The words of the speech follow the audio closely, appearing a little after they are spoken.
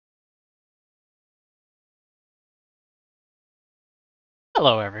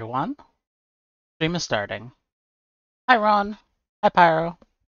Hello, everyone. Stream is starting. Hi, Ron. Hi, Pyro.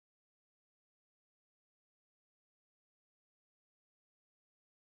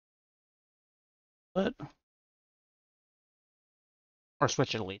 What? Or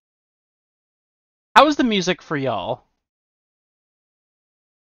switch it, at least. How is the music for y'all?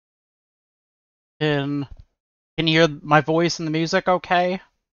 Can Can you hear my voice and the music okay?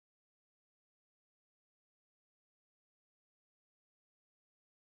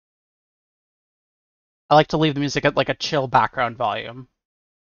 I like to leave the music at like a chill background volume.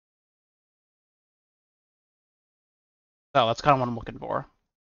 So that's kind of what I'm looking for.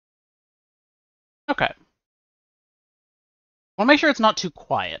 Okay. I want to make sure it's not too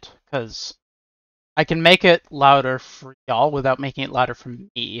quiet, because I can make it louder for y'all without making it louder for me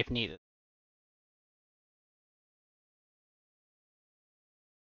if needed.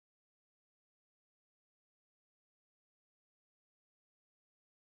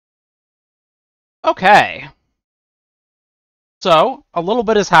 Okay. So, a little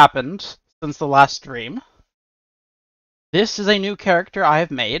bit has happened since the last stream. This is a new character I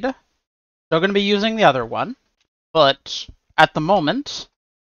have made. Still going to be using the other one, but at the moment,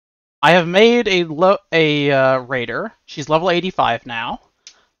 I have made a raider. She's level 85 now.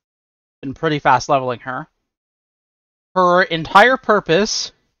 Been pretty fast leveling her. Her entire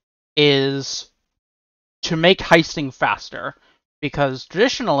purpose is to make heisting faster, because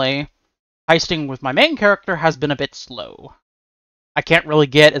traditionally, heisting with my main character has been a bit slow. I can't really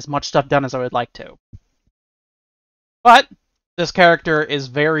get as much stuff done as I would like to. But this character is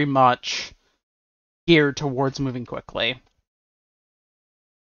very much geared towards moving quickly.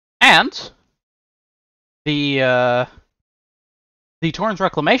 And the Torrens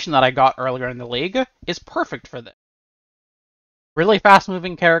Reclamation that I got earlier in the league is perfect for this. Really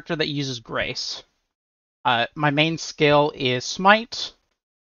fast-moving character that uses Grace. My main skill is Smite.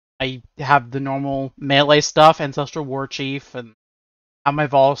 I have the normal melee stuff, Ancestral War Chief, and have my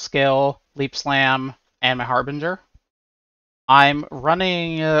Vol skill, Leap Slam, and my Harbinger. I'm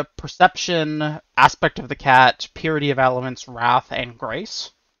running Perception, Aspect of the Khat, Purity of Elements, Wrath, and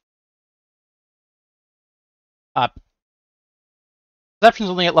Grace.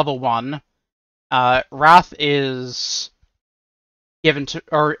 Perception's only at level 1. Wrath is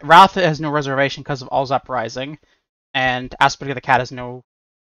Wrath has no reservation because of All's Uprising, and Aspect of the Khat has no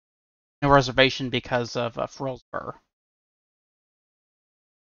reservation because of Frill's Burr.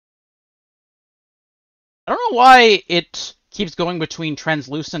 I don't know why it keeps going between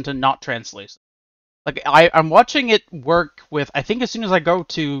translucent and not translucent. Like, I'm watching it work with, I think as soon as I go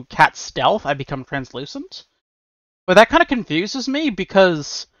to Khat Stealth, I become translucent. But that kind of confuses me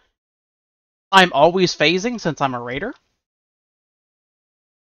because I'm always phasing since I'm a raider.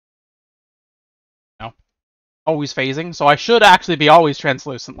 No, always phasing, so I should actually be always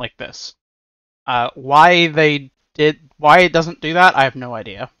translucent like this. Why it doesn't do that, I have no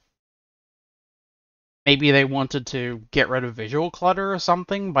idea. Maybe they wanted to get rid of visual clutter or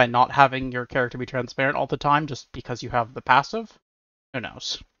something by not having your character be transparent all the time just because you have the passive? Who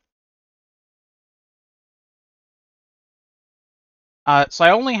knows? So I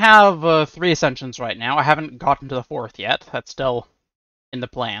only have 3 Ascensions right now. I haven't gotten to the 4th yet. That's still in the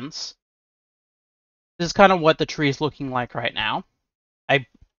plans. This is kind of what the tree is looking like right now. I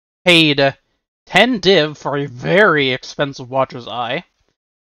paid 10 div for a very expensive Watcher's Eye.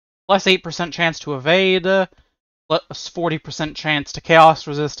 Plus 8% chance to evade, plus 40% chance to chaos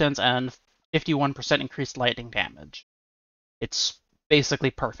resistance, and 51% increased lightning damage. It's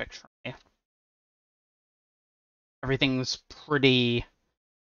basically perfect for me. Everything's pretty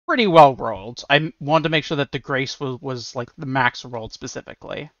well rolled. I wanted to make sure that the Grace was like the max rolled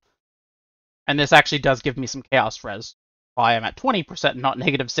specifically. And this actually does give me some chaos res. Why I'm at 20%, not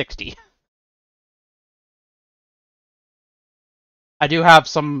negative 60. I do have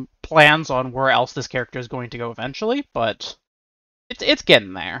some plans on where else this character is going to go eventually, but it's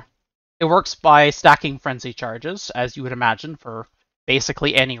getting there. It works by stacking frenzy charges, as you would imagine, for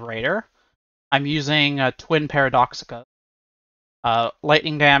basically any raider. I'm using Twin Paradoxica.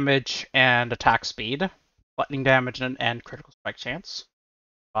 Lightning damage and attack speed. Lightning damage and critical strike chance.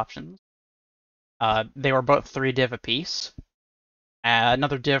 Options. They were both 3 div apiece.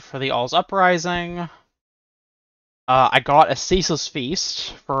 Another div for the All's Uprising. I got a Ceaseless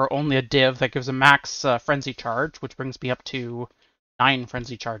Feast for only a div that gives a max frenzy charge, which brings me up to 9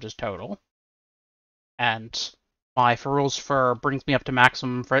 frenzy charges total. And my Ferul's Fur brings me up to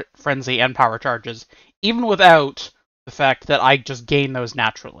maximum frenzy and power charges, even without the fact that I just gain those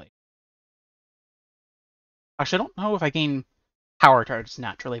naturally. Actually, I don't know if I gain power charges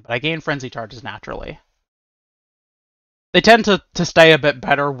naturally, but I gain frenzy charges naturally. they tend to stay a bit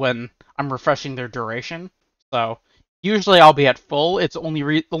better when I'm refreshing their duration. So usually I'll be at full. It's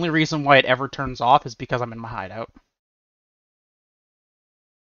only only reason why it ever turns off is because I'm in my hideout.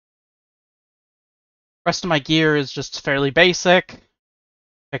 Rest of my gear is just fairly basic.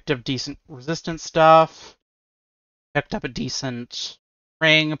 Picked up decent resistance stuff. Picked up a decent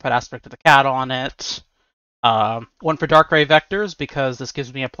ring. Put Aspect of the Khat on it. One for Dark Ray Vectors, because this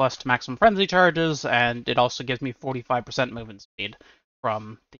gives me a plus to maximum frenzy charges, and it also gives me 45% movement speed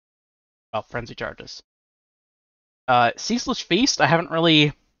from the frenzy charges. Ceaseless Feast, I haven't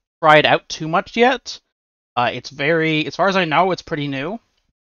really tried out too much yet. It's very, as far as I know, it's pretty new.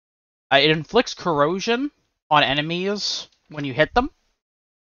 It inflicts corrosion on enemies when you hit them.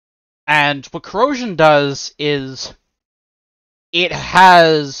 And what corrosion does is it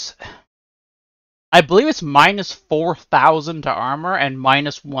has, I believe it's minus 4,000 to armor and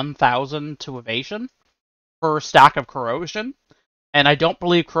minus 1,000 to evasion per stack of corrosion. And I don't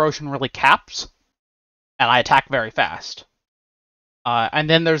believe corrosion really caps. And I attack very fast. And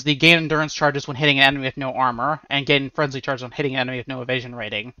then there's the gain endurance charges when hitting an enemy with no armor, and gain frenzy charges when hitting an enemy with no evasion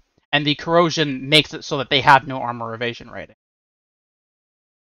rating. And the corrosion makes it so that they have no armor or evasion rating.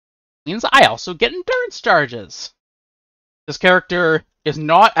 Means I also get endurance charges. This character is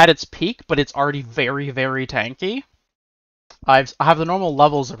not at its peak, but it's already very, very tanky. I have the normal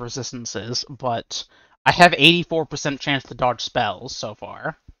levels of resistances, but I have 84% chance to dodge spells so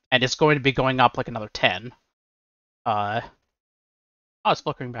far, and it's going to be going up like another 10. Oh, it's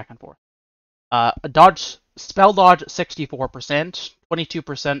flickering back and forth. Spell dodge 64%,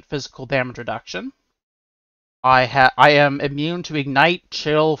 22% physical damage reduction. I am immune to ignite,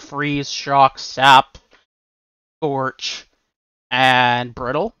 chill, freeze, shock, sap, scorch, and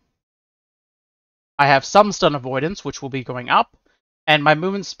brittle. I have some stun avoidance, which will be going up, and my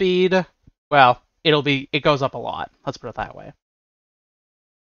movement speed, well, it goes up a lot. Let's put it that way.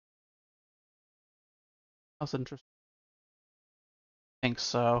 That's interesting. I think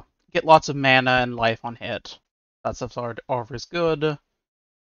so. Get lots of mana and life on hit. That stuff's always good.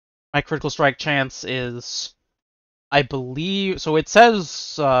 My critical strike chance is, I believe, so it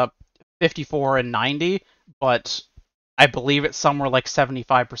says 54 and 90, but I believe it's somewhere like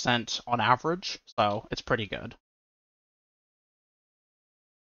 75% on average, so it's pretty good.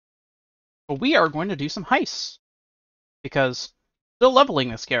 But we are going to do some heists, because still leveling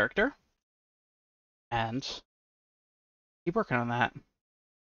this character, and keep working on that.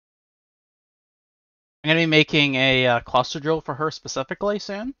 I'm going to be making a cluster drill for her specifically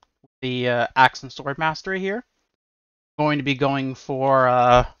soon, with the Axe and Sword Mastery here. I'm going to be going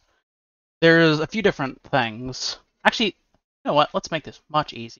for, there's a few different things. Actually, you know what, let's make this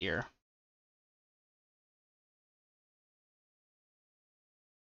much easier.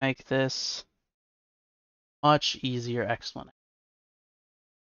 Make this much easier explanation.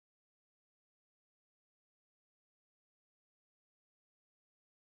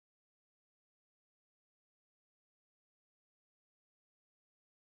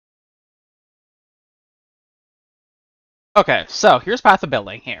 Okay, so here's Path of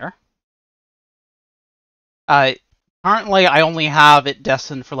Building here. Currently, I only have it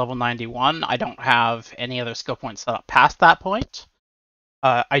destined for level 91. I don't have any other skill points set up past that point.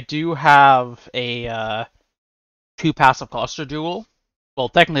 I do have a 2 passive cluster duel. Well,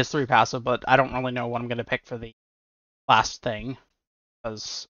 technically it's 3 passive, but I don't really know what I'm going to pick for the last thing,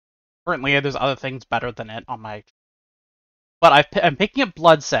 because currently there's other things better than it on my... But I'm picking up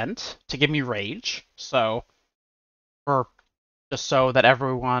Blood Scent to give me Rage, so... just so that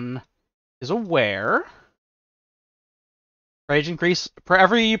everyone is aware. Rage increase per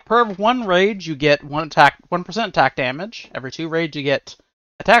 1 rage you get 1% attack damage. Every 2 rage you get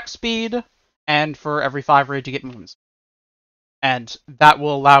attack speed, and for every 5 rage you get movement speed. And that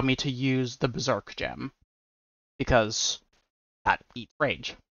will allow me to use the Berserk gem, because that eats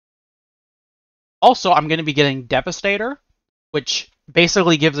rage. Also, I'm going to be getting Devastator, which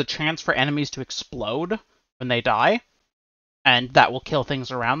basically gives a chance for enemies to explode when they die, and that will kill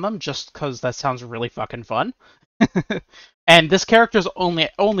things around them, just because that sounds really fucking fun. And this character is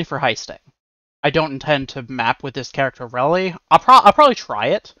only for heisting. I don't intend to map with this character really. I'll probably try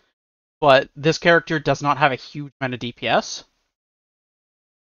it, but this character does not have a huge amount of DPS.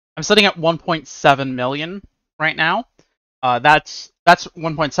 I'm sitting at 1.7 million right now. That's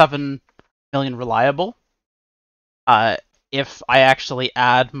 1.7 million reliable. If I actually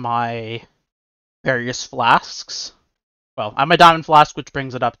add my various flasks, well, I have my Diamond Flask, which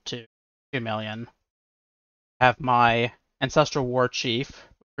brings it up to 2 million. I have my Ancestral War Chief,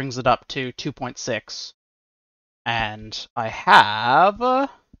 which brings it up to 2.6. And I have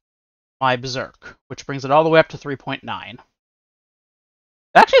my Berserk, which brings it all the way up to 3.9.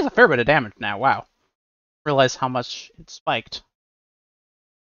 It actually has a fair bit of damage now, wow. Realize how much it spiked.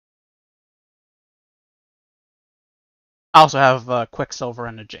 I also have Quicksilver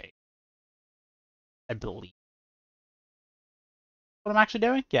and a Jade, I believe. What I'm actually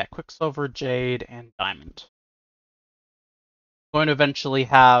doing? Yeah, Quicksilver, Jade, and Diamond. I'm going to eventually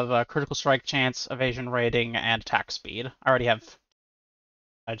have critical strike chance, evasion rating, and attack speed. I already have.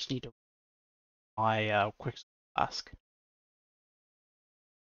 I just need to my Quicksilver Flask.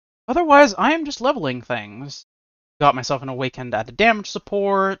 Otherwise, I am just leveling things. Got myself an Awakened added damage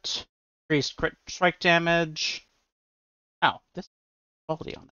support, increased crit strike damage. Ow, this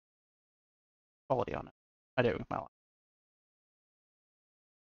quality on it. Quality on it. I do with my life.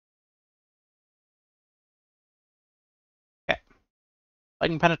 Okay.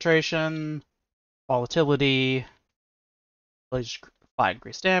 Lightning penetration, volatility, fly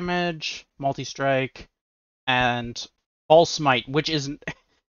increased damage, multi-strike, and Ball Smite, which isn't.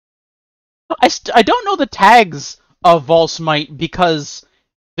 I don't know the tags of Vol Smite because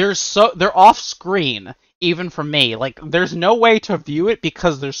they're off screen even for me. Like there's no way to view it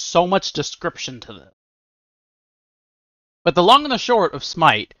because there's so much description to this. But the long and the short of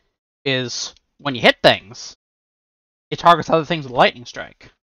Smite is when you hit things, it targets other things with lightning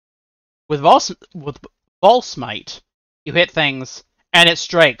strike. With Vol Smite, you hit things and it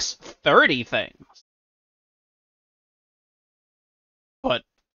strikes 30 things. But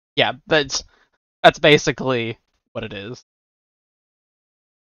yeah, that's basically what it is.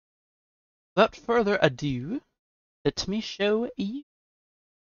 Without further ado, let me show you.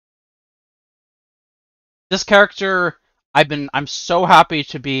 This character, I'm so happy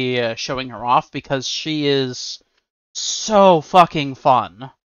to be showing her off because she is so fucking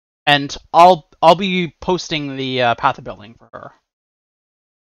fun, and I'll be posting the path of building for her.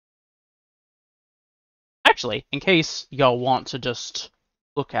 Actually, in case y'all want to just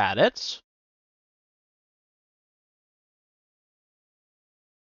look at it,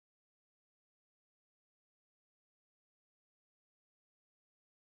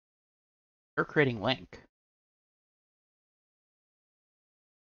 you're creating link.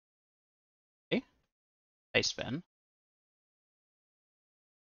 Okay, I spin,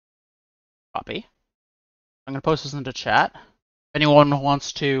 copy. I'm gonna post this into chat. If anyone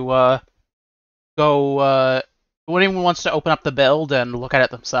wants to go, when anyone wants to open up the build and look at it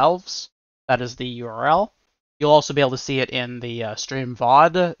themselves, that is the URL. You'll also be able to see it in the stream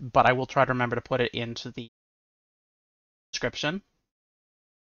VoD, but I will try to remember to put it into the description.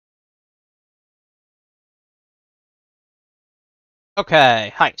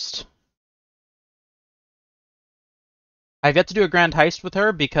 Okay, heist. I've yet to do a grand heist with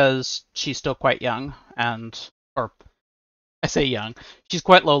her because she's still quite young, or I say young, she's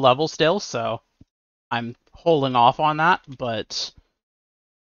quite low level still, so I'm holding off on that, but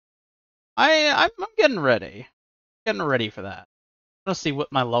I'm getting ready. Getting ready for that. Let's see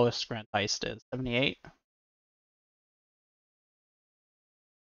what my lowest grand heist is. 78?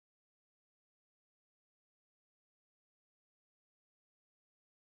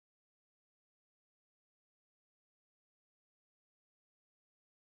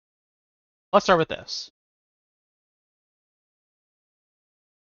 Let's start with this.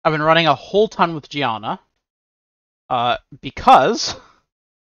 I've been running a whole ton with Gianna, because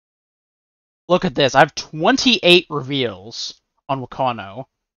look at this. I have 28 reveals on Wakano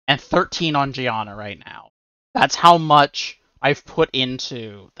and 13 on Gianna right now. That's how much I've put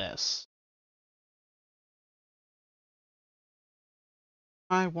into this.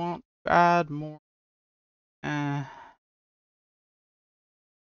 I want to add more.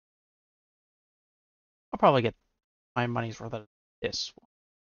 I'll probably get my money's worth out of this one.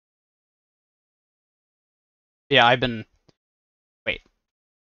 Yeah, I've been. Wait.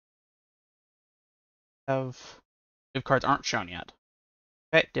 Div cards aren't shown yet.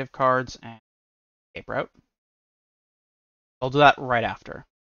 Okay, div cards and escape route. I'll do that right after.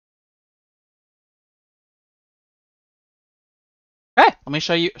 Okay, let me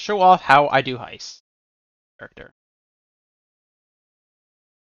show off how I do heist. Character.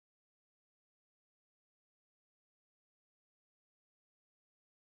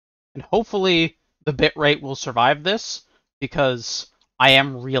 And hopefully the bitrate will survive this because I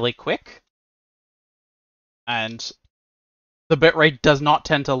am really quick. And the bitrate does not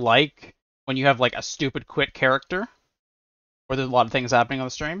tend to like when you have like a stupid quick character where there's a lot of things happening on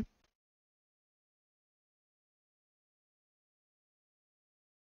the stream.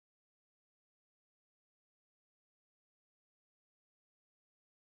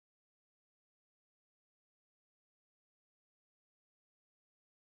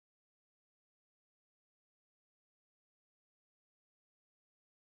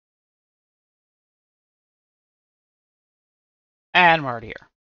 And we're already here.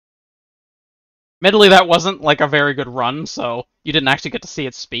 Admittedly, that wasn't like a very good run, so you didn't actually get to see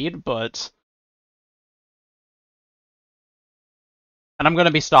its speed, but... And I'm going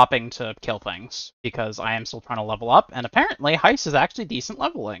to be stopping to kill things, because I am still trying to level up, and apparently Heist is actually decent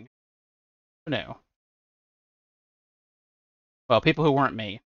leveling. Who knew? Well, people who weren't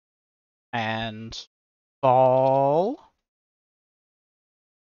me. And... Fall...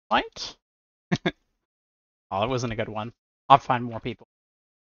 Smite? Oh, that wasn't a good one. I'll find more people.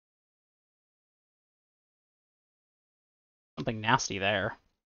 Something nasty there.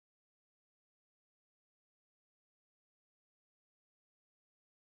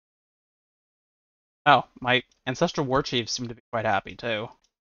 Oh, my Ancestral Warchiefs seem to be quite happy, too.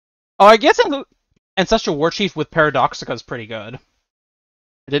 Oh, I guess Ancestral Warchief with Paradoxica is pretty good.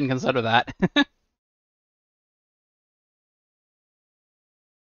 I didn't consider that.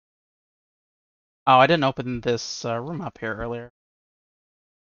 Oh, I didn't open this room up here earlier.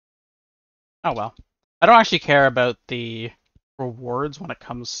 Oh well. I don't actually care about the rewards when it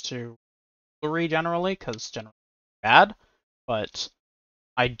comes to jewelry generally, because generally bad, but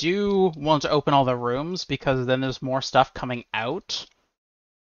I do want to open all the rooms because then there's more stuff coming out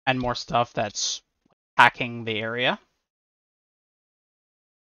and more stuff that's hacking the area.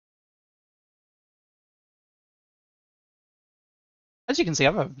 As you can see,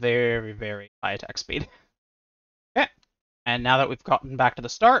 I have a very, very high attack speed. Okay, and now that we've gotten back to the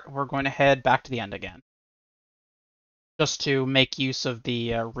start, we're going to head back to the end again. Just to make use of the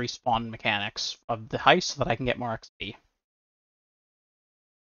respawn mechanics of the heist so that I can get more XP.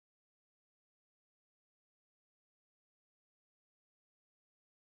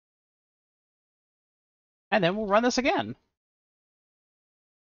 And then we'll run this again.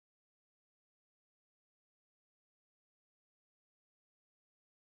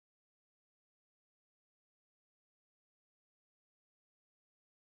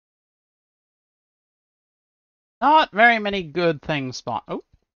 Not very many good things spawn. Oh,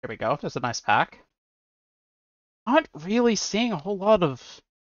 here we go. There's a nice pack. Not really seeing a whole lot of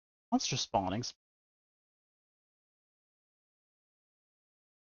monster spawnings.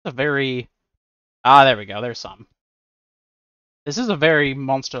 A very... Ah, there we go. There's some. This is a very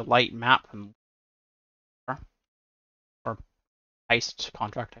monster light map or heist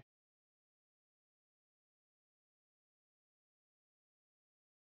contract.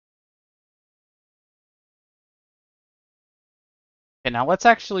 Okay, now let's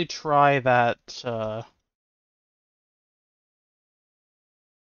actually try that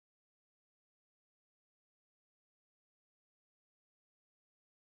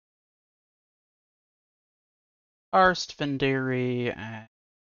Karst, Vendiri, and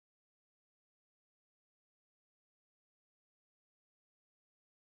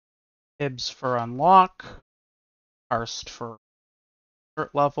Tibbs for unlock, Karst for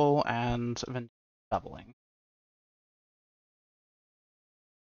alert level, and Vendiri doubling.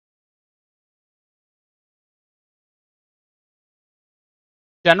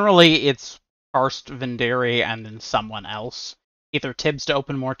 Generally, it's Karst, Vendiri, and then someone else. Either Tibbs to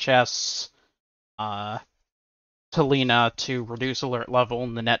open more chests, Talina to reduce alert level,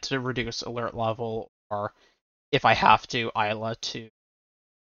 Nanette to reduce alert level, or if I have to, Isla to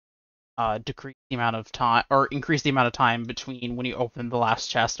decrease the amount of time, or increase the amount of time between when you open the last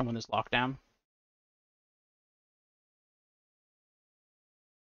chest and when there's lockdown.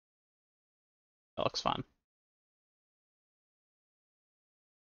 That looks fun.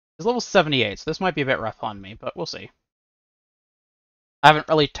 It's level 78, so this might be a bit rough on me, but we'll see. I haven't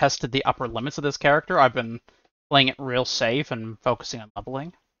really tested the upper limits of this character. I've been playing it real safe and focusing on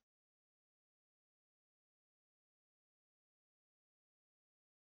leveling.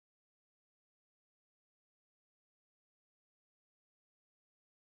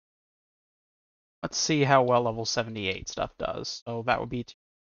 Let's see how well level 78 stuff does. So that would be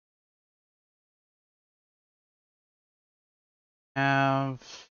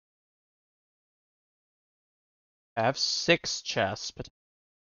have I have 6 chests, but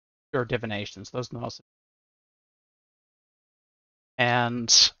or divinations. Those are the most.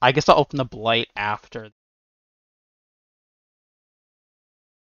 And I guess I'll open the blight after.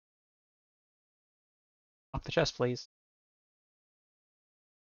 Lock the chest, please.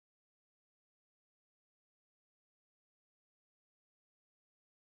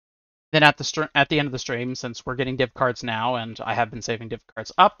 Then at the end of the stream, since we're getting div cards now, and I have been saving div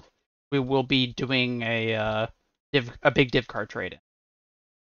cards up, we will be doing a big div card trade in.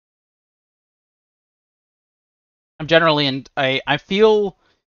 I'm generally in. I feel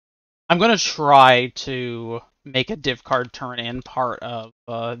I'm gonna try to make a div card turn in part of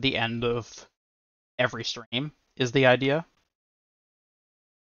the end of every stream is the idea.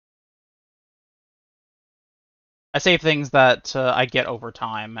 I save things that I get over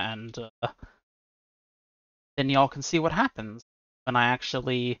time, and then y'all can see what happens when I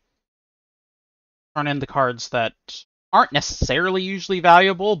actually turn in the cards that aren't necessarily usually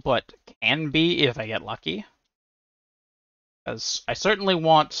valuable, but can be if I get lucky. Because I certainly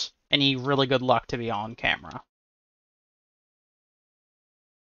want any really good luck to be on camera.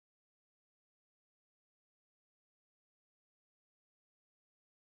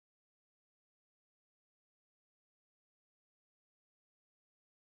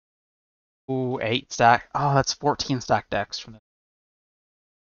 Ooh, 8 stack. Oh, that's 14 stack decks from the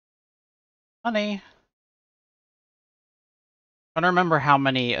money. I don't remember how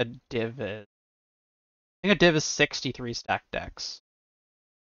many a div is. I think a div is 63 stack decks.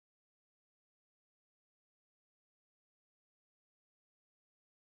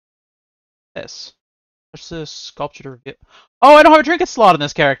 This. What's this sculpture to reveal? Oh, I don't have a trinket slot in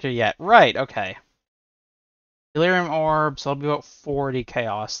this character yet. Right, okay. Delirium Orbs, I'll be about 40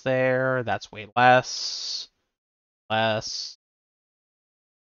 chaos there. That's way less. Less.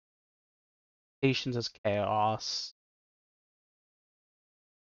 Patience is chaos.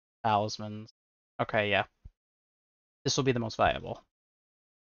 Talismans. Okay, yeah. This will be the most valuable.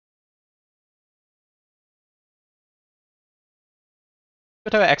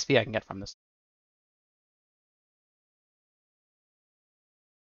 What type of XP I can get from this?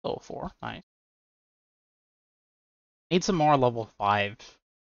 Level 4, nice. Need some more level 5.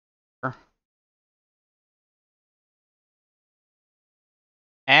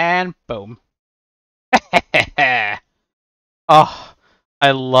 And boom. Oh,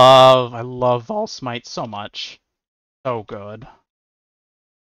 I love Vol Smite so much. So good.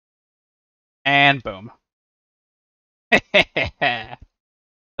 And boom. That's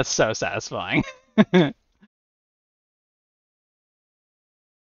so satisfying.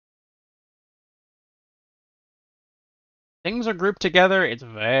 Things are grouped together, it's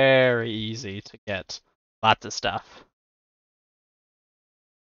very easy to get lots of stuff.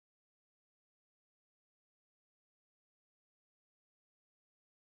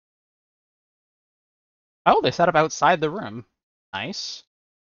 Oh, they set up outside the room. Nice.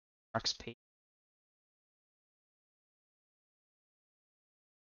 XP.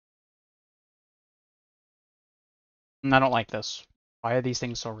 I don't like this. Why are these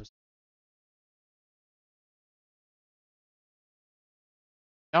things so resistant?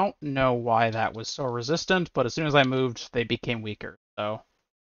 Don't know why that was so resistant, but as soon as I moved, they became weaker, so.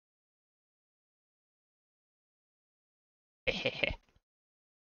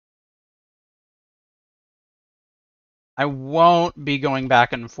 I won't be going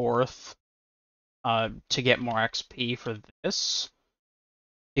back and forth to get more XP for this,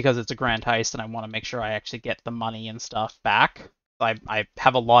 because it's a grand heist and I want to make sure I actually get the money and stuff back. I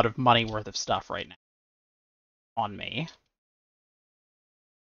have a lot of money worth of stuff right now on me.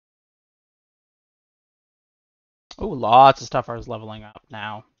 Oh, lots of stuff I was leveling up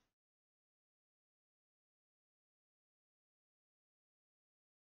now.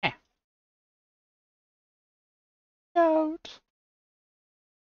 Eh. Out.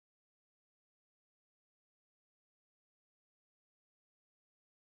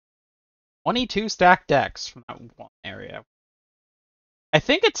 22 stack decks from that one area. I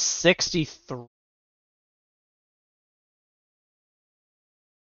think it's 63.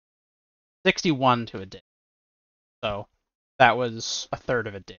 61 to a day. So that was a third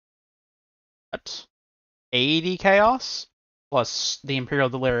of a day. But 80 chaos plus the Imperial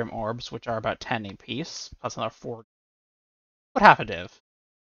Delirium Orbs, which are about 10 apiece, plus another 4. What half a div?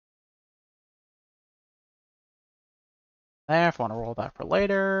 There, if I want to roll that for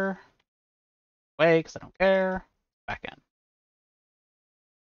later. Away, because I don't care. Back in.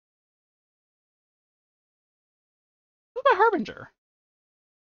 Who's my Harbinger?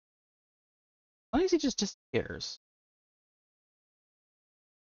 Why does he just disappears?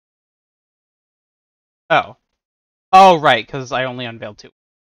 Oh. Oh, right, because I only unveiled 2.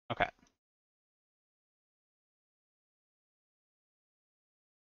 Okay.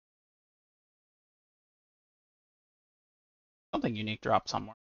 Something unique dropped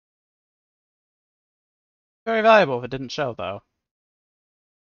somewhere. Very valuable if it didn't show, though.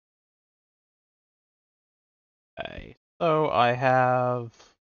 Okay. So I have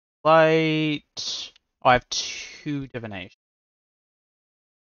light. Oh, I have 2 divination.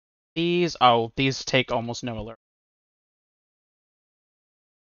 These take almost no alert.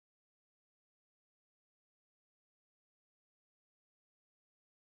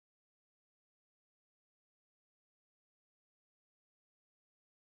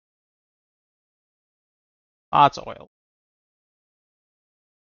 Lots of oil.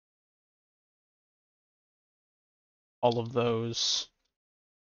 all of those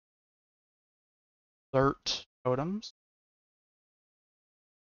alert totems.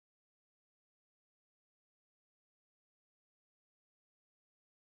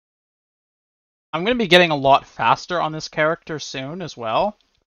 I'm going to be getting a lot faster on this character soon as well,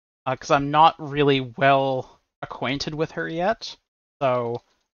 because I'm not really well acquainted with her yet. So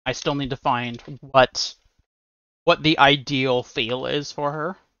I still need to find what the ideal feel is for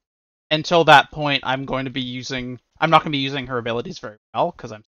her. Until that point, I'm not going to be using her abilities very well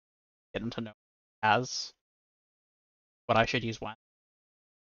because I'm getting to know as what I should use when.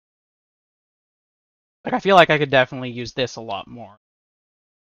 Like I feel like I could definitely use this a lot more.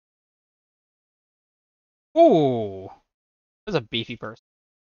 Ooh, that's a beefy person.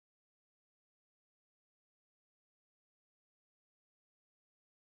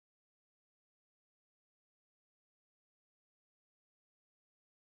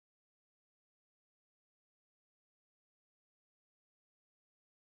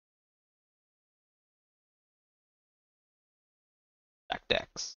 Stack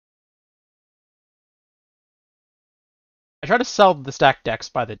decks. I try to sell the stack decks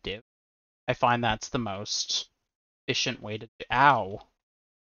by the div. I find that's the most efficient way to do. Ow.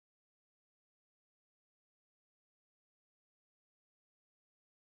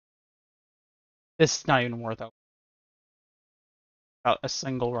 This is not even worth it. About a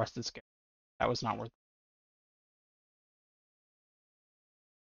single rusted scale. That was not worth it.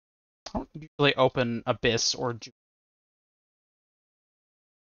 I don't usually open Abyss or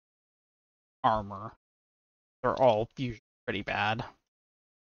Armor. They're all usually pretty bad.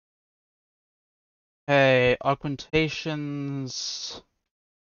 Hey, augmentations.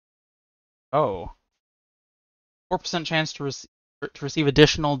 Oh. 4% chance to receive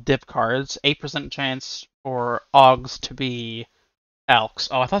additional dip cards. 8% chance for Augs to be Elks.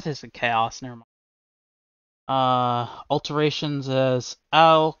 Oh, I thought this was Chaos. Never mind. Alterations as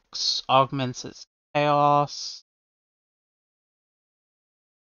Elks. Augments as Chaos.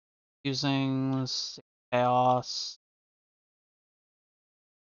 Using Chaos.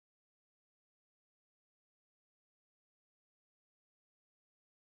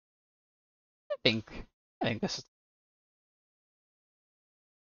 I think this is.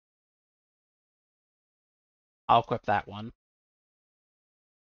 I'll equip that one.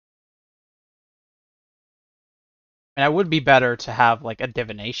 And it would be better to have like a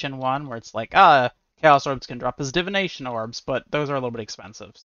divination one where it's like, Chaos orbs can drop as divination orbs, but those are a little bit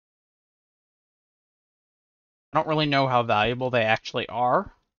expensive. I don't really know how valuable they actually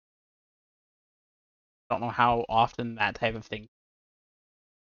are. I don't know how often that type of thing.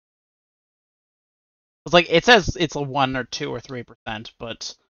 It's like it says it's a 1 or 2 or 3%,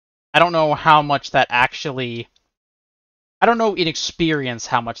 but I don't know how much that actually. I don't know in experience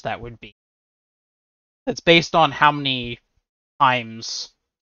how much that would be. It's based on how many times.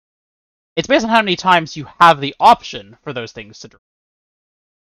 It's based on how many times you have the option for those things to drop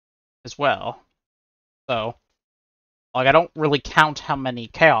as well. So, like, I don't really count how many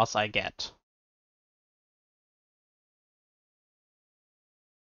chaos I get.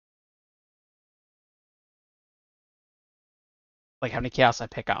 Like, how many chaos I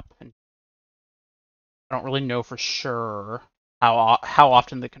pick up. And I don't really know for sure how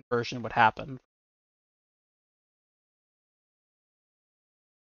often the conversion would happen.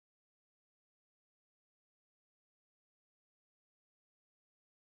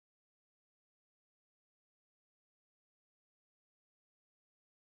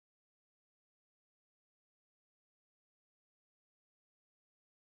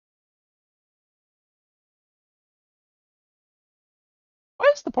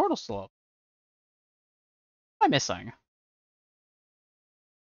 Why is the portal still open? What am I missing?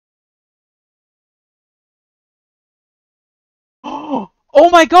 Oh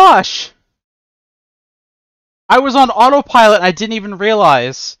my gosh! I was on autopilot and I didn't even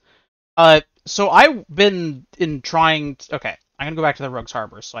realize. So I've been in trying. Okay, I'm gonna go back to the Rogue's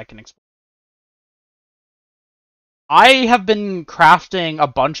Harbor so I can explain. I have been crafting a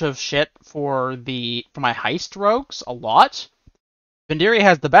bunch of shit for my heist rogues a lot. Vendiri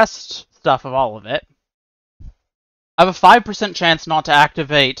has the best stuff of all of it. I have a 5% chance not to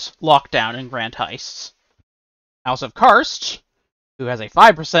activate Lockdown in Grand Heists. I also have Karst, who has a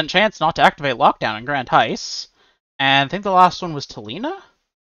 5% chance not to activate Lockdown in Grand Heists. And I think the last one was Talina,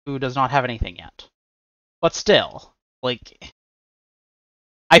 who does not have anything yet. But still, like,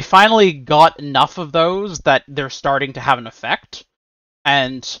 I finally got enough of those that they're starting to have an effect,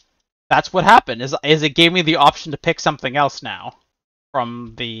 and that's what happened. Is it gave me the option to pick something else now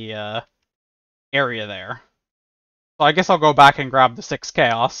from the area there. So I guess I'll go back and grab the 6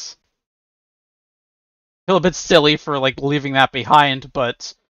 chaos. feel a bit silly for like leaving that behind,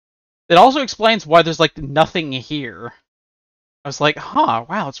 but it also explains why there's like nothing here. I was like, huh,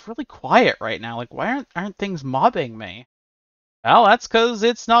 wow, it's really quiet right now. Like, why aren't things mobbing me? Well, that's because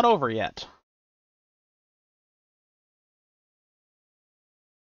it's not over yet.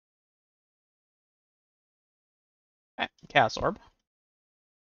 Okay, Chaos Orb.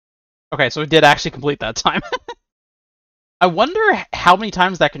 Okay, so it did actually complete that time. I wonder how many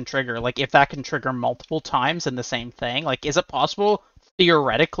times that can trigger. Like, if that can trigger multiple times in the same thing. Like, is it possible,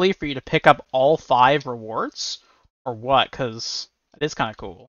 theoretically, for you to pick up all 5 rewards? Or what? Because it is kind of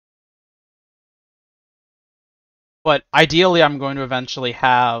cool. But ideally, I'm going to eventually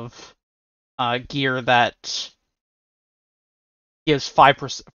have gear that gives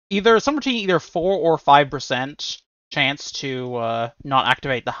 5%, either somewhere between either 4 or 5% chance to not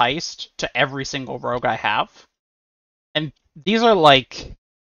activate the heist to every single rogue I have. And these are like,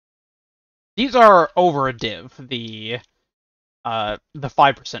 these are over a div, the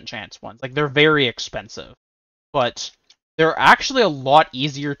 5% chance ones. Like, they're very expensive, but they're actually a lot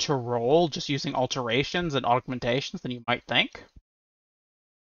easier to roll just using alterations and augmentations than you might think.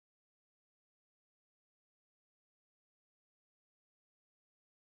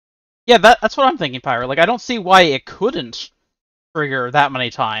 Yeah, that's what I'm thinking, Pyro. Like, I don't see why it couldn't trigger that many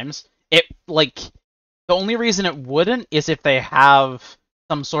times. It, like, the only reason it wouldn't is if they have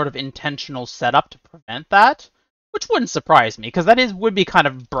some sort of intentional setup to prevent that, which wouldn't surprise me, because would be kind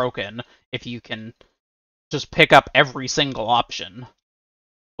of broken if you can just pick up every single option.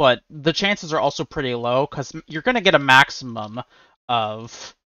 But the chances are also pretty low, because you're going to get a maximum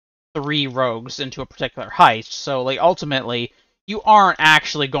of 3 rogues into a particular heist, so like ultimately you aren't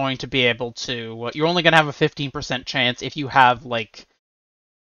actually going to be able to. You're only going to have a 15% chance if you have like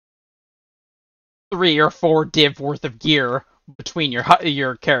 3 or 4 div worth of gear between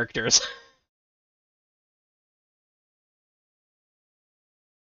your characters.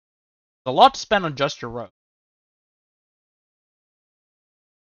 A lot to spend on just your rogue.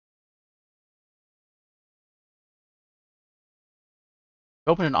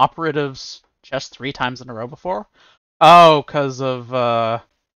 Open an operative's chest 3 times in a row before. Oh, because of the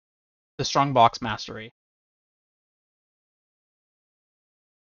strongbox mastery.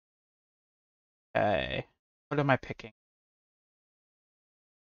 Okay, what am I picking?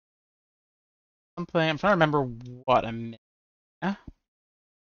 Something. I'm trying to remember what I'm. Eh?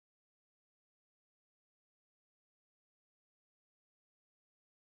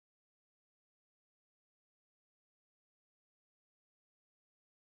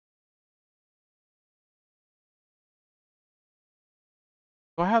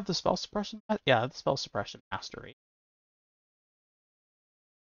 Do I have the spell suppression? Yeah, the spell suppression mastery.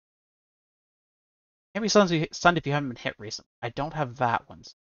 Maybe stunned if you haven't been hit recently. I don't have that one.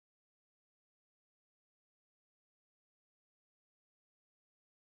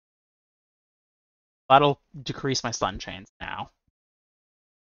 That'll decrease my stun chains now.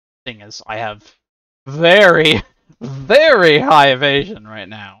 Thing is, I have very, very high evasion right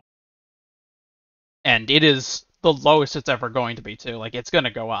now. And it is the lowest it's ever going to be, too. Like, it's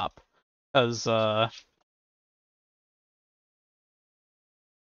gonna go up. Because,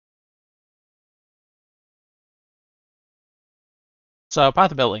 So,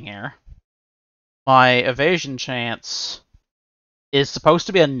 path of building here. My evasion chance is supposed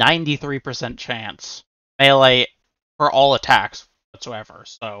to be a 93% chance melee for all attacks whatsoever.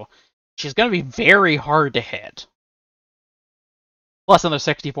 So she's going to be very hard to hit. Plus another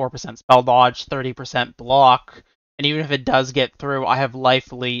 64% spell dodge, 30% block, and even if it does get through, I have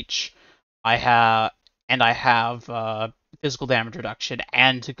life leech, I have physical damage reduction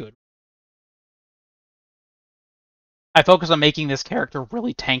and good. I focus on making this character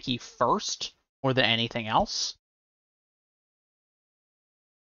really tanky first, more than anything else,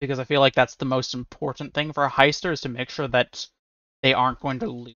 because I feel like that's the most important thing for a heister, is to make sure that they aren't going to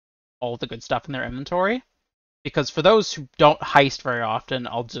lose all the good stuff in their inventory. Because for those who don't heist very often,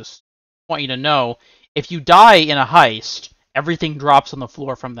 I'll just want you to know, if you die in a heist, everything drops on the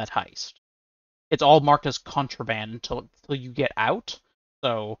floor from that heist. It's all marked as contraband until you get out,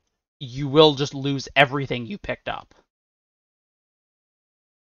 so you will just lose everything you picked up.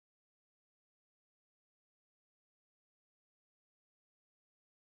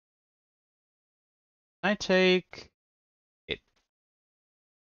 I take it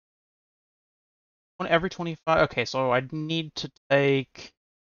every 25. Okay, so I need to take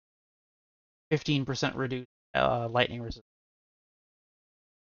 15% reduced lightning resistance.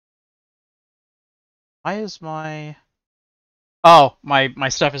 Why is my my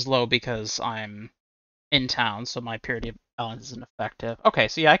stuff is low because I'm in town, so my period of balance isn't effective. Okay,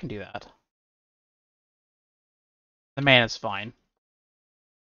 so yeah, I can do that. The man is fine.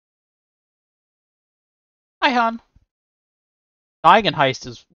 Hi, hon. Dying in heist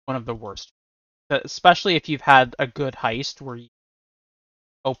is one of the worst, especially if you've had a good heist where you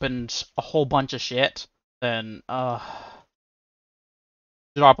opened a whole bunch of shit. Then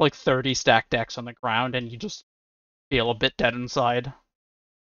drop like 30 stack decks on the ground and you just feel a bit dead inside.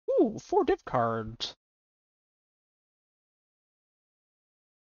 Ooh, 4 div cards.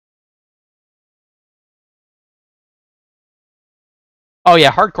 Oh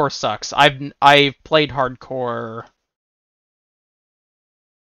yeah, hardcore sucks. I've played hardcore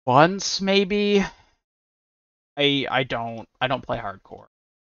once maybe. I don't play hardcore.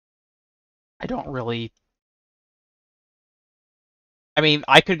 I don't really. I mean,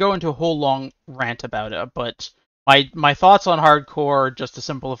 I could go into a whole long rant about it, but my thoughts on hardcore, just to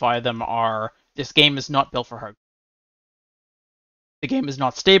simplify them, are this game is not built for hardcore. The game is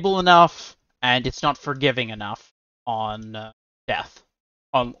not stable enough, and it's not forgiving enough on death,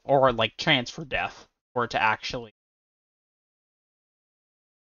 on or like chance for death, for it to actually.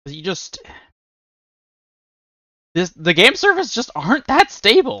 You just the game servers just aren't that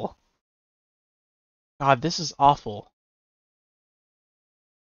stable. God, this is awful.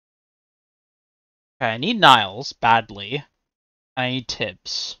 Okay, I need Niles badly. I need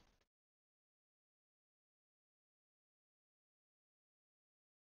Tibbs.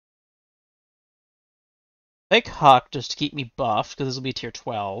 Take Huck just to keep me buffed, because this will be tier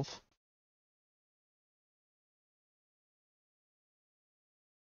 12.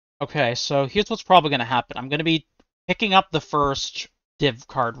 Okay, so here's what's probably going to happen. I'm going to be picking up the first div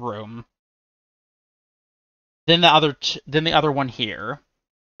card room, then the other one here.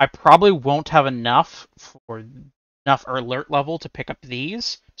 I probably won't have enough alert level to pick up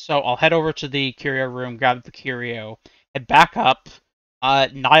these, so I'll head over to the curio room, grab the curio, head back up,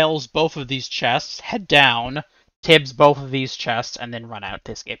 Niles both of these chests, head down, Tibbs both of these chests, and then run out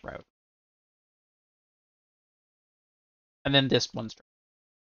to escape route. And then this one's.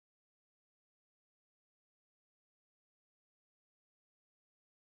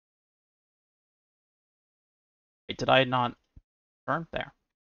 Wait, did I not turn there?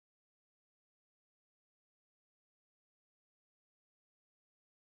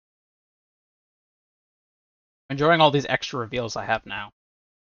 I'm enjoying all these extra reveals I have now.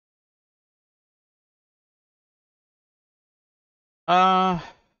 Uh,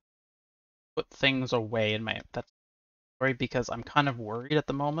 put things away in my. That's worried because I'm kind of worried at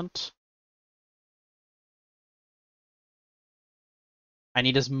the moment. I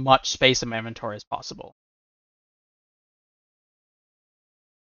need as much space in my inventory as possible.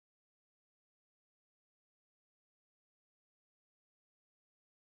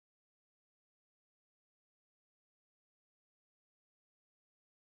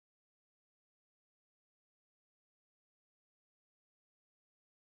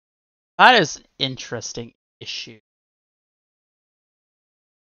 That is an interesting issue.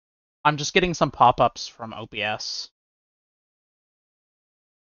 I'm just getting some pop-ups from OBS.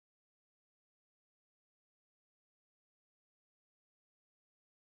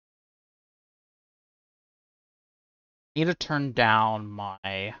 I need to turn down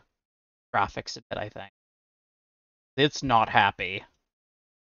my graphics a bit, I think. It's not happy.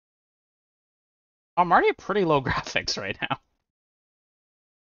 I'm already at pretty low graphics right now.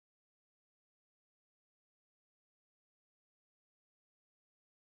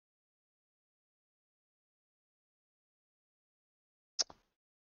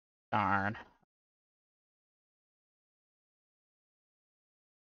 Darn.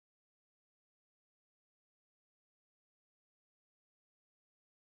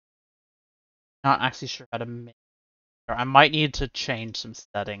 Not actually sure how to make. I might need to change some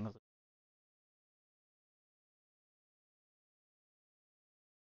settings.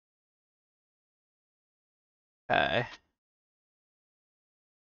 Okay.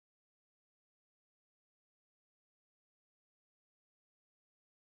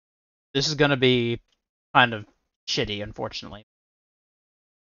 This is gonna be kind of shitty, unfortunately.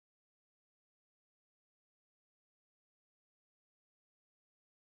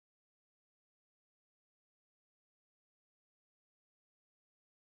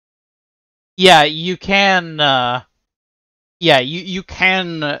 Yeah, you can. Yeah, you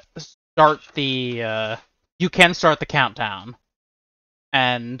can start the. You can start the countdown,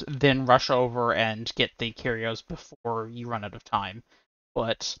 and then rush over and get the curios before you run out of time.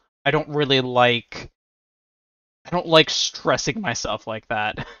 But I don't really like. I don't like stressing myself like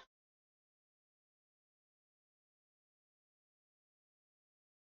that.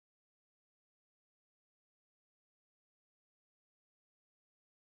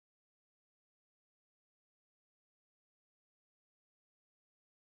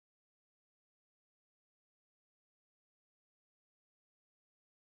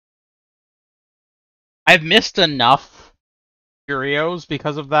 I've missed enough curios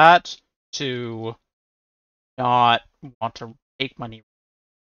because of that to not want to take money.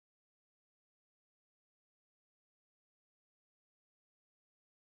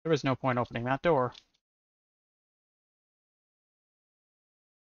 There was no point opening that door.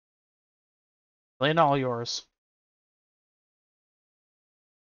 Really, all yours.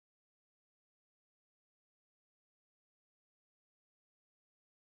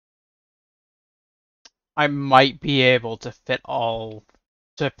 I might be able to fit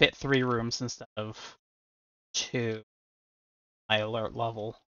 3 rooms instead of 2 my alert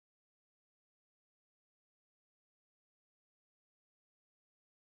level.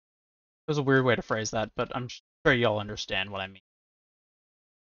 It was a weird way to phrase that, but I'm sure y'all understand what I mean.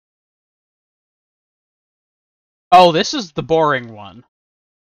 Oh, this is the boring one.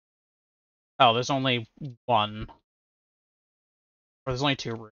 Oh, there's only one. Or there's only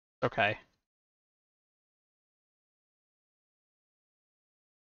 2 rooms. Okay.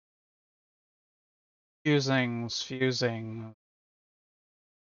 Fusing,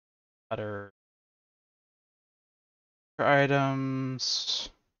 better items.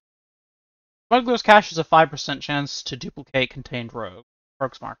 Smuggler's Cache has a 5% chance to duplicate contained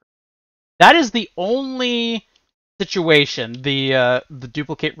rogue's marker. That is the only situation, the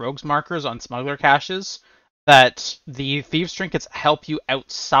duplicate rogues markers on smuggler caches, that the thieves trinkets help you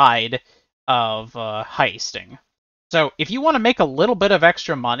outside of heisting. So if you want to make a little bit of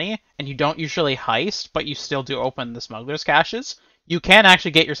extra money and you don't usually heist, but you still do open the smuggler's caches, you can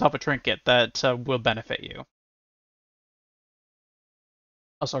actually get yourself a trinket that will benefit you.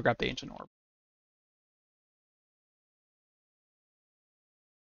 Also, I'll grab the ancient orb.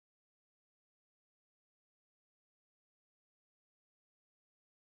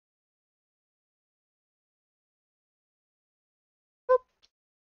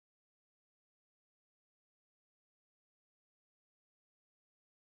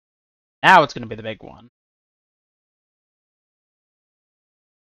 Now it's going to be the big one.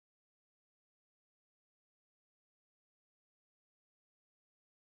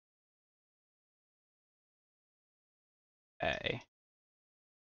 Okay.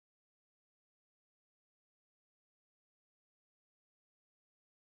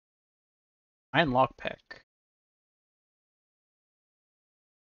 Iron lockpick.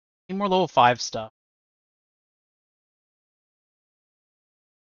 Need more level 5 stuff.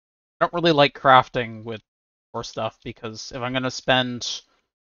 I don't really like crafting with more stuff because if I'm going to spend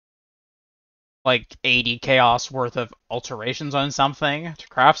like 80 chaos worth of alterations on something to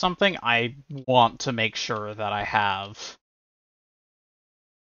craft something, I want to make sure that I have.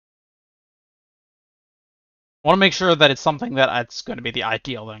 I want to make sure that it's something that it's going to be the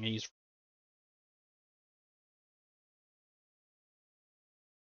ideal that I'm going to use.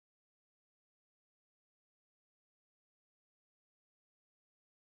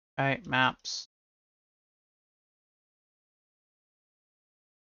 Okay, maps.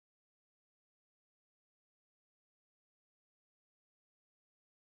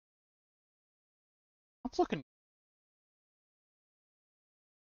 It's looking.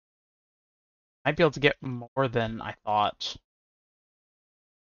 Might be able to get more than I thought,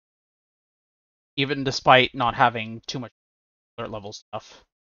 even despite not having too much alert level stuff.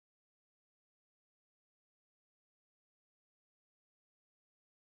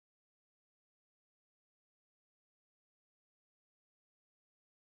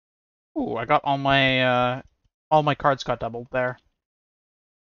 Ooh, I got all my cards got doubled there.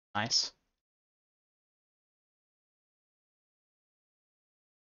 Nice.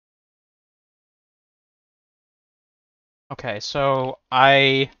 Okay, so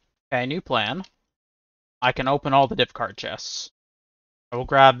okay, new plan. I can open all the div card chests. I will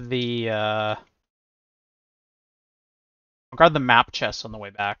grab I'll grab the map chest on the way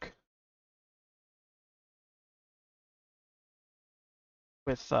back.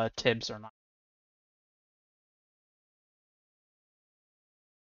 With Tibbs or not.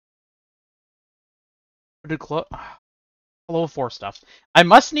 Level 4 stuff. I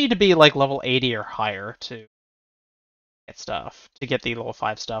must need to be like level 80 or higher to get stuff. To get the level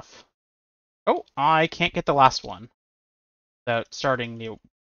 5 stuff. Oh, I can't get the last one. Without starting new.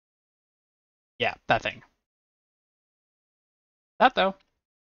 Yeah, that thing. That though.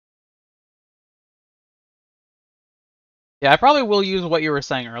 Yeah, I probably will use what you were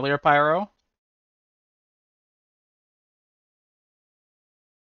saying earlier, Pyro.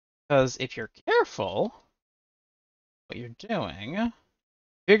 Because if you're careful, what you're doing,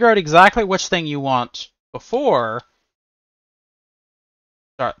 figure out exactly which thing you want before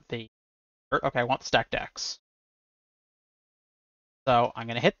start the. Okay, I want the stack decks. So I'm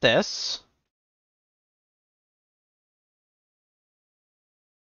gonna hit this.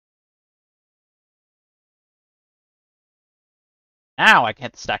 Now I can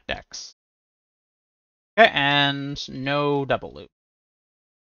hit the stack decks. Okay, and no double loop.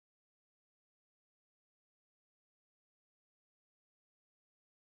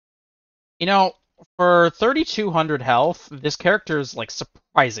 You know, for 3,200 health, this character is like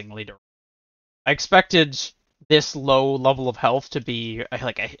surprisingly durable. I expected this low level of health to be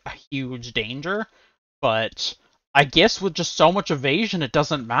like a huge danger, but I guess with just so much evasion, it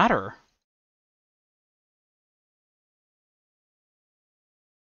doesn't matter.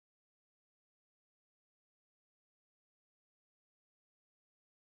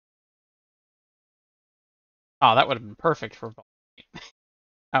 Oh, that would have been perfect for VoD.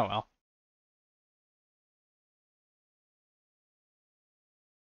 Oh well.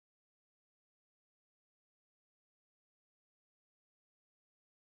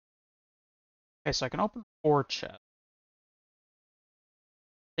 Okay, so I can open 4 chests.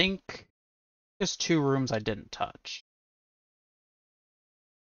 I think there's 2 rooms I didn't touch.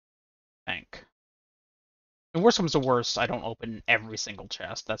 I think. And worst comes to worst, I don't open every single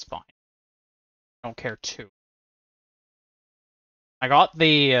chest. That's fine. I don't care too. I got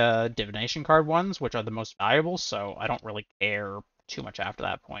the divination card ones, which are the most valuable, so I don't really care too much after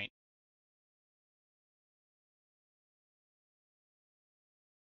that point.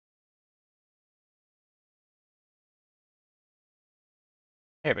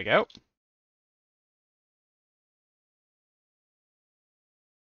 Here we go.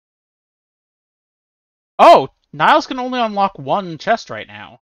 Oh, Niles can only unlock 1 chest right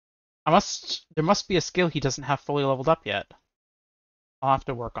now. There must be a skill he doesn't have fully leveled up yet. I'll have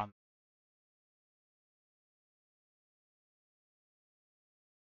to work on.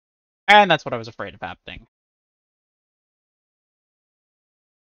 And that's what I was afraid of happening.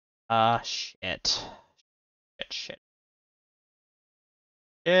 Shit. Shit.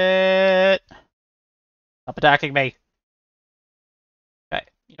 Shit. Stop attacking me. Okay,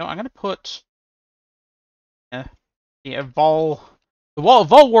 I'm gonna put uh, the Vol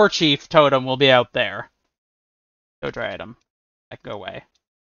War Chief totem will be out there. Go try item. I can go away.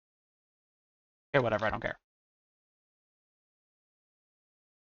 Okay, whatever, I don't care.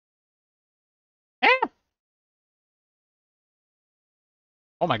 Eh!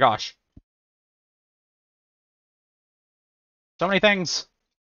 Oh my gosh. So many things.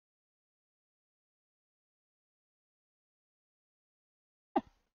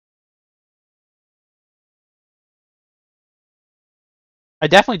 I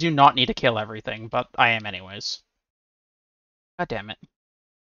definitely do not need to kill everything, but I am anyways. God damn it.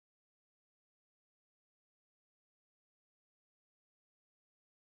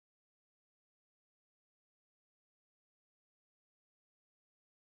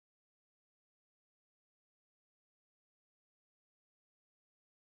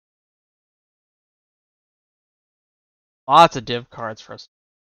 Lots of div cards for us.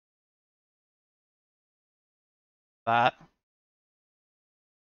 That.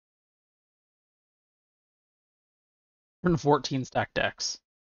 114 stack decks.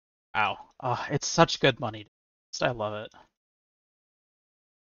 Wow. It's such good money. I love it. I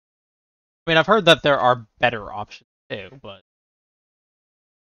mean, I've heard that there are better options too, but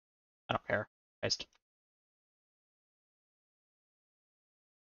I don't care. Christ.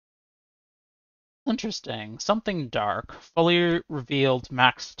 Interesting. Something dark. Fully revealed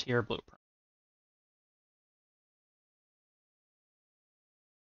max tier blueprint.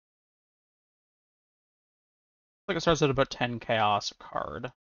 Looks like it starts at about 10 chaos a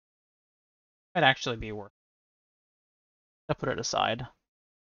card. Might actually be worth it. I'll put it aside.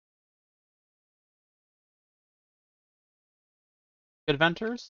 Good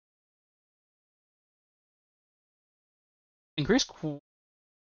Venters. Increase 2%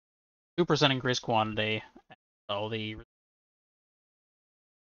 increased quantity. So the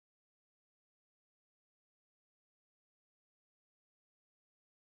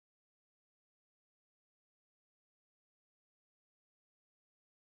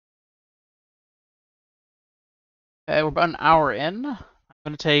Okay, we're about an hour in. I'm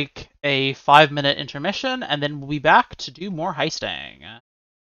going to take a 5-minute intermission, and then we'll be back to do more heisting.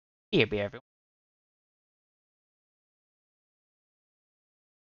 Here be everyone.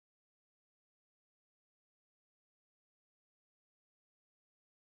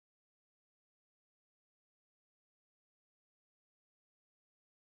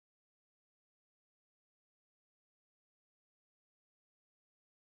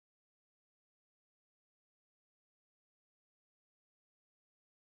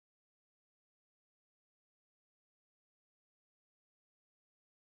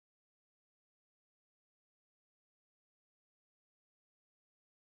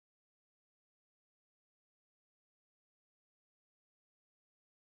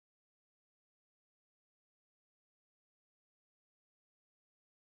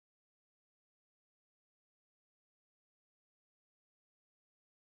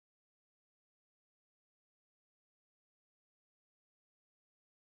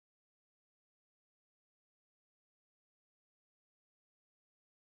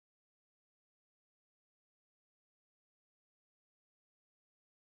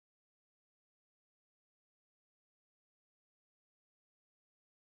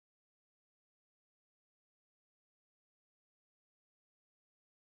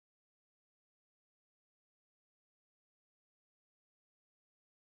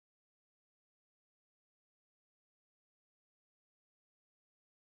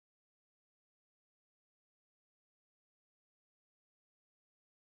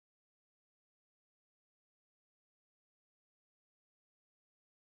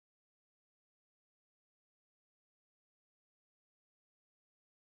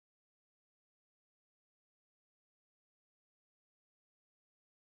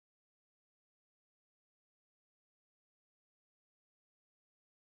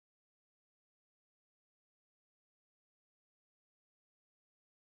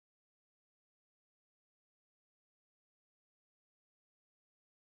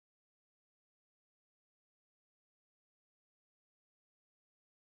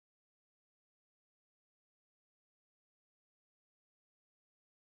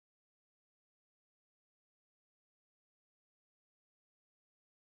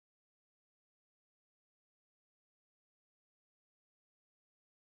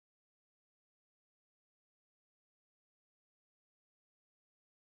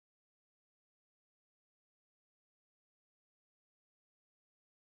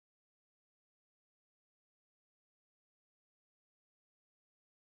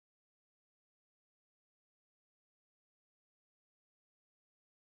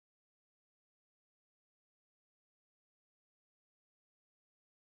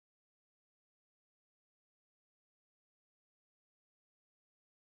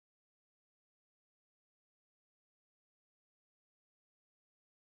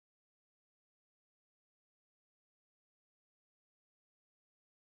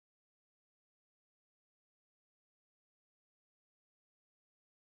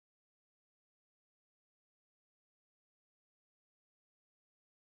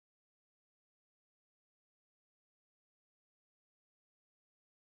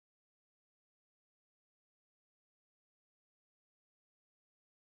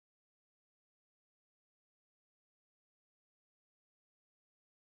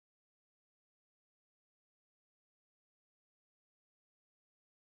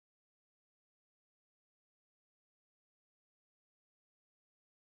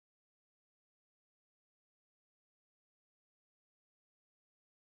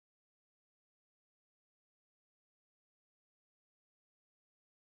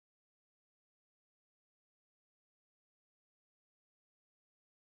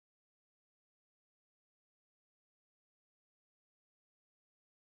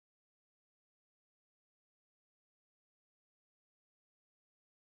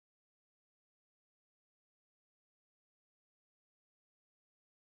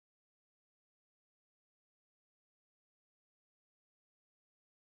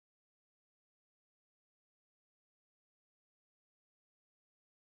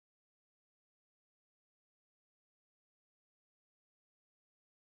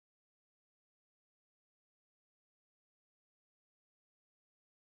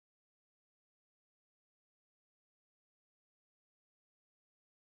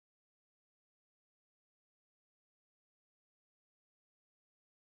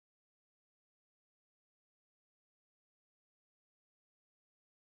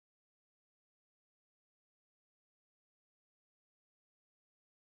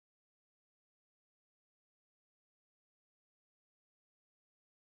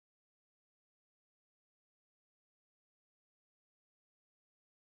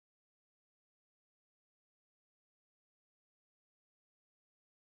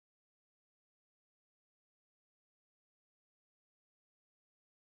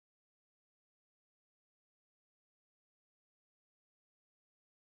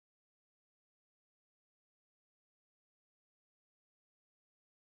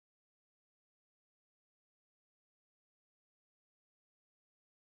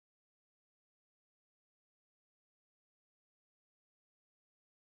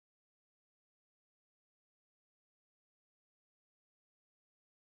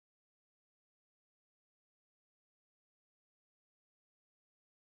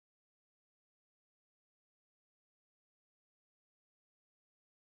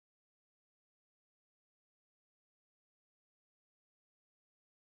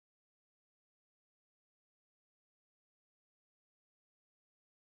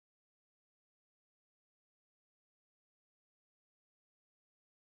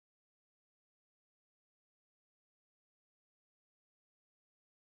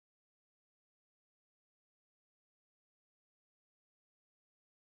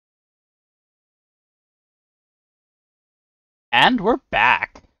 And we're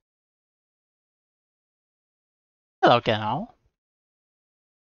back. Hello, Gal.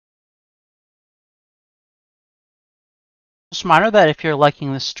 Just a reminder that if you're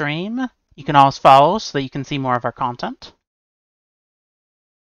liking the stream, you can always follow so that you can see more of our content.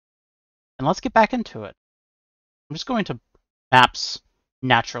 And let's get back into it. I'm just going to maps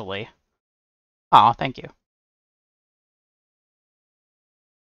naturally. Oh, thank you.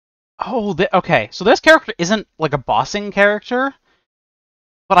 Oh, okay. So this character isn't like a bossing character,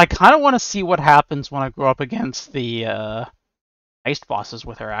 but I kind of want to see what happens when I go up against the heist bosses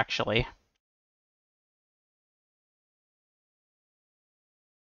with her, actually.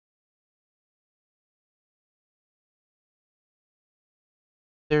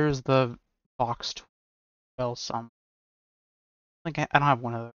 There's the box 12 some. I don't have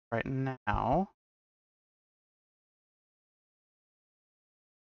one of those right now.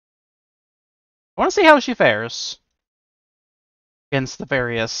 I want to see how she fares against the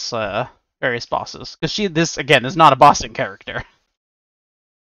various bosses, because this again is not a bossing character,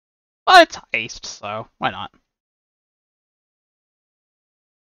 but it's heist, so why not?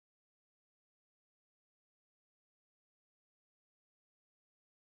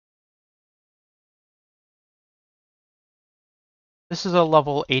 This is a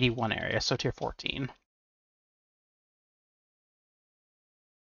level 81 area, so tier 14.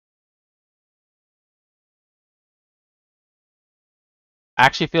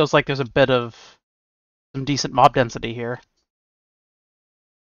 Actually feels like there's a bit of some decent mob density here.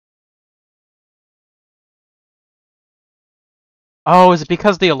 Oh, is it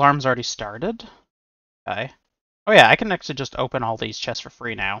because the alarm's already started? Okay. Oh yeah, I can actually just open all these chests for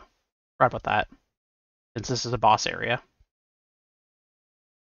free now. Right about that, since this is a boss area.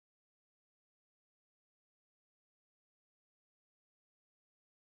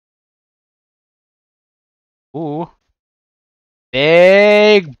 Ooh.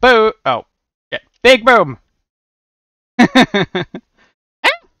 Big boom! Oh, yeah. Big boom!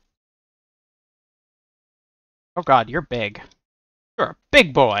 Oh god, you're big. You're a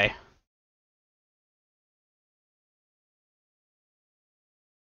big boy.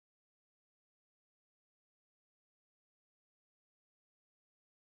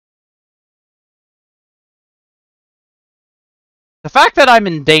 The fact that I'm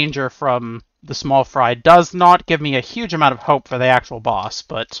in danger from the small fry does not give me a huge amount of hope for the actual boss,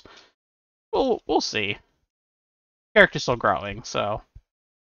 but we'll see. Character's still growing, so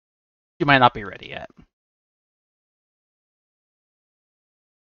you might not be ready yet.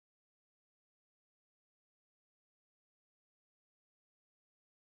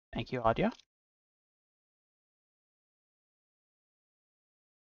 Thank you, Audio.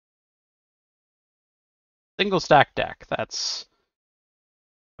 Single stack deck, that's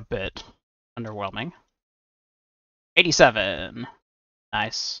a bit underwhelming. 87.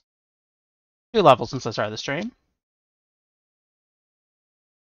 Nice. 2 levels since I started the stream.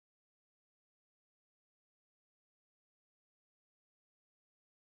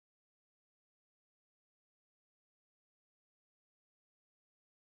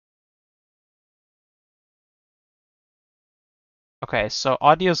 Okay, so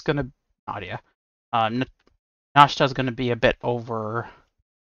Audio's gonna... Audio. Nashta's gonna be a bit over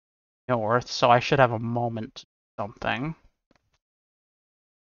north, so I should have a moment something.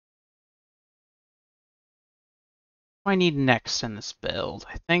 What do I need next in this build?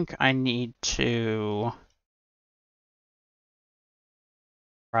 I think I need to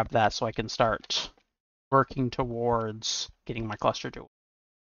grab that so I can start working towards getting my cluster jewel.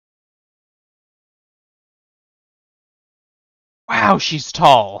 Wow, she's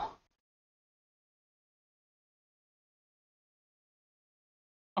tall.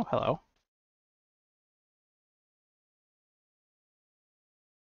 Oh, hello.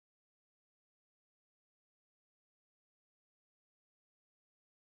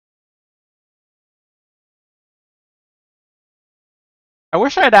 I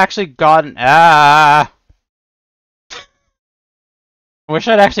wish I'd actually gotten... I wish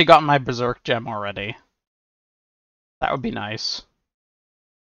I'd actually gotten my Berserk gem already. That would be nice.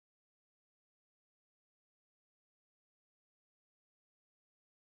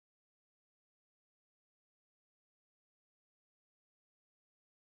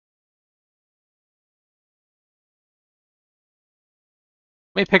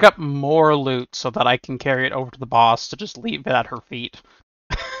 Let me pick up more loot so that I can carry it over to the boss to just leave it at her feet.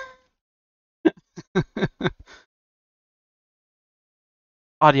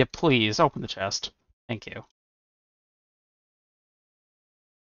 Audia, please, open the chest. Thank you.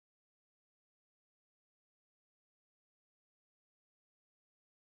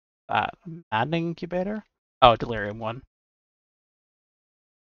 That maddening incubator? Oh, delirium one.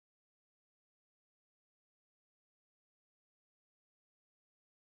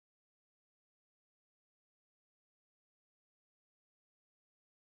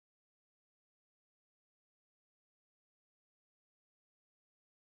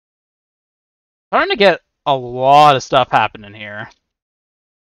 Starting to get a lot of stuff happening here.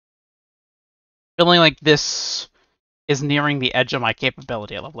 Feeling like this is nearing the edge of my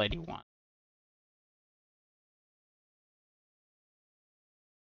capability at level 81.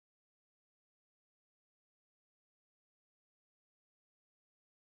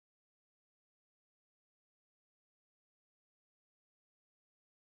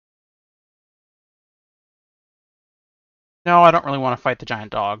 No, I don't really want to fight the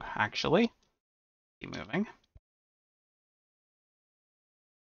giant dog, actually. Keep moving.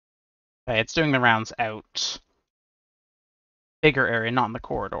 Okay, it's doing the rounds out. Bigger area, not in the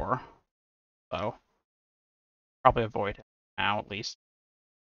corridor. So, probably avoid it now, at least.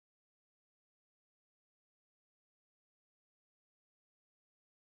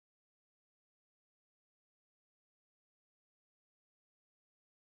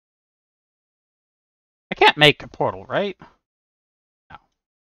 I can't make a portal, right? No.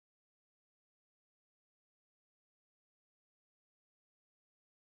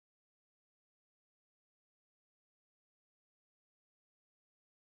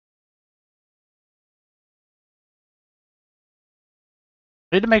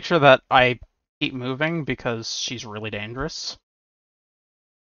 I need to make sure that I keep moving because she's really dangerous.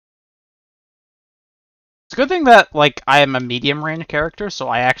 It's a good thing that, like, I am a medium range character, so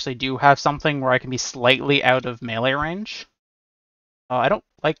I actually do have something where I can be slightly out of melee range. I don't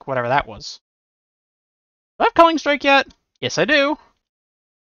like whatever that was. Do I have Culling Strike yet? Yes, I do.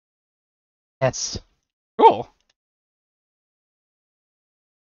 Yes. Cool.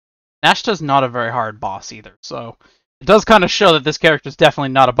 Nashta's not a very hard boss either, so it does kind of show that this character is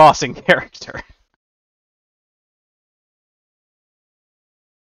definitely not a bossing character.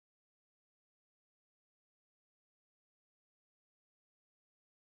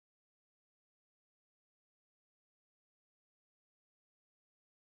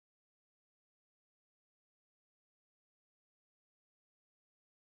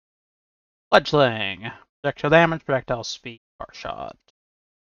 Fledgling. Projectile damage, projectile speed, bar shot.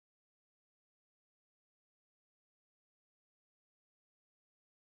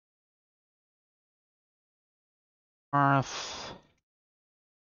 Earth.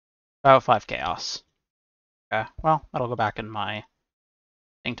 About 5 chaos. Okay, well, that'll go back in my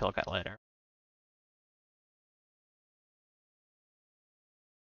thing to look at later.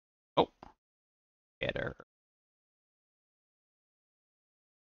 Oh, get her.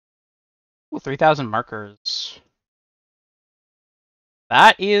 Ooh, 3,000 markers.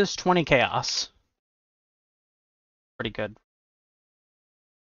 That is 20 chaos. Pretty good.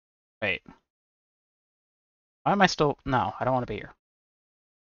 Wait. Why am I still... No, I don't want to be here.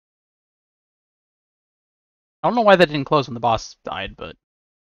 I don't know why that didn't close when the boss died, but...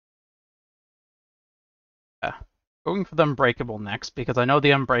 Yeah. Going for the Unbreakable next, because I know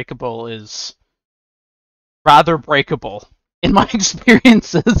the Unbreakable is rather breakable in my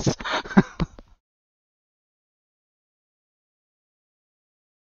experiences.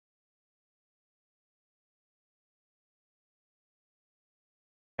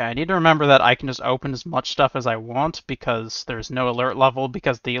 Okay, I need to remember that I can just open as much stuff as I want because there's no alert level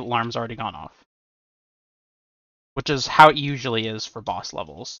because the alarm's already gone off. Which is how it usually is for boss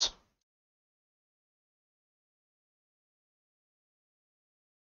levels.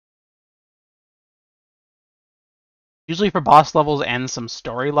 Usually for boss levels and some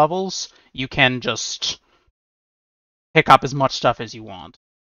story levels, you can just pick up as much stuff as you want.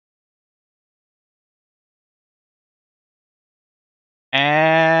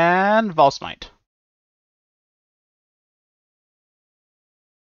 And Smite.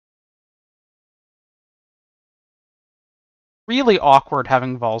 Really awkward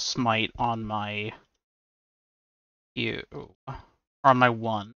having Smite on my on my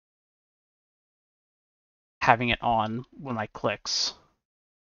one. Having it on when I clicks.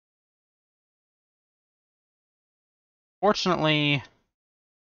 Fortunately,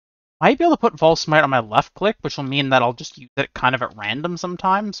 I might be able to put Vol Smite on my left click, which will mean that I'll just use it kind of at random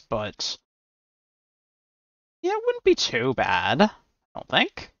sometimes, but yeah, it wouldn't be too bad, I don't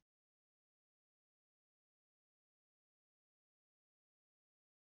think.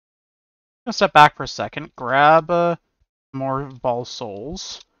 I'm gonna step back for a second, grab more Vol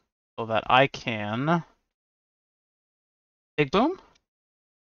Souls so that I can... Big Boom?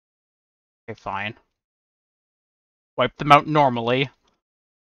 Okay, fine. Wipe them out normally.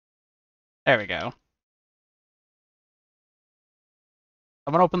 There we go.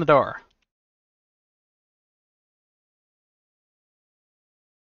 I'm gonna open the door.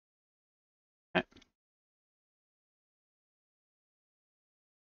 Okay.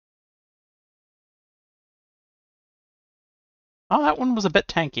 Oh, that one was a bit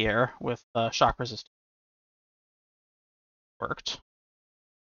tankier with shock resistance. Worked.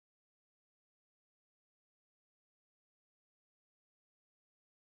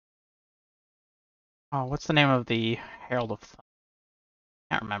 Oh, what's the name of the Herald of Thunder?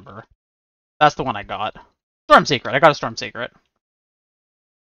 Can't remember. That's the one I got. Storm Secret. I got a Storm Secret.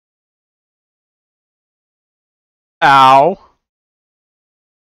 Ow. I don't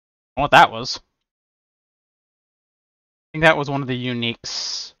know what that was. I think that was one of the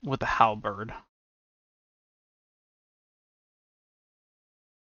uniques with the halberd.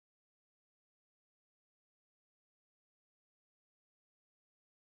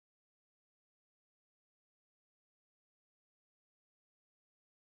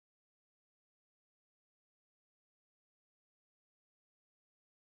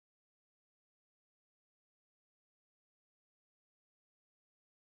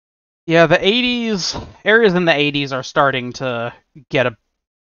 Yeah, the 80s, areas in the 80s are starting to get a...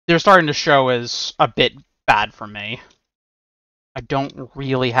 They're starting to show as a bit bad for me. I don't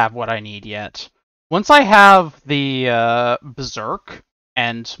really have what I need yet. Once I have the Berserk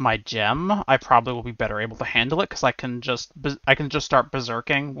and my gem, I probably will be better able to handle it because I can just start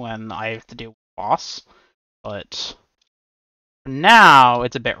berserking when I have to deal with the boss. But for now,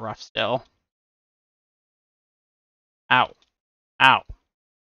 it's a bit rough still. Ow. Ow.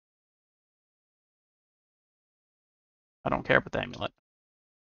 I don't care about the amulet.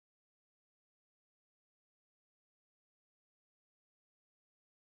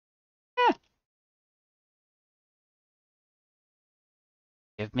 Eh.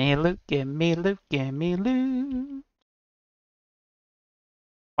 Give me loot, give me loot, give me loot.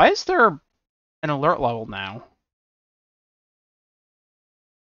 Why is there an alert level now?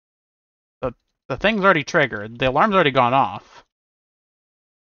 The the thing's already triggered. The alarm's already gone off.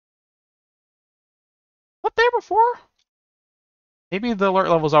 What, there before? Maybe the alert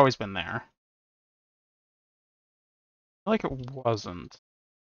level's always been there. I feel like it wasn't.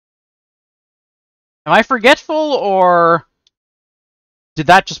 Am I forgetful, or did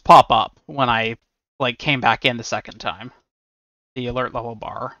that just pop up when I came back in the second time? The alert level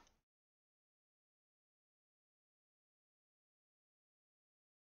bar.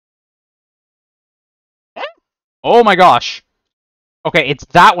 Oh my gosh. Okay, it's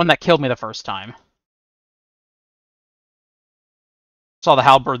that one that killed me the first time. Saw the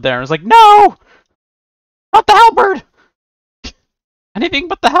halberd there and was like, no! Not the halberd! Anything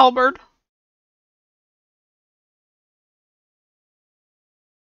but the halberd.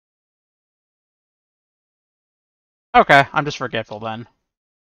 Okay, I'm just forgetful then.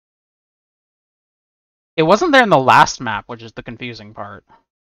 It wasn't there in the last map, which is the confusing part.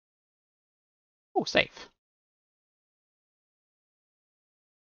 Oh, safe.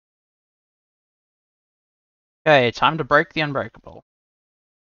 Okay, time to break the unbreakable.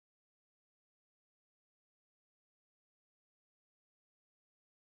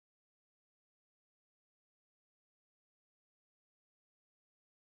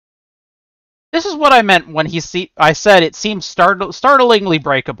 This is what I meant when I said it seems startlingly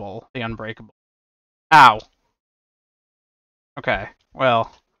breakable, the unbreakable. Ow. Okay,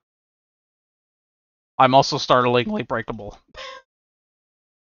 well, I'm also startlingly breakable.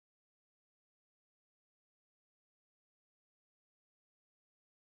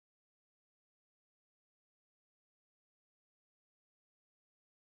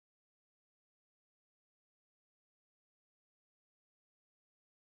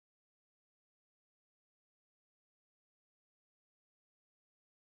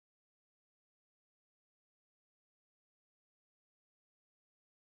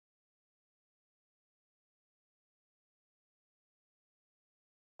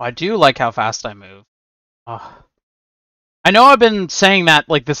 I do like how fast I move. Ugh. I know I've been saying that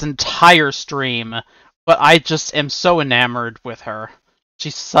this entire stream, but I just am so enamored with her.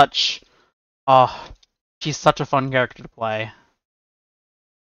 She's such, uh, she's such a fun character to play.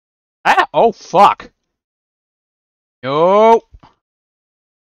 Ah! Oh fuck! No,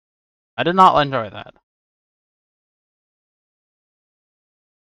 I did not enjoy that.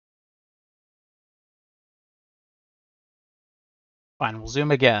 Fine, we'll zoom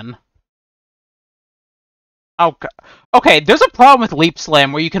again. Okay, okay. There's a problem with leap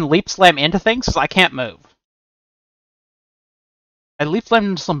slam where you can leap slam into things because I can't move. I leap slammed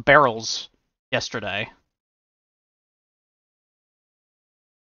into some barrels yesterday.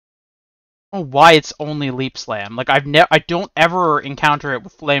 I don't know why it's only leap slam. I don't ever encounter it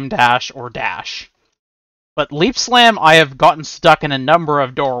with flame dash or dash. But leap slam, I have gotten stuck in a number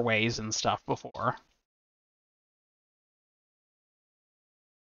of doorways and stuff before.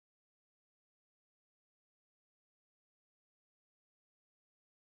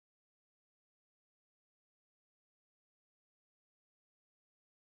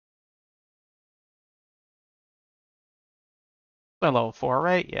 my level 4,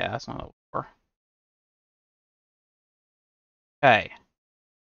 right? Yeah, that's my level 4. Okay.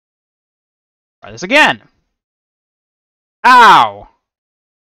 Try this again. Ow!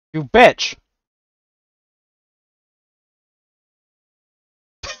 You bitch!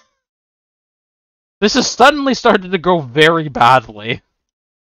 This has suddenly started to go very badly.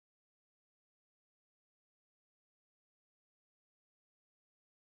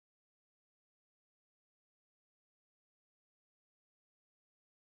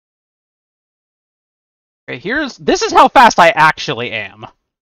 Okay, this is how fast I actually am.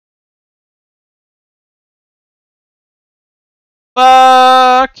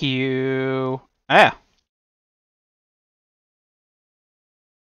 Fuck you. Yeah.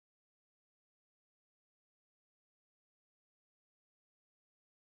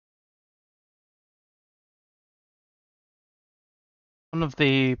 One of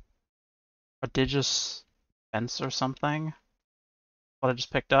the prodigious events or something. What I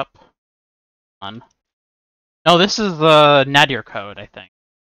just picked up. On. No, this is the Nadir code, I think.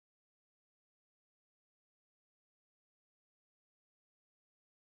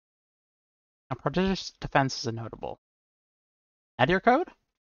 Now, prodigious defense is a notable. Nadir code?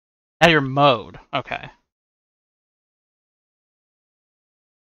 Nadir mode. Okay.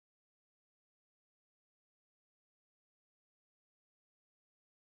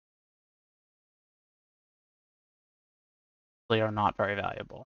 They are not very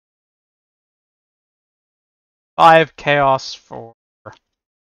valuable. 5 chaos for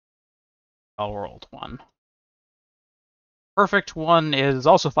World 1. Perfect 1 is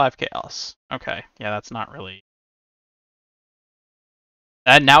also 5 chaos. Okay, yeah, that's not really...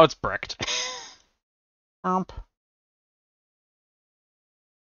 And now it's bricked.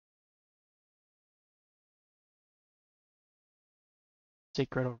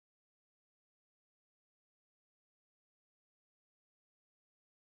 Secret of...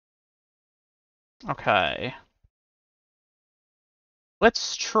 Okay.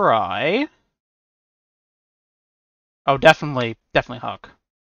 Let's try... Oh, definitely Hook.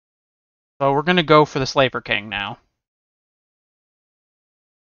 So we're gonna go for the Slaver King now.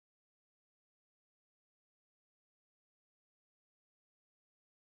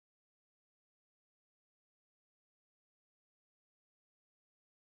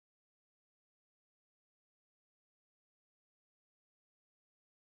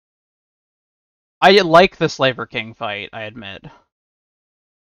 I like the Slaver King fight, I admit.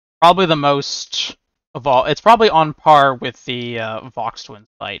 Probably the most of all. It's probably on par with the Vox Twins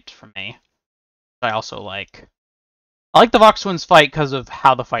fight for me. I also like. I like the Vox Twins fight because of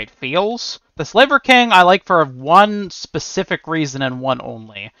how the fight feels. The Slaver King I like for one specific reason and one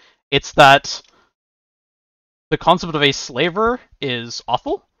only. It's that the concept of a slaver is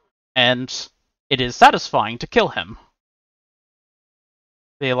awful, and it is satisfying to kill him.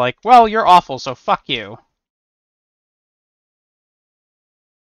 They're like, well, you're awful, so fuck you.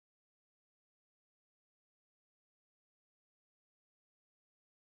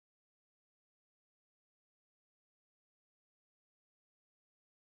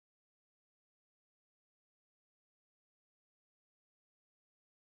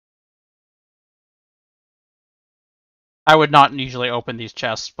 I would not usually open these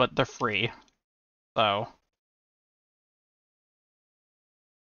chests, but they're free, so...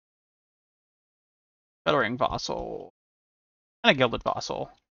 Fettering Vassal. And a Gilded Vassal.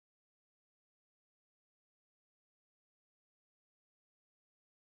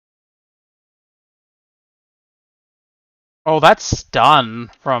 Oh, that stun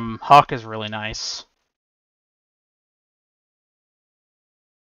from Huck is really nice.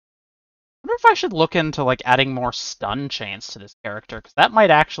 I wonder if I should look into like adding more stun chains to this character, because that might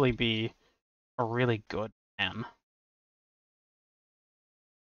actually be a really good plan.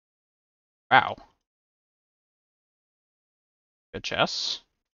 Wow. Good chest.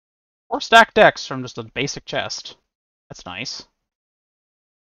 4 stack decks from just a basic chest. That's nice.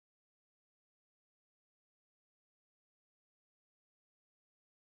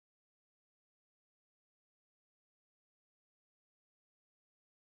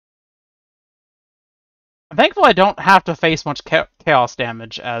 I'm thankful I don't have to face much chaos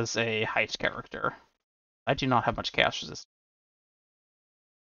damage as a heist character. I do not have much chaos resistance.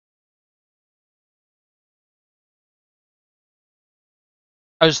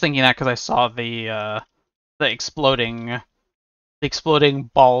 I was just thinking that because I saw the exploding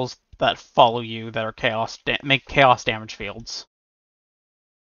balls that follow you that are make chaos damage fields.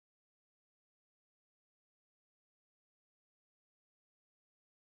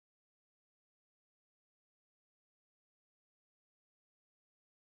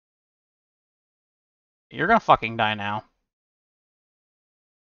 You're gonna fucking die now.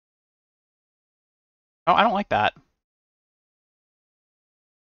 Oh, I don't like that.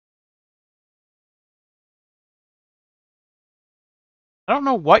 I don't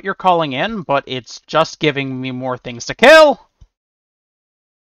know what you're calling in, but it's just giving me more things to kill!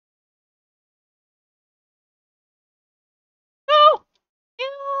 No!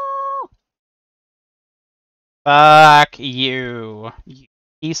 No! Fuck you. You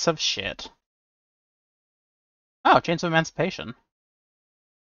piece of shit. Oh, Chains of Emancipation.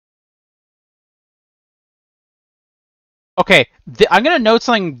 Okay, I'm gonna note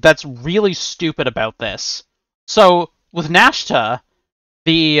something that's really stupid about this. So, with Nashta,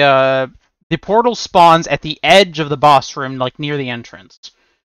 the portal spawns at the edge of the boss room, like near the entrance.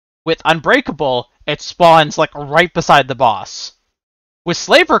 With Unbreakable, it spawns like right beside the boss. With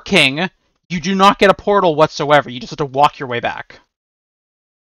Slaver King, you do not get a portal whatsoever. You just have to walk your way back.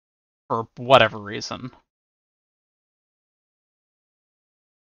 For whatever reason.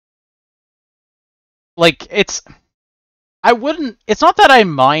 Like, it's not that I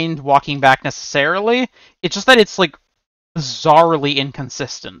mind walking back necessarily, it's just that it's like bizarrely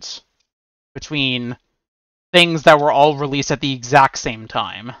inconsistent between things that were all released at the exact same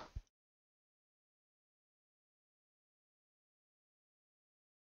time.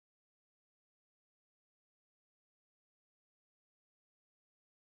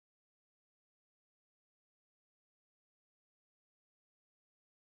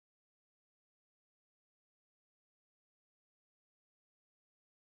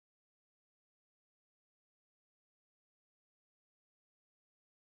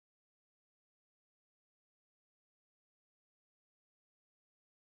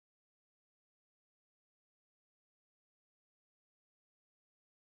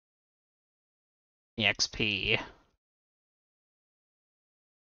 EXP.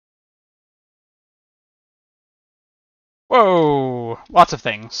 Whoa! Lots of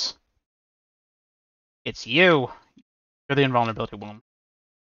things. It's you. You're the invulnerability one.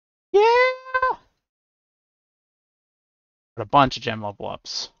 Yeah! Got a bunch of gem level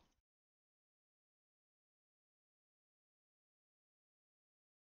ups.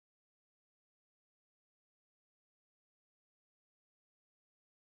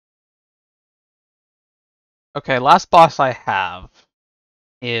 Okay, last boss I have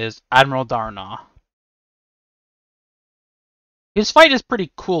is Admiral Darna. His fight is pretty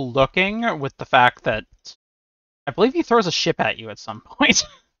cool looking, with the fact that I believe he throws a ship at you at some point.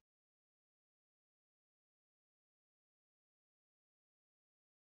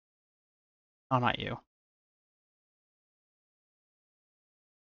 Oh, not you.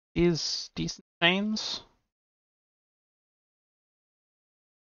 These decent chains.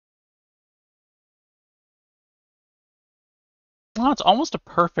 Well, it's almost a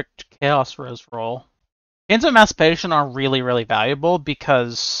perfect Chaos Rose roll. Chains of Emancipation are really, really valuable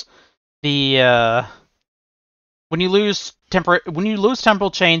because the when you lose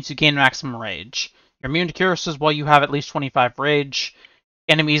temporal chains, you gain maximum rage. You're immune to curses while you have at least 25 rage.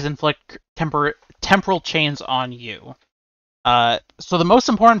 Enemies inflict temporal chains on you. So the most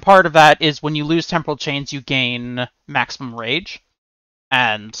important part of that is when you lose temporal chains, you gain maximum rage,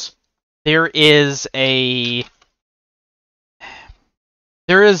 and there is a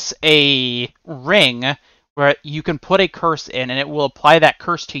ring where you can put a curse in, and it will apply that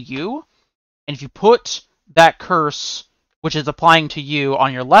curse to you. And if you put that curse, which is applying to you,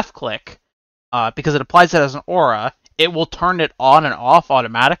 on your left click, because it applies it as an aura, it will turn it on and off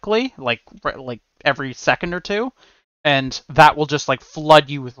automatically, like every second or two, and that will just like flood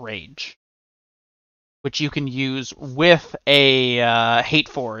you with rage, which you can use with a Hate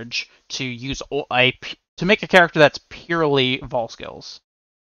Forge to make a character that's purely Vol skills.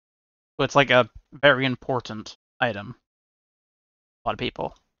 So it's like a very important item. A lot of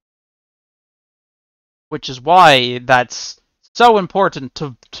people. Which is why that's so important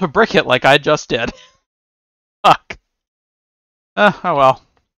to brick it like I just did. Fuck. Oh well.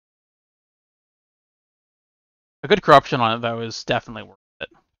 A good corruption on it though is definitely worth it.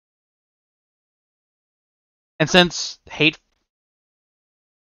 And since this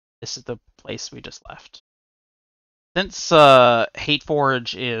is the place we just left. Since Hate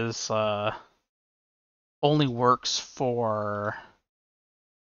Forge is only works for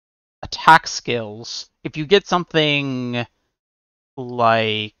attack skills, if you get something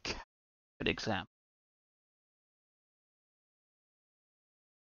like, good example,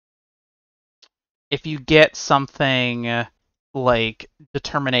 if you get something like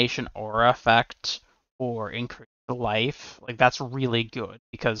Determination Aura Effect or Increase Life, like that's really good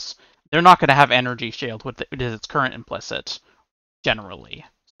because they're not going to have Energy Shield with its current implicit generally.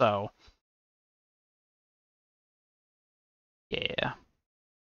 So yeah,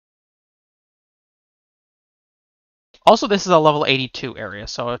 Also, this is a level 82 area,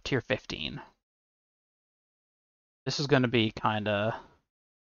 so a tier 15. This is going to be kind of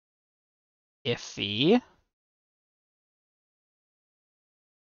iffy.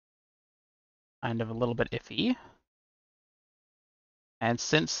 Kind of a little bit iffy. And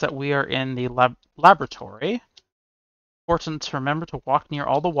since that we are in the laboratory, important to remember to walk near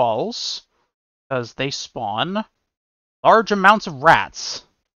all the walls, because they spawn large amounts of rats.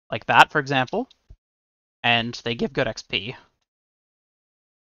 Like that, for example. And they give good XP.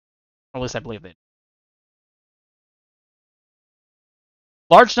 Or at least I believe they do.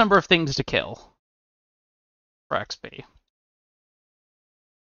 Large number of things to kill for XP.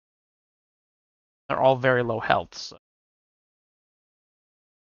 They're all very low health, so.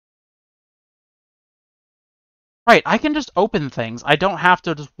 Right, I can just open things. I don't have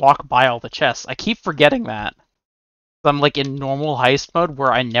to just walk by all the chests. I keep forgetting that. I'm like in normal heist mode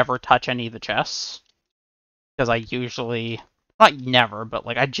where I never touch any of the chests. Because I usually, not never, but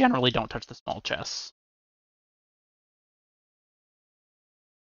like I generally don't touch the small chests.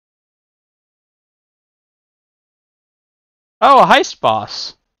 Oh, a heist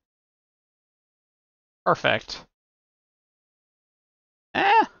boss. Perfect.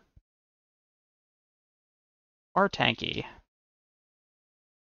 Eh. Or tanky.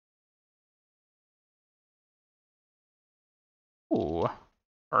 Ooh.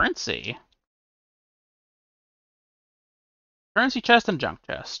 Currency. Currency chest and junk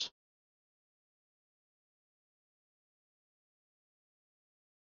chest.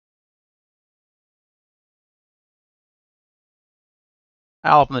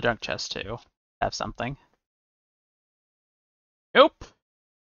 I'll open the junk chest too. Have something. Nope.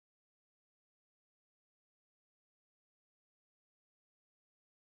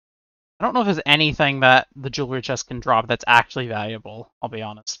 I don't know if there's anything that the jewelry chest can drop that's actually valuable, I'll be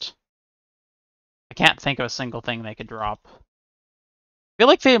honest. I can't think of a single thing they could drop. I feel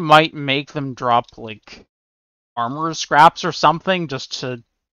like they might make them drop, like, armor scraps or something just to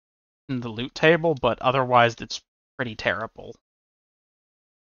in the loot table, but otherwise it's pretty terrible.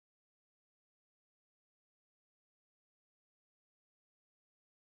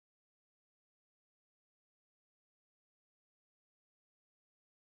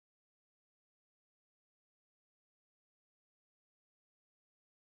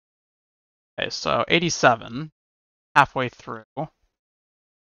 Okay, so 87, halfway through.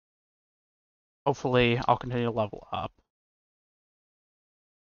 Hopefully I'll continue to level up.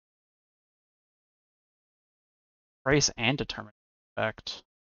 Brace and determination effect.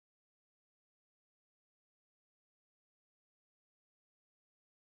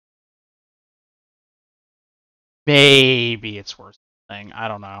 Maybe it's worth something. I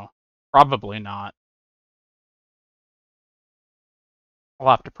don't know. Probably not. I'll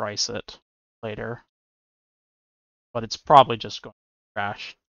have to price it later. But it's probably just going to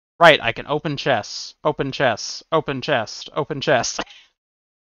crash. Right, I can open chests, open chests, open chest, open chest.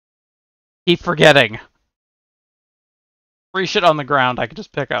 Keep forgetting. Free shit on the ground I can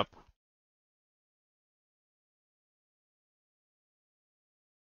just pick up.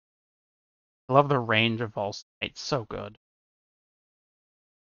 I love the range of all Smite. It's so good.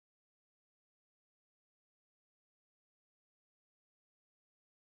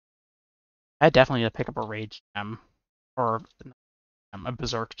 I definitely need to pick up a rage gem. Or a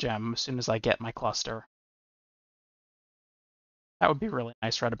berserk gem as soon as I get my cluster. That would be really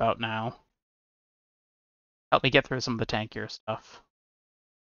nice right about now. Help me get through some of the tankier stuff.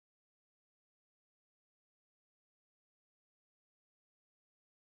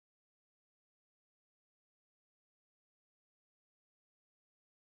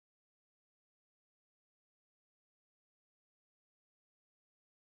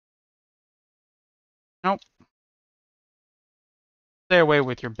 Nope. Stay away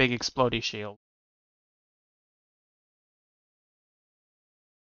with your big explodey shield.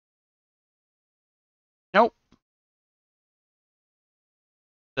 Nope.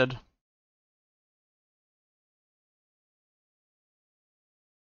 Good.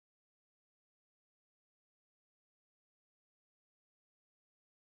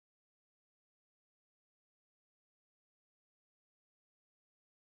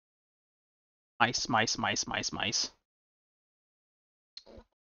 Mice, mice, mice, mice, mice.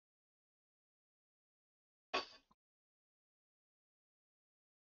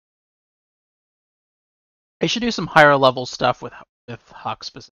 I should do some higher level stuff with Huck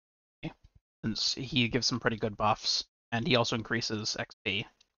specifically, since he gives some pretty good buffs, and he also increases XP.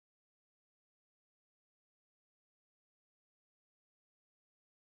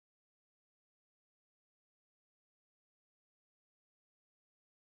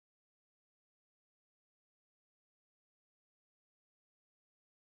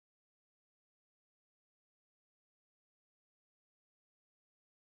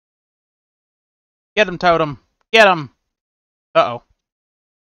 Get him, Totem! Get him! Uh-oh.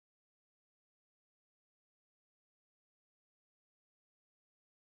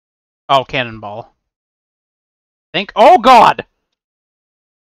 Oh, Cannonball. Think. Oh god!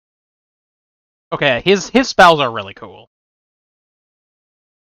 Okay, his spells are really cool.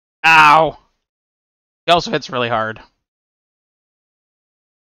 Ow! He also hits really hard.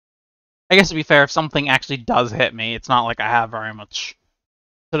 I guess to be fair, if something actually does hit me, it's not like I have very much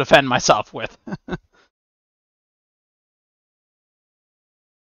to defend myself with.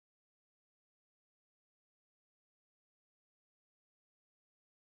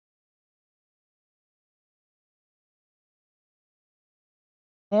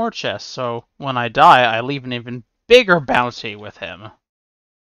 More chests, so when I die, I leave an even bigger bounty with him.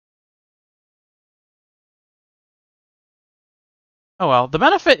 Oh well, the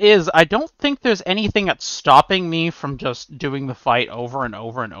benefit is I don't think there's anything that's stopping me from just doing the fight over and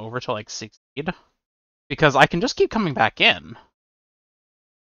over and over till like succeed. Because I can just keep coming back in.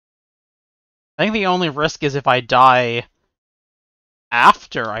 I think the only risk is if I die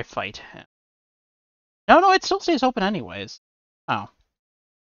after I fight him. No, it still stays open anyways. Oh.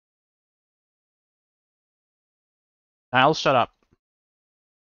 I'll shut up.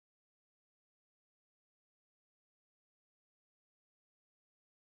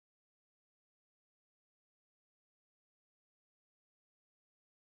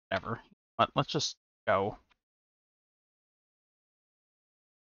 Whatever. Let's just go.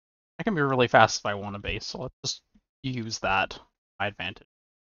 I can be really fast if I want to be, so let's just use that to my advantage.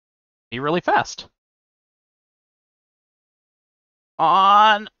 Be really fast.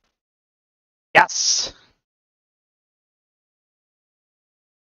 On! Yes!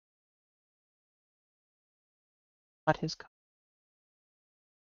 What his...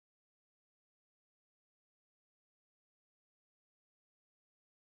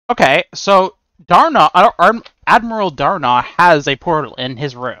 Okay, so Admiral Darna has a portal in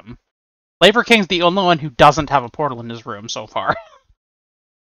his room. Flavor King's the only one who doesn't have a portal in his room so far.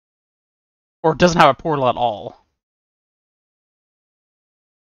 Or doesn't have a portal at all.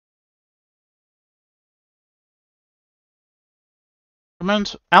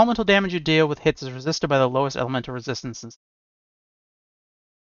 Elemental damage you deal with hits is resisted by the lowest elemental resistance.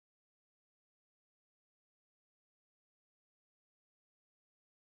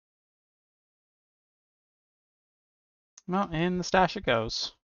 Well, in the stash it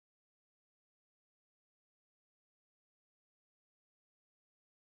goes.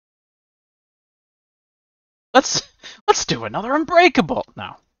 Let's do another Unbreakable.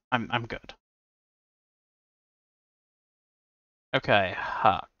 No, I'm good. Okay,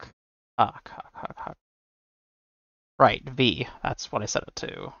 Huck. Huck. Right, V. That's what I set it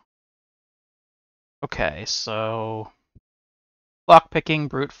to. Okay, so lockpicking,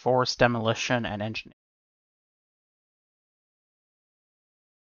 brute force, demolition, and engineering.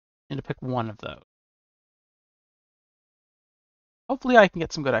 Need to pick one of those. Hopefully I can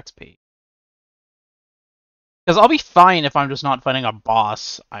get some good XP. Because I'll be fine if I'm just not fighting a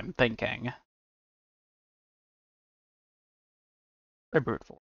boss, I'm thinking. Or brute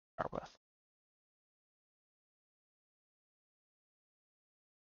force to start with.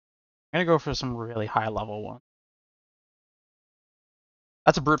 I'm gonna go for some really high level one.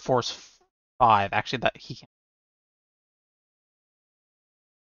 That's a brute force 5, actually that he can.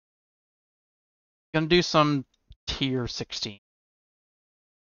 Gonna do some tier 16.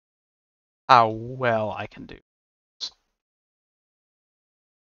 How well I can do.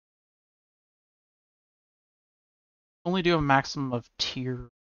 Only do a maximum of tier,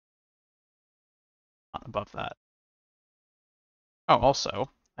 not above that. Oh, also,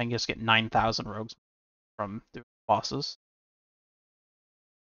 I can just get 9,000 rogues from the bosses.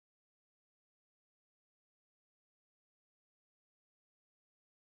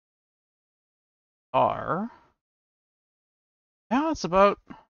 Yeah, it's about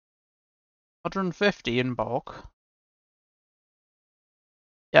 150 in bulk.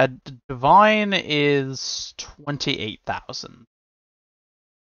 Yeah, Divine is 28,000.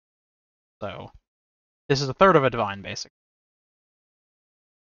 So, this is a third of a Divine, basically.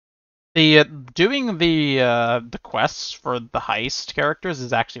 Doing the quests for the heist characters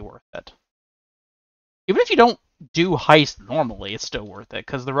is actually worth it. Even if you don't do heist normally, it's still worth it,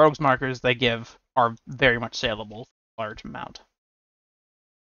 because the rogues markers they give are very much saleable for a large amount.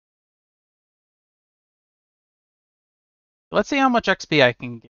 Let's see how much XP I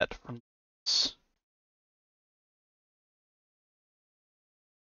can get from this.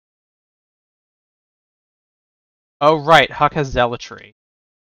 Oh right, Huck has Zealotry.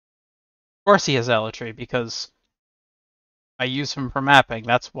 Of course he has Zealotry, because I use him for mapping.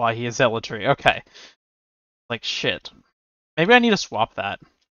 That's why he is zealotry. Okay. Like, shit. Maybe I need to swap that.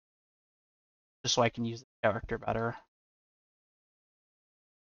 Just so I can use the character better.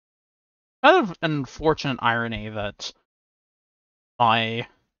 Kind of an unfortunate irony that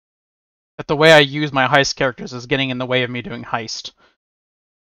the way I use my heist characters is getting in the way of me doing heist.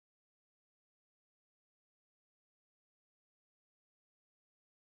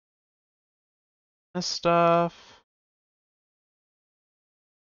 This stuff.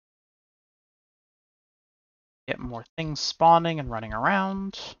 Get more things spawning and running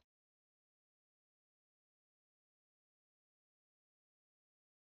around.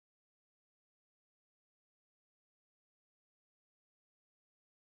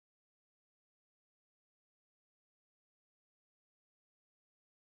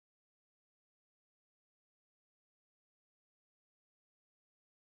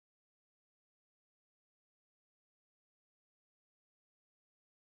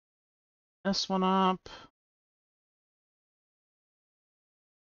 This one up.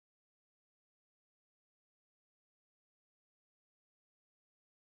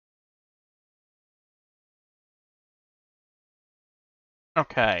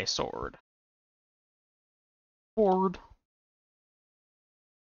 Okay, sword. Sword.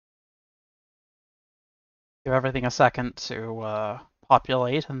 Give everything a second to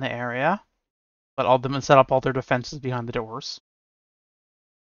populate in the area. Let all them set up all their defenses behind the doors.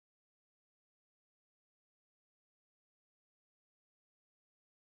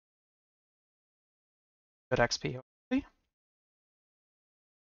 Good XP, hopefully.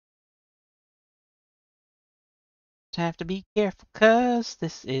 Have to be careful, cause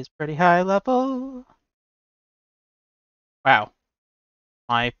this is pretty high level. Wow.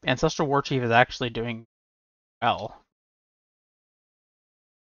 My Ancestral War Chief is actually doing well.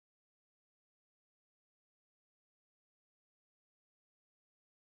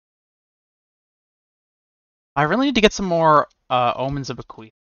 I really need to get some more Omens of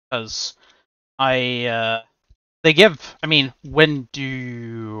Bequeath, because they give, I mean, when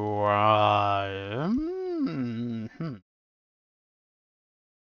do...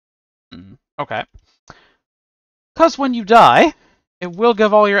 okay. Because when you die, it will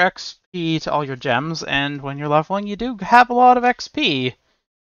give all your XP to all your gems, and when you're leveling, you do have a lot of XP.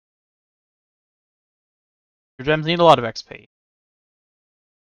 Your gems need a lot of XP. It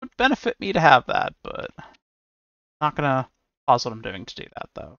would benefit me to have that, but I'm not gonna pause what I'm doing to do that,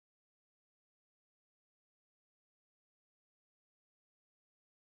 though.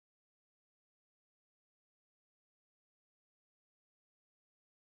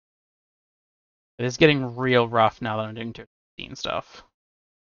 It is getting real rough now that I'm doing tier 15 stuff.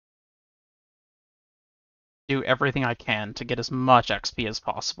 Do everything I can to get as much XP as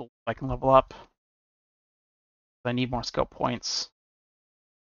possible so I can level up. I need more skill points.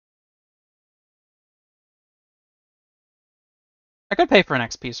 I could pay for an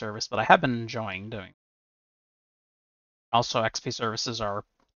XP service, but I have been enjoying doing it. Also, XP services are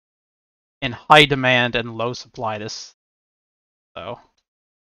in high demand and low supply so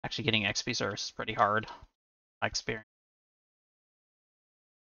actually getting XP service is pretty hard, my experience.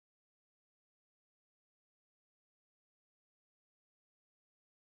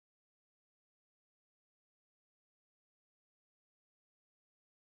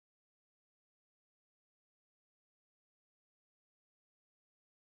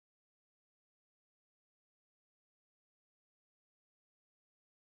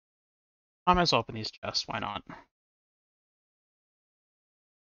 I might as well open these chests, why not?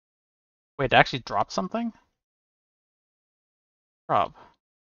 Wait, to actually drop something? Drop.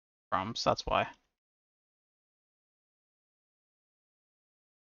 Crumbs, that's why.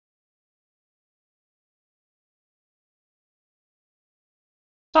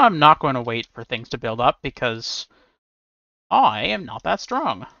 So I'm not going to wait for things to build up because I am not that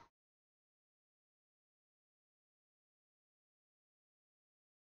strong.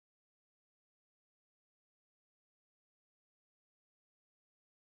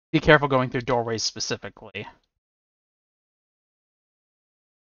 Be careful going through doorways specifically.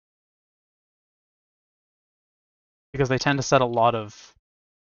 Because they tend to set a lot of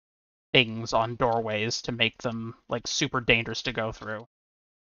things on doorways to make them like super dangerous to go through.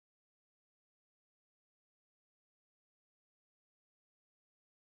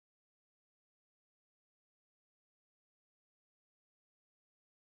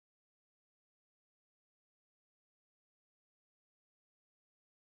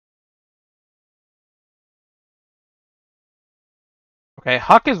 Okay,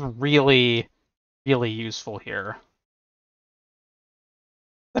 Huck is really, really useful here.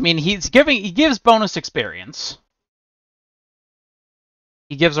 I mean, he gives bonus experience.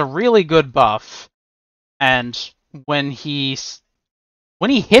 he gives a really good buff, and when he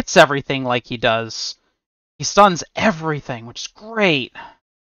hits everything like he does, he stuns everything, which is great. You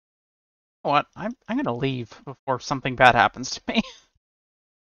know what? I'm gonna leave before something bad happens to me.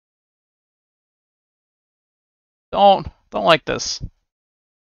 Don't like this.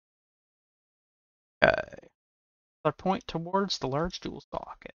 Okay. Another point towards the large jewel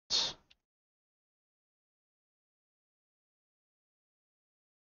socket.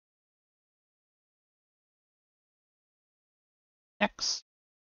 Next.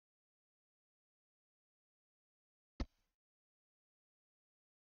 I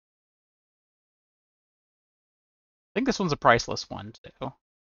think this one's a priceless one too.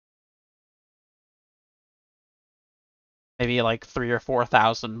 Maybe like 3,000 or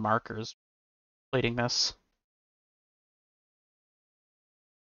 4,000 markers completing this.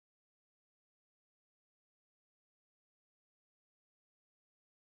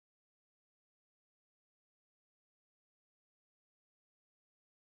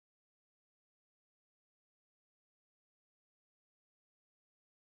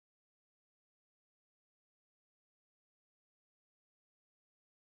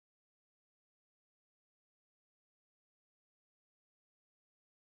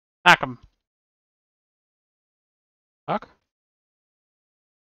 Hack him. Huck.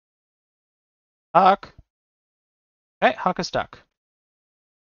 Huck. Okay, Huck is stuck.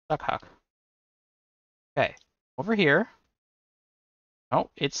 Stuck Huck. Okay, over here. Oh,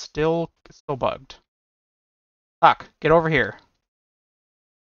 it's still bugged. Huck, get over here.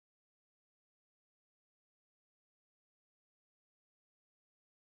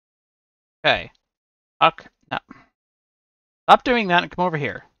 Okay. Huck, no. Stop doing that and come over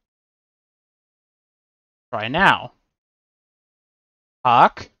here. Try now.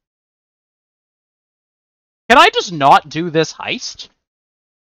 Huck. Can I just not do this heist?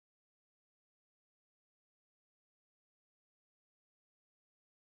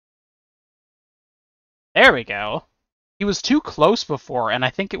 There we go. He was too close before, and I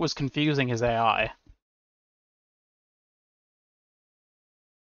think it was confusing his AI.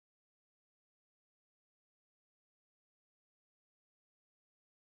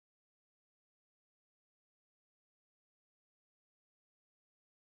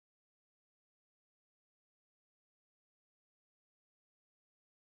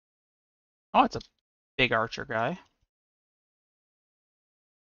 Oh, it's a big archer guy.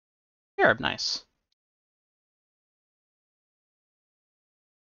 Here, nice.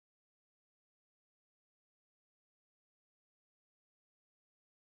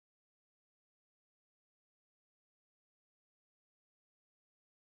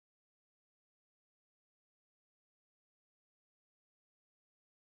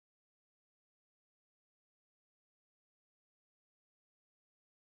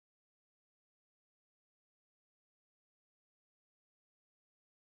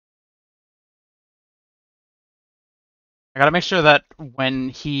 I gotta make sure that when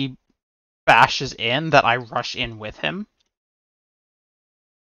he bashes in, that I rush in with him.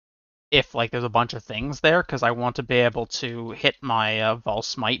 If, like, there's a bunch of things there, because I want to be able to hit my Vol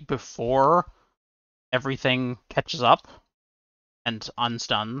Smite before everything catches up and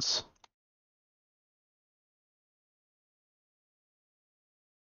unstuns.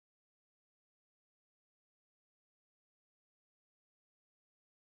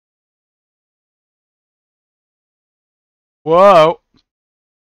 Whoa!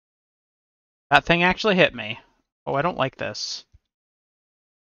 That thing actually hit me. Oh, I don't like this.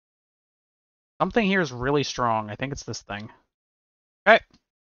 Something here is really strong. I think it's this thing. Okay.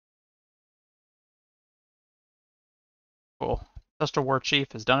 Cool. Ancestral War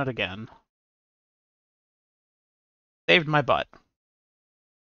Chief has done it again. Saved my butt.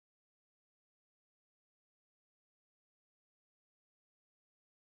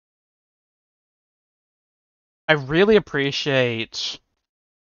 I really appreciate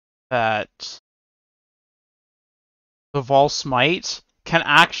that the Vol Smite can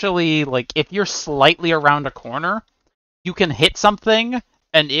actually, like, if you're slightly around a corner, you can hit something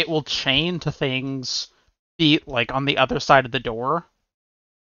and it will chain to things be like on the other side of the door.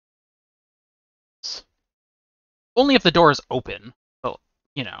 Only if the door is open. So,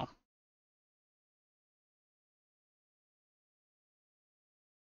 you know.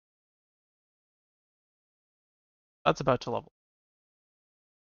 That's about to level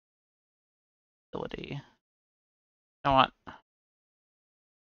ability. You know what?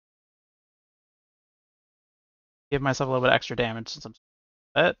 Give myself a little bit extra damage since I'm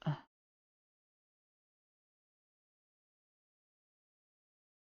it.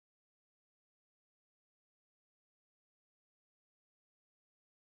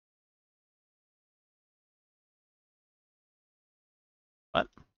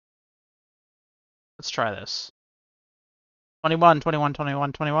 Let's try this. 21, 21,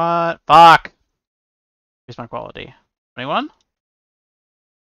 21, 21. Fuck! Here's my quality. 21?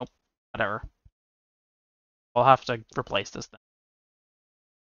 Nope. Whatever. I'll have to replace this thing.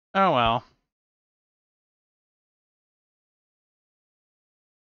 Oh well.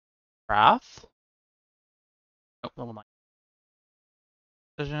 Wrath? Nope, level 9.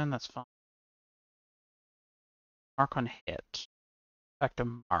 Precision, that's fine. Mark on hit. Effective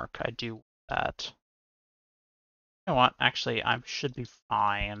mark, I do that. You know what? Actually, I should be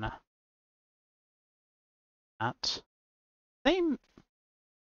fine. That. Same.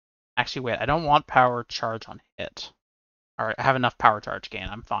 Actually, wait, I don't want power charge on hit. Alright, I have enough power charge gain.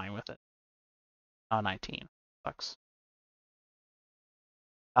 I'm fine with it. 19. Sucks.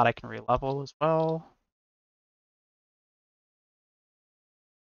 That I can re-level as well.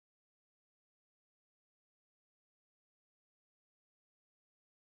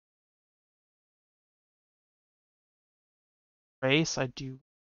 Race, I do.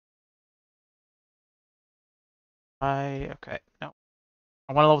 Okay, no.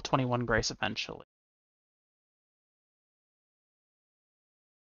 I want to level 21 Grace eventually.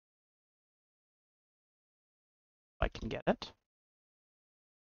 If I can get it.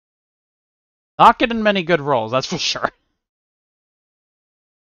 Not getting many good rolls, that's for sure.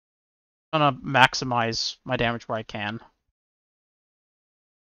 I'm gonna maximize my damage where I can.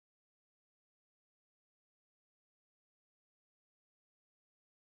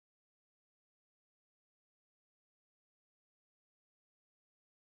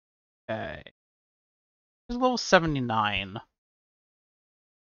 Okay. This is level 79. Look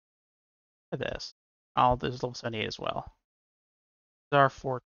at this. Oh, this is level 78 as well. There are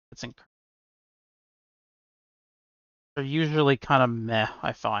 4. It's in. They're usually kind of meh,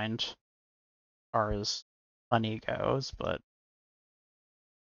 I find, as far as money goes, but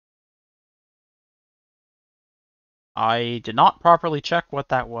I did not properly check what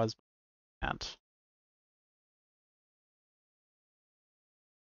that was.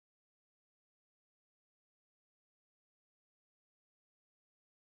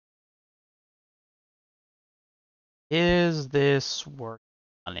 Is this worth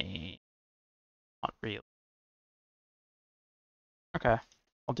money? Not really. Okay,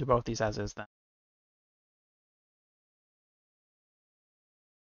 I'll do both these as is then.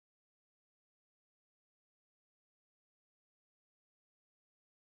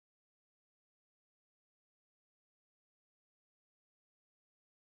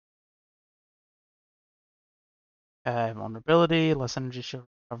 Okay, vulnerability, less energy shield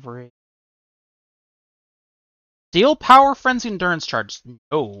recovery. Deal power, frenzy, endurance charge.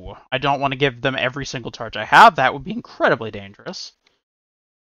 No, I don't want to give them every single charge I have. That would be incredibly dangerous.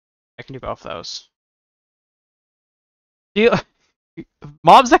 I can do both those. Deal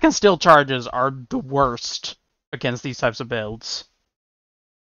mobs that can steal charges are the worst against these types of builds.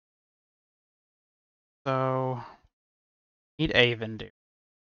 So, need Avon do.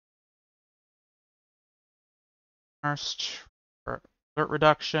 First, alert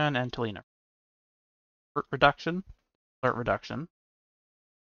reduction and Talina. Alert reduction. Alert reduction.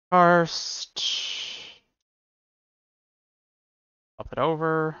 First, up it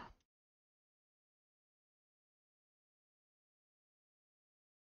over.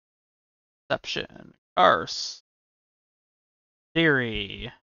 Deception. Curse.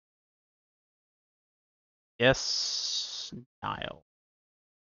 Theory. Yes. Nile.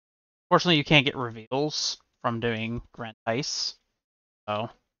 Fortunately, you can't get reveals from doing Grant Ice. So.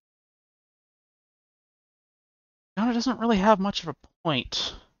 It doesn't really have much of a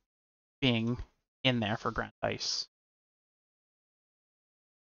point being in there for Grant Ice.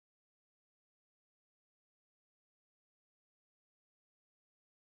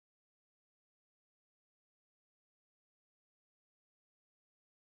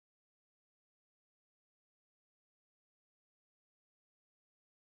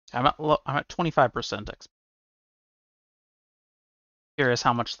 I'm at 25% XP. Curious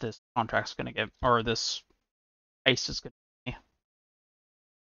how much this contract's gonna give, or this ice is gonna give me.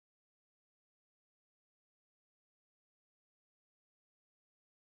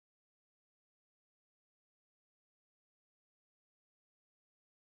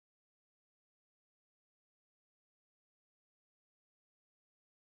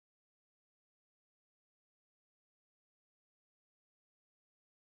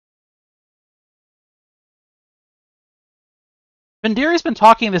 Vendiri's been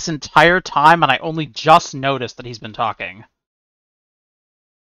talking this entire time, and I only just noticed that he's been talking.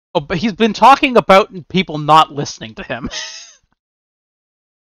 Oh, but he's been talking about people not listening to him.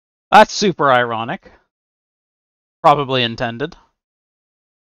 That's super ironic. Probably intended.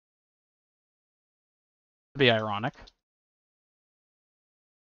 be ironic.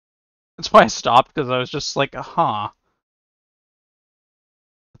 That's why I stopped, because I was just like, huh.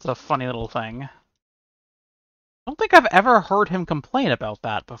 It's a funny little thing. I don't think I've ever heard him complain about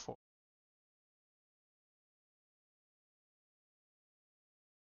that before.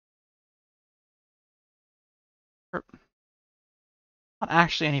 Not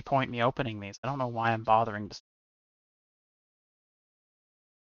actually any point in me opening these. I don't know why I'm bothering to.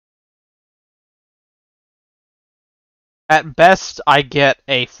 At best, I get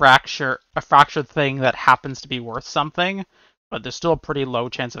a fractured thing that happens to be worth something, but there's still a pretty low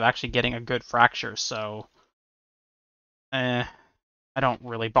chance of actually getting a good fracture, so I don't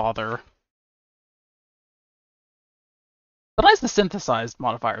really bother. Sometimes the synthesized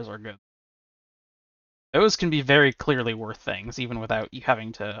modifiers are good. Those can be very clearly worth things, even without you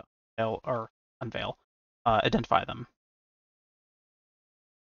having to identify them.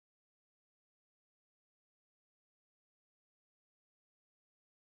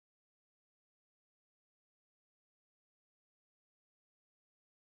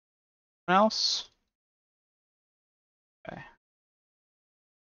 What else? Okay.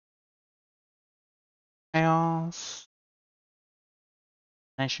 Chaos.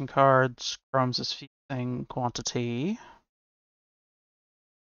 Nation cards. Chromes is fusing quantity.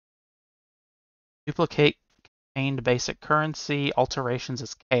 Duplicate contained basic currency. Alterations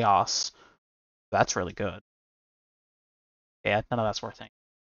is chaos. That's really good. Yeah, none of that's worth anything.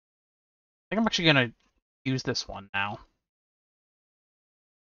 I think I'm actually gonna use this one now.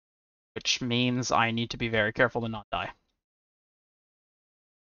 Which means I need to be very careful to not die.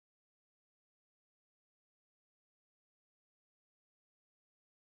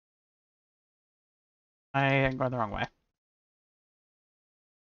 I am going the wrong way.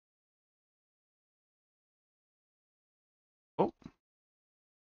 Oh.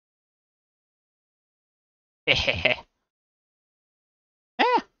 Hehehe.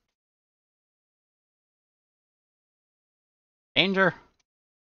 Eh. Danger.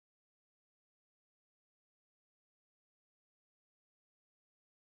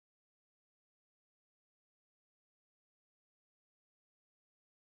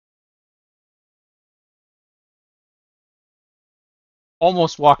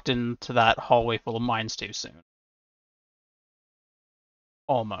 Almost walked into that hallway full of mines too soon.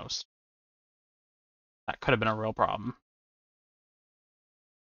 Almost. That could have been a real problem.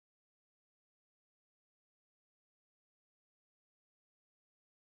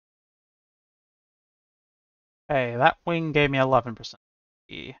 Hey, that wing gave me 11%.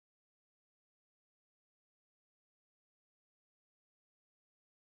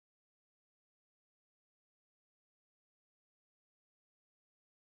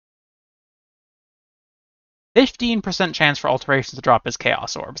 15% chance for alterations to drop his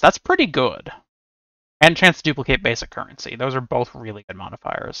chaos orbs. That's pretty good. And chance to duplicate basic currency. Those are both really good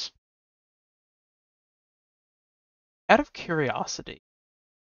modifiers. Out of curiosity,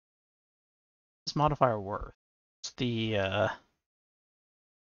 what is modifier worth? It's the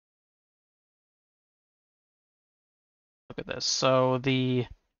look at this. So the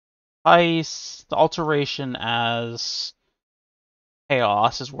ice, the alteration as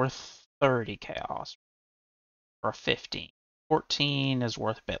chaos is worth 30 chaos for 15. 14 is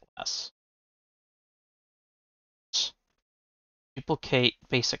worth a bit less. Duplicate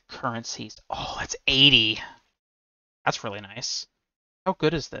basic currencies. Oh, that's 80. That's really nice. How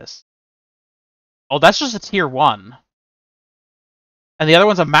good is this? Oh, that's just a tier 1. And the other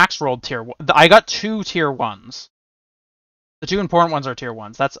one's a max rolled tier 1. I got 2 tier 1s. The 2 important ones are tier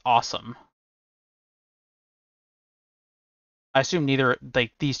 1s. That's awesome. I assume neither,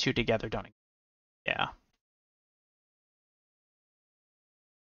 like, these two together don't. Yeah.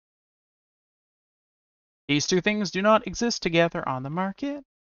 These two things do not exist together on the market.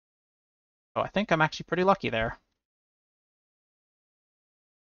 Oh, I think I'm actually pretty lucky there.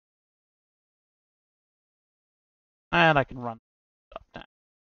 And I can run up now.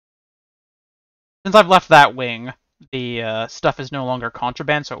 Since I've left that wing, the stuff is no longer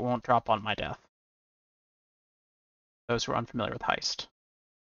contraband, so it won't drop on my death. Those who are unfamiliar with heist.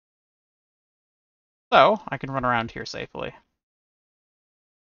 So, I can run around here safely.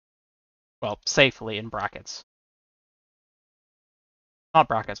 Well, safely in brackets. Not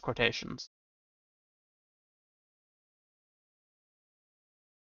brackets, quotations.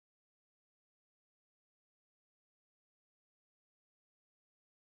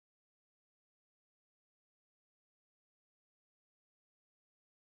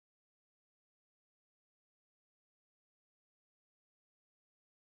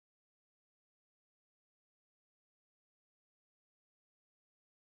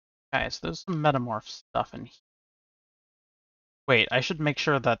 Okay, so there's some metamorph stuff in here. Wait, I should make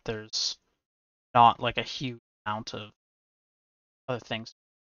sure that there's not like a huge amount of other things.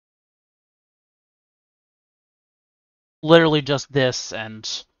 Literally just this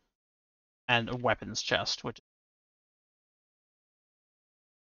and a weapons chest, which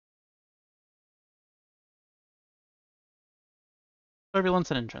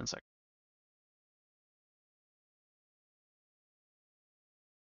turbulence and intrinsic.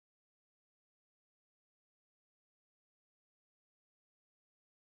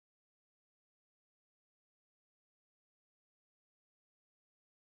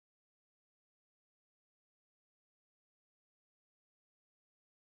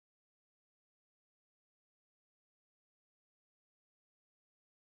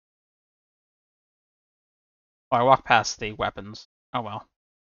 Oh, I walk past the weapons. Oh well.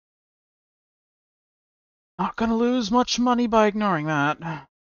 Not gonna lose much money by ignoring that.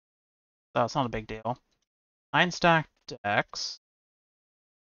 So it's not a big deal. 9 stack decks.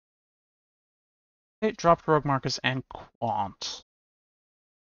 It dropped rogue markers and quant.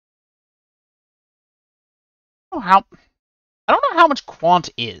 I don't know how much quant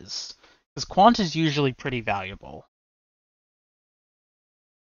is, because quant is usually pretty valuable.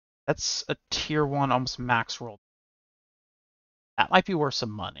 That's a tier 1 almost max roll. That might be worth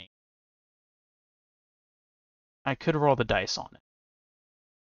some money. I could roll the dice on it.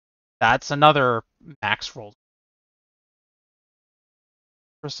 That's another max roll.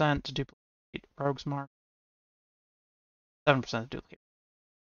 Percent to duplicate rogue's mark. 7% to duplicate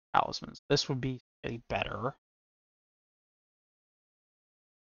talismans. This would be better.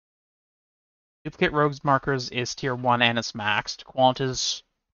 Duplicate rogue's markers is tier 1 and it's maxed. Quant is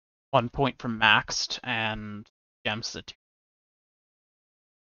 1 point from maxed, and gems the 2.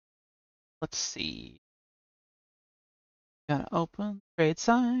 Let's see. Gonna open trade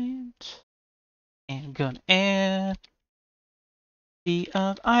site and gonna add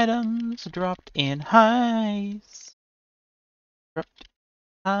of items dropped in heist. Dropped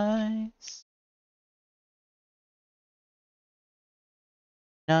heist.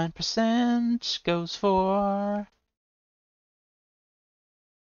 9% goes for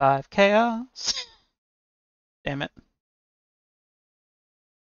 5 chaos. Damn it.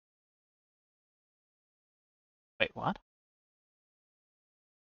 Wait, what?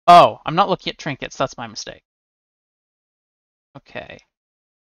 Oh, I'm not looking at trinkets. That's my mistake. Okay.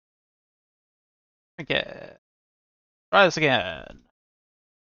 Trinket. Try this again.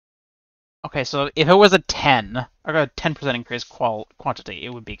 Okay, so if it was a 10, or a 10% increase quantity,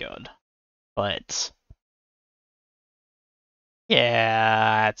 it would be good. But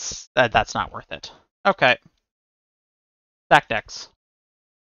yeah, that's not worth it. Okay. Stack decks.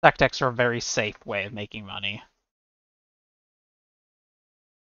 Stack decks are a very safe way of making money.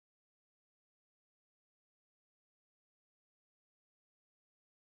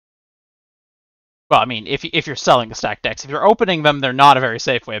 Well, I mean, if you're selling the stack decks, if you're opening them, they're not a very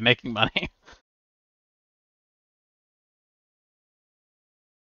safe way of making money.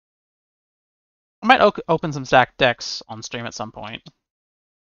 I might open some stack decks on stream at some point.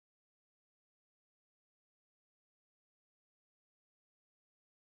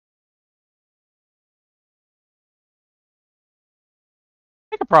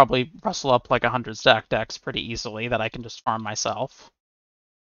 I could probably rustle up like 100 stack decks pretty easily that I can just farm myself.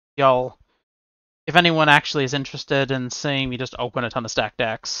 Y'all, if anyone actually is interested in seeing me just open a ton of stack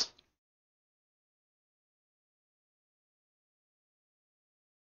decks,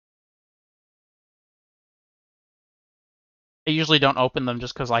 I usually don't open them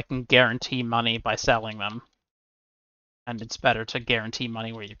just because I can guarantee money by selling them. And it's better to guarantee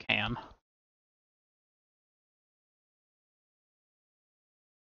money where you can.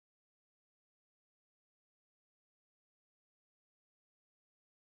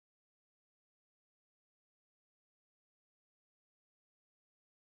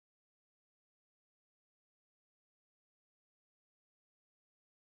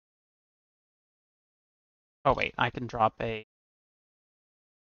 Oh wait, I can drop a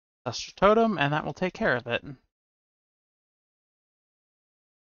Ancestor Totem, and that will take care of it.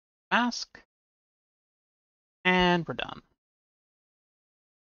 Mask. And we're done.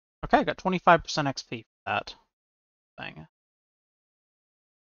 Okay, I got 25% XP for that thing.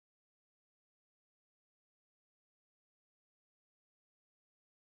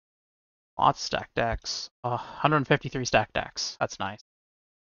 Lots of stack decks. 153 stack decks. That's nice.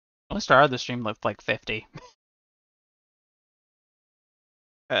 I only started the stream with like 50.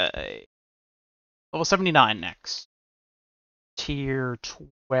 Okay. Level 79 next. Tier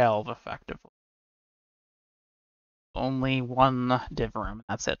 12, effectively. Only one div room.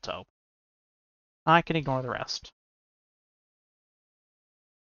 That's it, though. I can ignore the rest.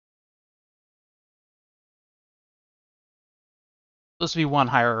 Supposed to be one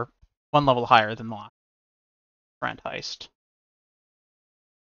level higher than the last Grand Heist.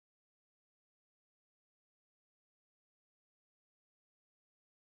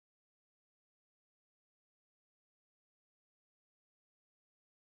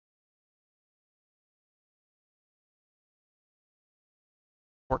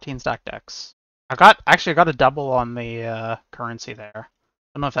 $14 stack decks. Actually I got a double on the currency there. I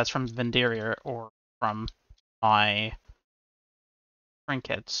don't know if that's from Vendiria or from my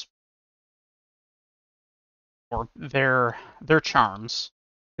trinkets or their charms.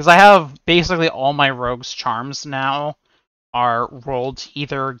 Because I have basically all my rogues' charms now are rolled to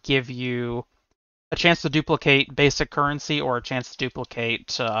either give you a chance to duplicate basic currency or a chance to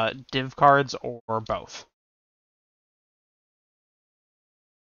duplicate div cards or both.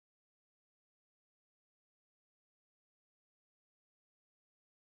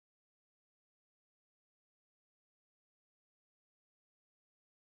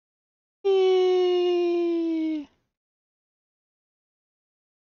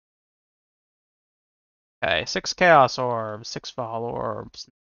 Okay, 6 Chaos Orbs, 6 Fall Orbs,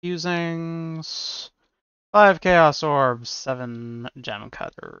 fusings, 5 Chaos Orbs, 7 Gem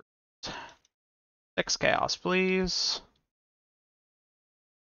Cutters. 6 Chaos, please.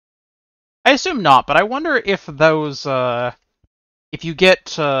 I assume not, but I wonder if those, if you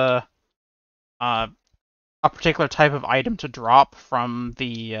get a particular type of item to drop from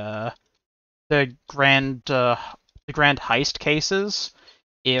the grand heist cases,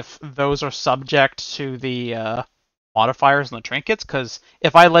 if those are subject to the modifiers and the trinkets. Because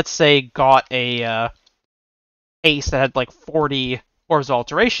if I, let's say, got a case that had like 40 orbs of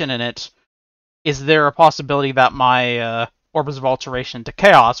alteration in it, is there a possibility that my orbs of alteration to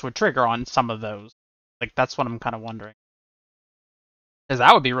chaos would trigger on some of those? Like, that's what I'm kind of wondering. Because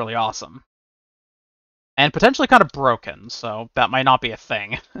that would be really awesome. And potentially kind of broken, so that might not be a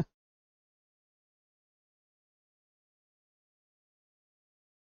thing.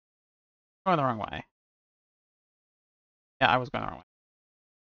 Going the wrong way. Yeah, I was going the wrong way.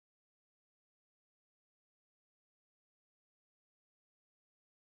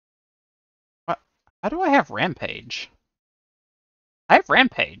 What? How do I have Rampage? I have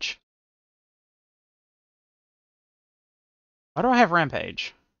Rampage. Why do I have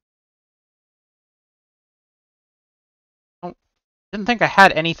Rampage? I didn't think I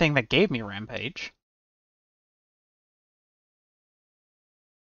had anything that gave me Rampage.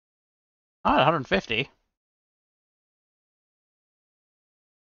 Not 150.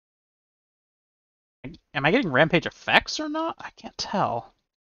 Am I getting Rampage effects or not? I can't tell.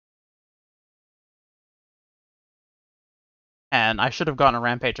 And I should have gotten a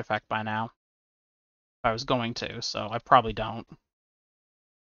Rampage effect by now. If I was going to, so I probably don't.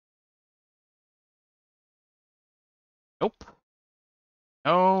 Nope.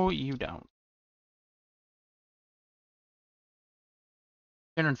 No, you don't.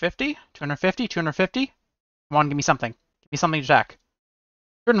 250? 250? 250? Come on, give me something. Give me something to attack.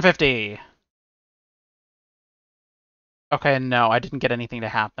 250! Okay, no, I didn't get anything to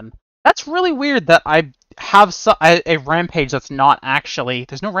happen. That's really weird that I have a Rampage that's not actually...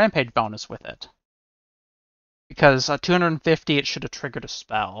 There's no Rampage bonus with it. Because 250, it should have triggered a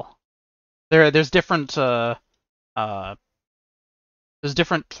spell. There's different uh, there's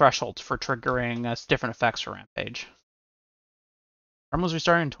different thresholds for triggering different effects for Rampage. Run was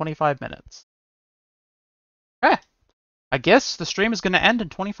restarting in 25 minutes. Okay. I guess the stream is going to end in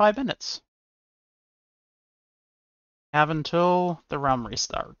 25 minutes. Have until the realm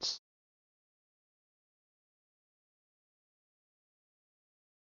restarts.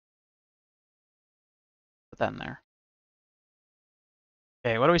 Put that in there.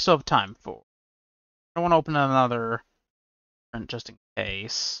 Okay, what do we still have time for? I don't want to open another just in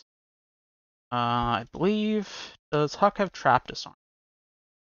case. I believe... Does Huck have Trap Disarm?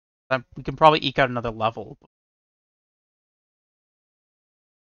 We can probably eke out another level.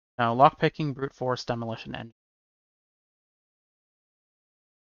 No, lockpicking, brute force, demolition, and...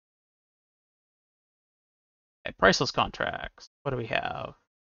 Okay, priceless contracts. What do we have?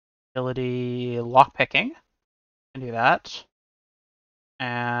 Ability, lockpicking. Can do that.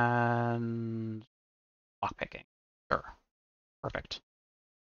 And lockpicking. Sure. Perfect.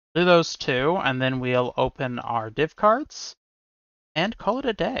 Do those two, and then we'll open our div cards and call it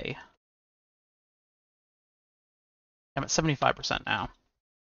a day. I'm at 75% now.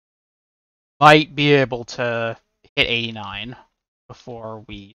 Might be able to hit 89 before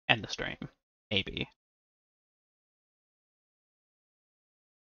we end the stream. Maybe.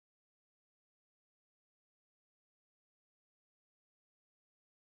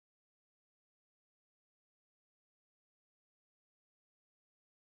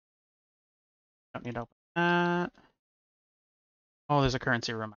 Don't need to open that. Oh, there's a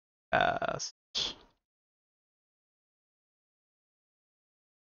currency room. Best.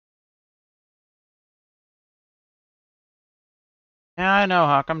 Yeah, I know,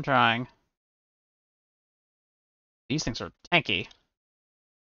 Huck. I'm trying. These things are tanky.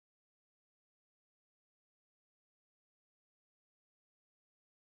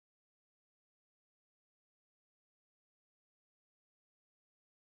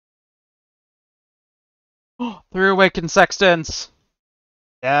 Three awakened sextants.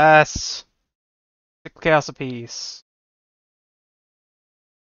 Yes. 6 chaos apiece.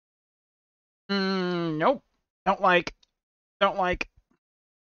 Nope. Don't like. Don't like.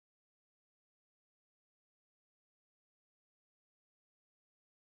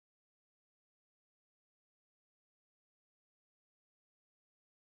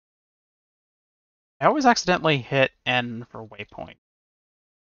 I always accidentally hit N for waypoint.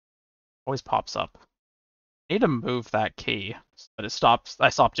 Always pops up. I need to move that key, but it stops. I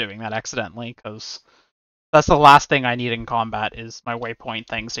stopped doing that accidentally because that's the last thing I need in combat is my waypoint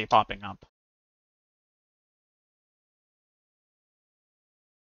thing stay popping up.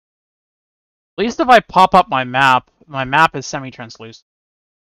 At least if I pop up my map is semi-translucent.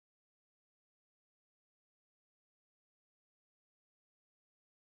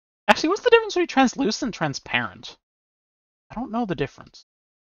 Actually, what's the difference between translucent and transparent? I don't know the difference.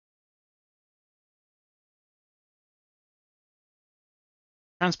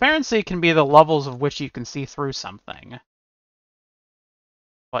 Transparency can be the levels of which you can see through something.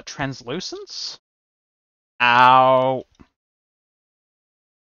 But translucence? Ow.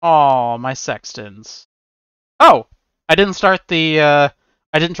 Oh, my sextons. Oh! I didn't start the, I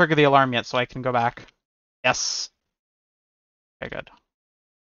didn't trigger the alarm yet, so I can go back. Yes. Okay, good.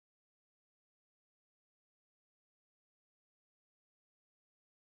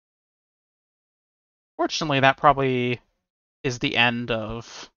 Fortunately, that probably is the end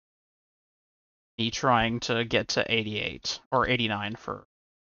of me trying to get to 88, or 89 for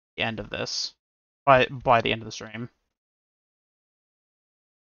the end of this. By the end of the stream.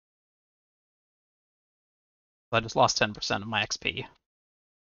 I just lost 10% of my XP.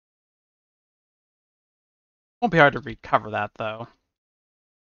 Won't be hard to recover that, though.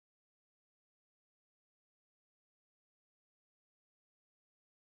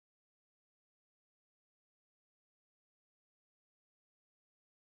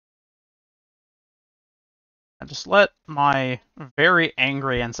 I just let my very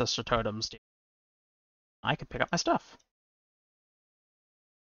angry ancestor totems do. I can pick up my stuff.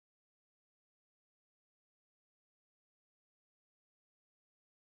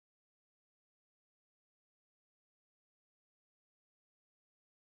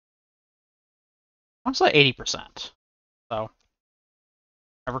 I'm still at 80%. So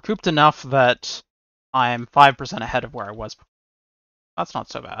I recouped enough that I'm 5% ahead of where I was. That's not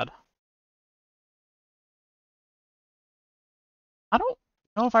so bad. I don't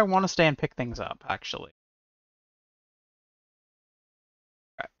know if I want to stay and pick things up, actually.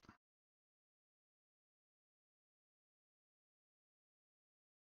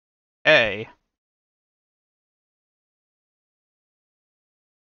 Okay.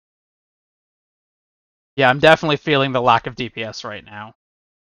 Yeah, I'm definitely feeling the lack of DPS right now.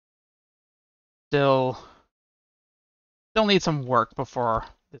 Still need some work before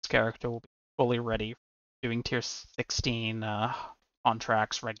this character will be fully ready for doing tier 16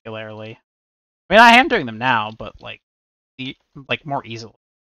 contracts regularly. I mean, I am doing them now, but like more easily.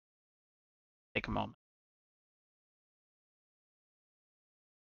 Take a moment.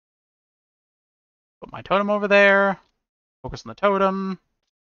 Put my totem over there. Focus on the totem.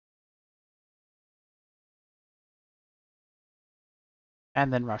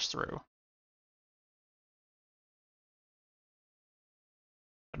 And then rush through.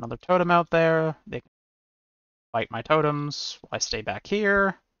 Put another totem out there. They can fight my totems while I stay back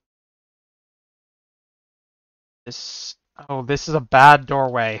here. This is a bad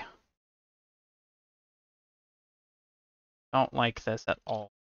doorway. Don't like this at all.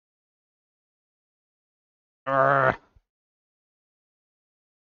 Urgh.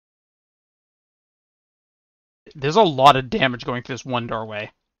 There's a lot of damage going through this one doorway.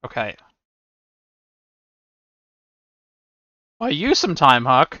 Okay. Buy you some time,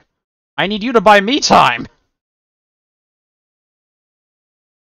 Huck. I need you to buy me time.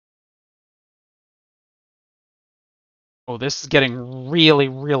 Oh, this is getting really,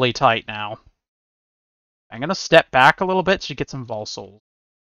 really tight now. I'm gonna step back a little bit to get some Vol Souls.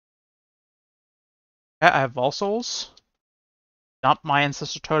 Okay, I have Vol Souls. Dump my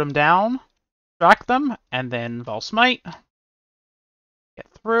Ancestor Totem down. Track them, and then Vol Smite. Get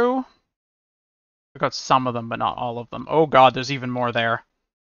through. I got some of them, but not all of them. Oh god, there's even more there.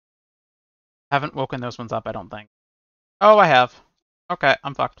 Haven't woken those ones up, I don't think. Oh, I have. Okay,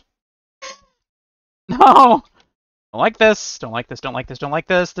 I'm fucked. No! Don't like this, don't like this, don't like this, don't like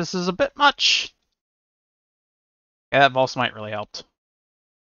this. This is a bit much. Yeah, that Smite really helped.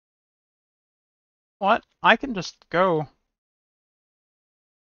 What? I can just go.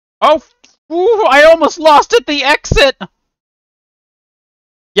 Oh! Ooh, I almost lost at the exit!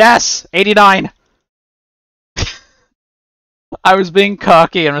 Yes! 89! I was being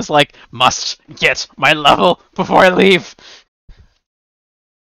cocky and was like, must get my level before I leave.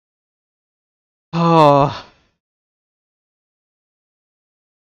 Oh.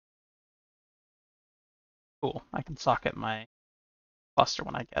 Cool. I can socket my cluster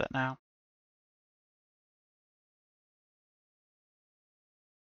when I get it now.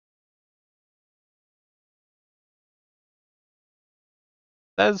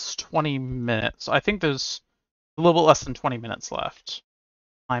 That's 20 minutes. I think there's a little bit less than 20 minutes left.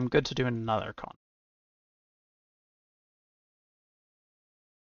 I'm good to do another con.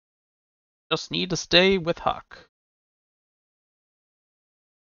 Just need to stay with Huck.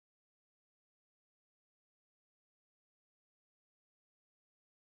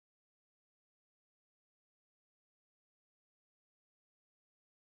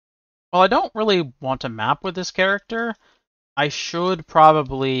 Well, I don't really want to map with this character. I should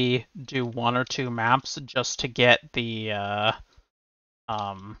probably do one or two maps just to get the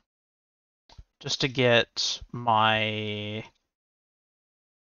just to get my.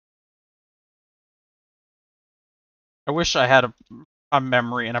 I wish I had a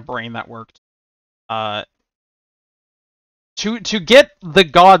memory and a brain that worked. To get the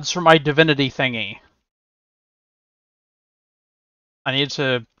gods for my divinity thingy, I need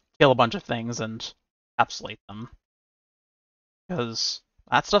to kill a bunch of things and encapsulate them, because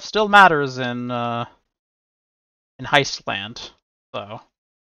that stuff still matters in Heistland. So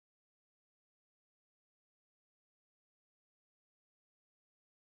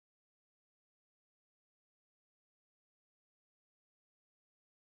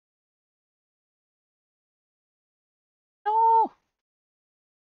no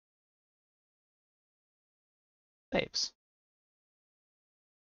saves.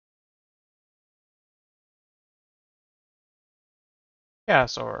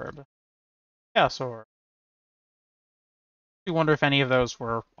 Chaos orb. Chaos orb. You wonder if any of those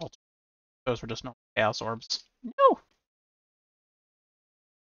were those were just normal chaos orbs. No.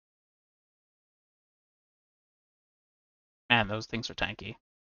 Man, those things are tanky.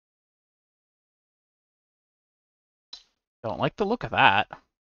 Don't like the look of that.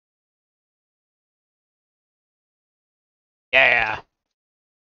 Yeah.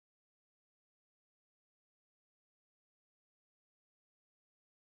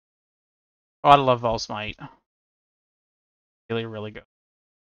 Oh, I love Smite. Really, really good.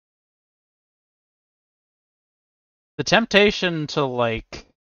 The temptation to, like,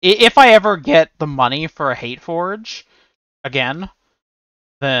 if I ever get the money for a Hate Forge again,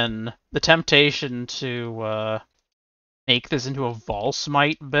 then the temptation to make this into a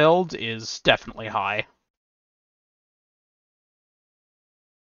Smite build is definitely high.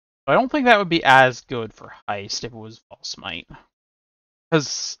 I don't think that would be as good for Heist if it was Smite.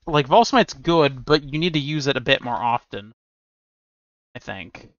 Because, like, Smite's good, but you need to use it a bit more often, I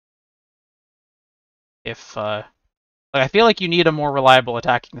think. If, like, I feel like you need a more reliable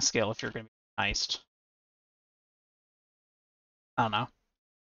attacking skill if you're going to be Heist. I don't know.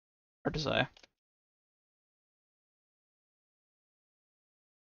 Hard to say.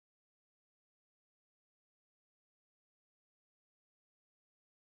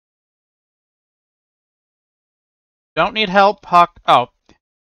 Don't need help, Huck. Oh,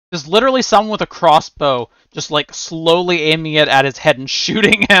 there's literally someone with a crossbow just, like, slowly aiming it at his head and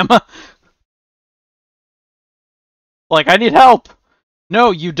shooting him. Like, I need help!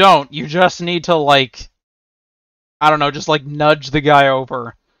 No, you don't. You just need to, like, I don't know, just, like, nudge the guy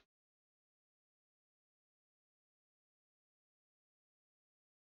over.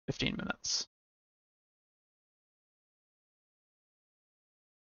 15 minutes.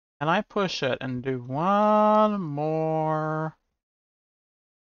 Can I push it and do one more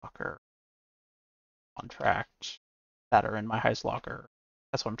locker contract that are in my heist locker?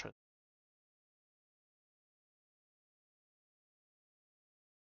 That's what I'm trying.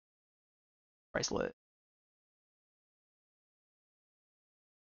 Bracelet.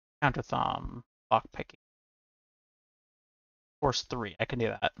 Counter thumb. Lock picking. Force 3. I can do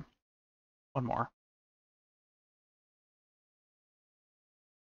that. One more.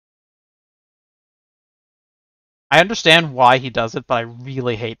 I understand why he does it, but I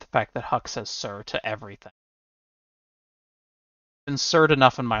really hate the fact that Huck says sir to everything. I've been sirred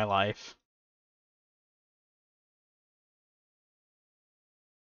enough in my life.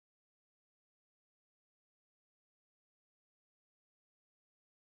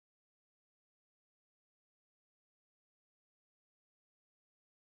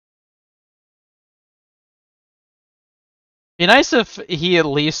 Be nice if he at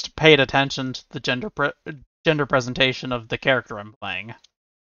least paid attention to the gender presentation of the character I'm playing.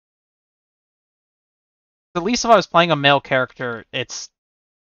 At least if I was playing a male character, it's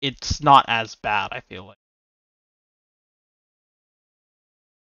not as bad, I feel like.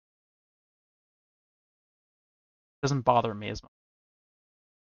 It doesn't bother me as much.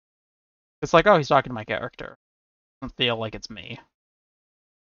 It's like, oh, he's talking to my character. It doesn't feel like it's me.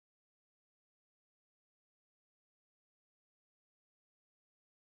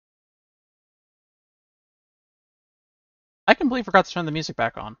 I completely forgot to turn the music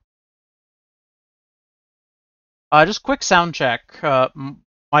back on. Just quick sound check.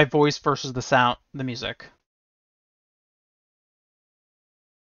 My voice versus the music.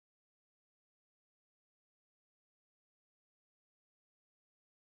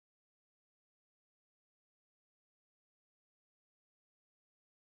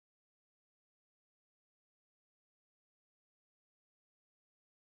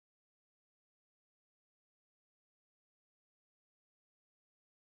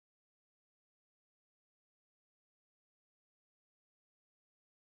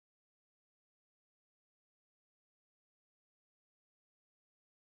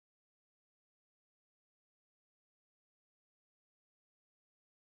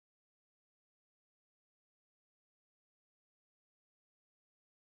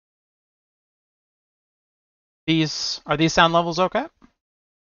 Are these sound levels okay?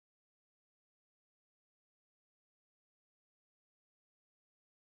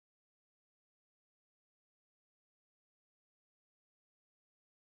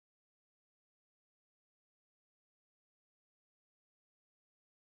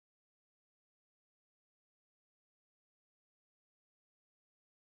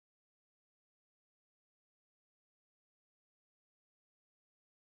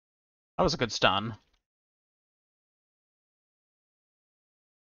 That was a good stun.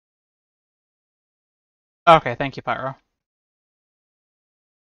 Okay, thank you, Pyro.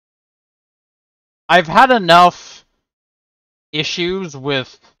 I've had enough issues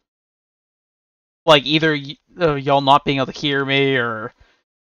with like either y'all not being able to hear me or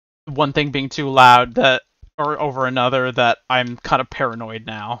one thing being too loud that or over another that I'm kind of paranoid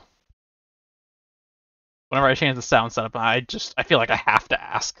now. Whenever I change the sound setup, I feel like I have to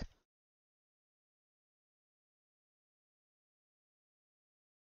ask.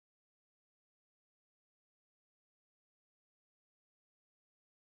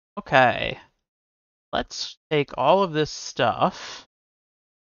 Okay. Let's take all of this stuff,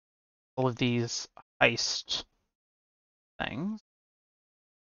 all of these heist things.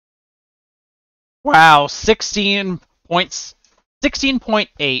 Wow,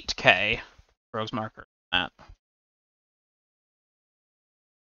 16.8k Rogue's marker. That.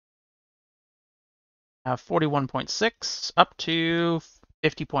 I have 41.6 up to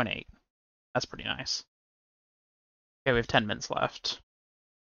 50.8. That's pretty nice. Okay, we have 10 minutes left.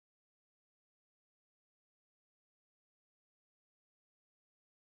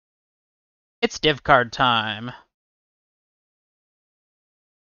 It's div card time.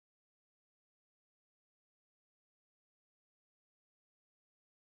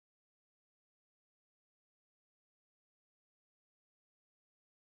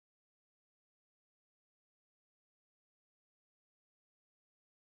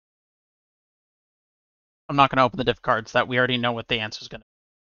 I'm not going to open the div cards that we already know what the answer is going to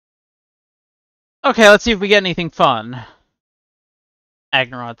be. Okay, let's see if we get anything fun.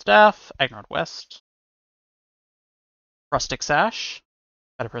 Agnerod Staff, Agnerod West. Rustic Sash.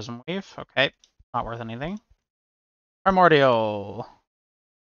 Cataprism Wave, okay. Not worth anything. Primordial.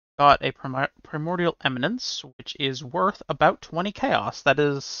 Got a Primordial Eminence, which is worth about 20 Chaos. That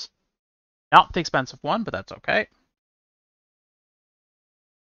is not the expensive one, but that's okay.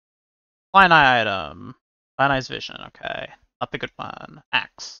 Lion Eye item. Lion Eye's Vision, okay. Not the good one.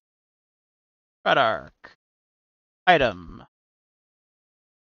 Axe. Red Arc. Item.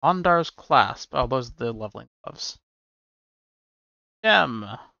 Ondar's Clasp. Oh, those are the leveling gloves. Gem.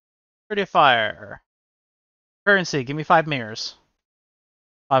 Pretty Fire. Currency, give me 5 mirrors.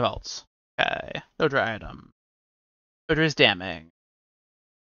 5 alts. Okay. Dodra item. Dodra's damning.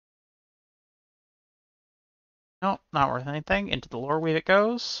 Nope, not worth anything. Into the lore weave it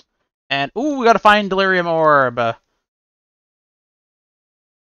goes. And, ooh, we gotta find Delirium Orb. Yeah,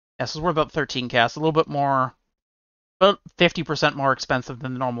 this is worth about 13k. It's a little bit more, about 50% more expensive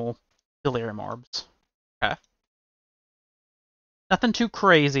than the normal Delirium Orbs. Okay. Nothing too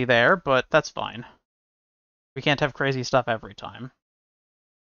crazy there, but that's fine. We can't have crazy stuff every time.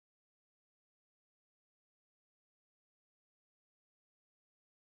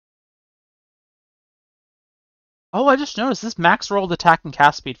 Oh, I just noticed this max rolled attack and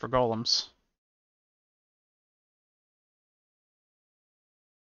cast speed for golems.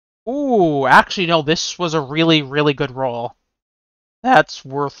 Ooh, actually, no, this was a really, really good roll. That's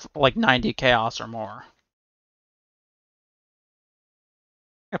worth like 90 chaos or more.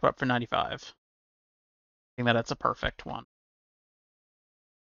 I put up for 95. I think that it's a perfect one.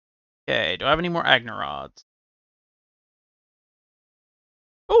 Okay, do I have any more Agnarods?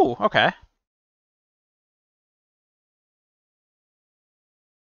 Ooh, okay.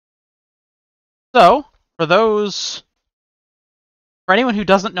 So, for anyone who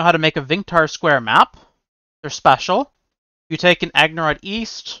doesn't know how to make a Vinktar square map, they're special. You take an Agnerod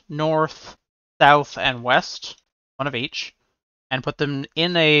east, north, south, and west, one of each, and put them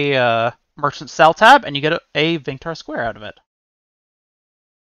in a merchant cell tab, and you get a Vinktar square out of it.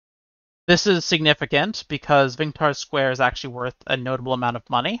 This is significant because Vinktar square is actually worth a notable amount of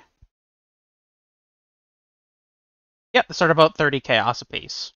money. Yep, they start about 30 chaos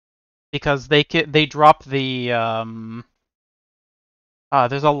apiece because they drop the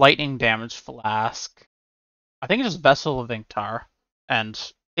there's a lightning damage flask. I think it's just Vessel of Vinktar, and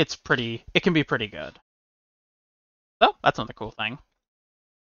it can be pretty good. So that's another cool thing.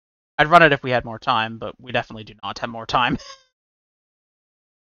 I'd run it if we had more time, but we definitely do not have more time.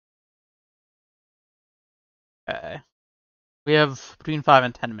 Okay. We have between 5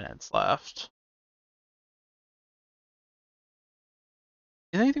 and 10 minutes left.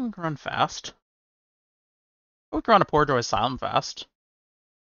 Is there anything we can run fast? Oh, we can run a Poor Joy's Silent Fast.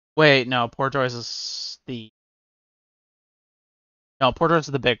 Wait, no, Poor Joy's is the... No, Poor Joy's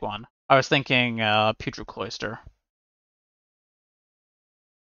is the big one. I was thinking Putrid Cloister.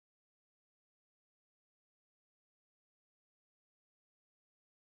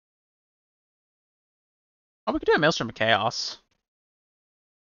 Oh, we could do a Maelstrom of Chaos.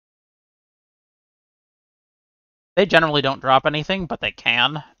 They generally don't drop anything, but they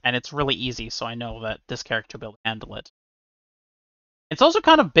can, and it's really easy, so I know that this character will be able to handle it. It's also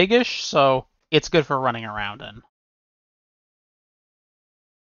kind of biggish, so it's good for running around in.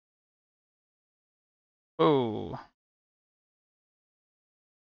 Ooh.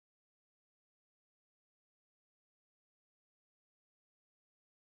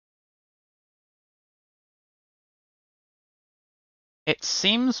 It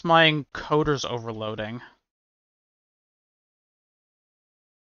seems my encoder's overloading.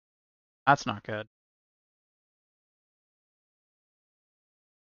 That's not good.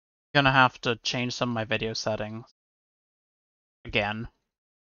 Gonna have to change some of my video settings. Again.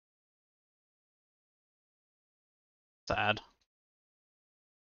 Sad.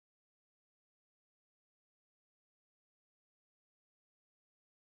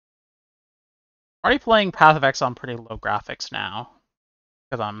 Already playing Path of Exile on pretty low graphics now.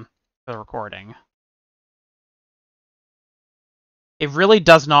 Because I'm the recording. It really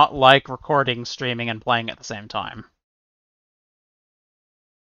does not like recording, streaming, and playing at the same time.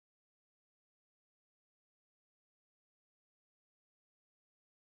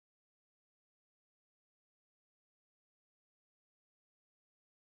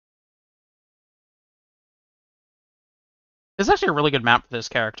 This is actually a really good map for this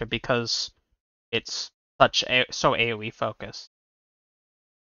character because it's so AoE focused.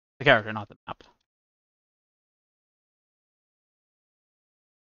 The character, not the map.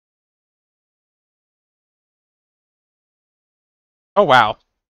 Oh wow.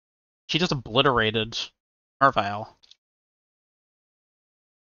 She just obliterated Unveiled.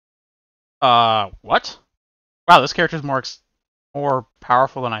 What? Wow, this character's more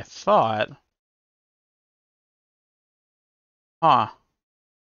powerful than I thought. Huh.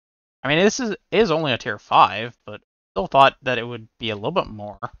 I mean, this is only a tier 5, but still thought that it would be a little bit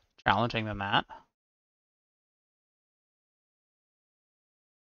more challenging than that.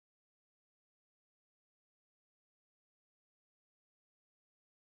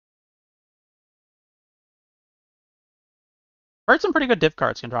 Heard some pretty good div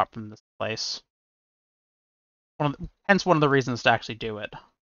cards can drop from this place. Hence one of the reasons to actually do it.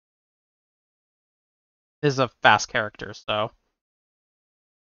 This is a fast character, so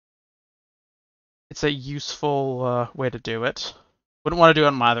it's a useful way to do it. Wouldn't want to do it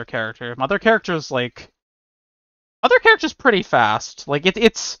on my other character. My other character's pretty fast. Like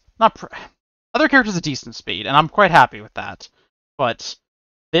it's other characters a decent speed, and I'm quite happy with that. But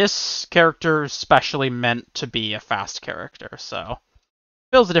this character is specially meant to be a fast character, so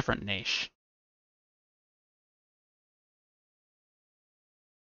fills a different niche.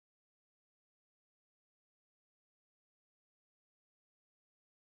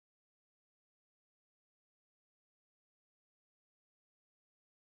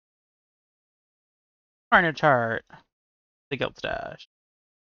 Carnage Heart, the Guild Stash.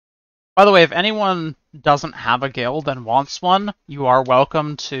 By the way, if anyone doesn't have a guild and wants one, you are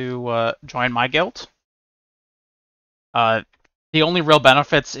welcome to join my guild. The only real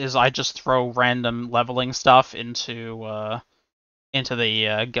benefits is I just throw random leveling stuff into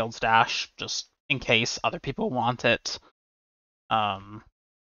the guild stash, just in case other people want it. But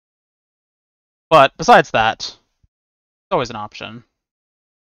besides that, it's always an option.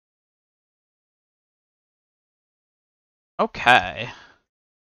 Okay.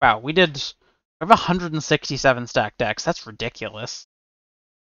 Wow, we have 167 stack decks. That's ridiculous.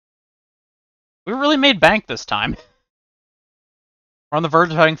 We really made bank this time. We're on the verge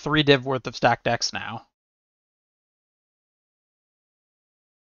of having 3 div worth of stack decks now.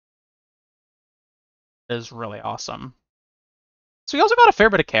 It is really awesome. So we also got a fair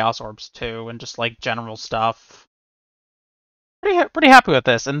bit of Chaos Orbs too, and just like general stuff. Pretty happy with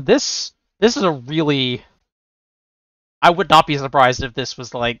this, and this is a really. I would not be surprised if this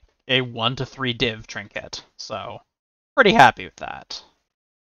was like a 1 to 3 div trinket. So pretty happy with that.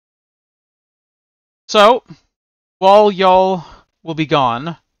 So while y'all will be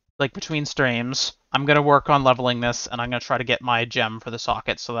gone, like between streams, I'm gonna work on leveling this, and I'm gonna try to get my gem for the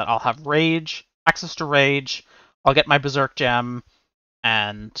socket so that I'll have rage, access to rage. I'll get my berserk gem,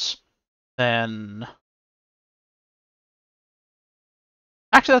 and then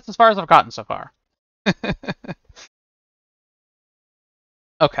actually that's as far as I've gotten so far.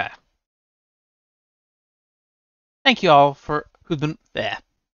 Okay. Thank you all for who've been there.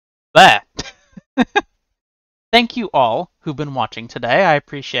 Thank you all who've been watching today. I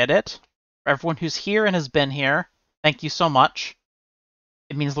appreciate it. For everyone who's here and has been here, thank you so much.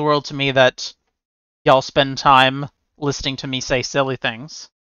 It means the world to me that y'all spend time listening to me say silly things.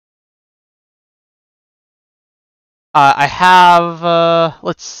 I have,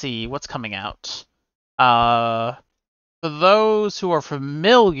 let's see, what's coming out? For those who are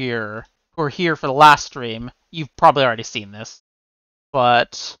familiar, who are here for the last stream, you've probably already seen this.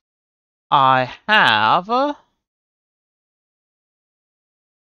 But I have... I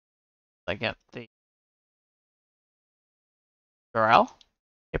get the URL.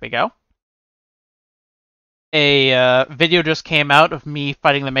 Here we go. A video just came out of me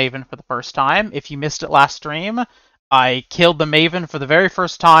fighting the Maven for the first time. If you missed it last stream, I killed the Maven for the very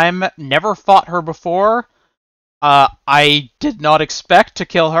first time. Never fought her before. I did not expect to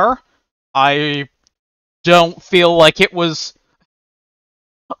kill her. I don't feel like it was...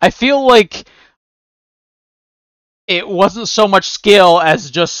 I feel like it wasn't so much skill as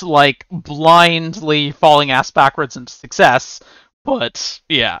just, like, blindly falling ass backwards into success. But,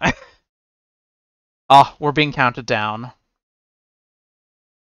 yeah. We're being counted down.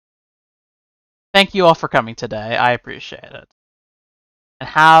 Thank you all for coming today. I appreciate it. And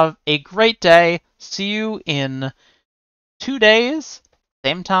have a great day. See you in 2 days.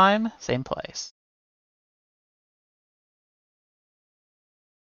 Same time, same place.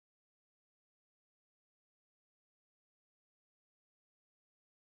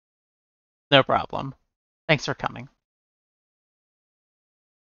 No problem. Thanks for coming.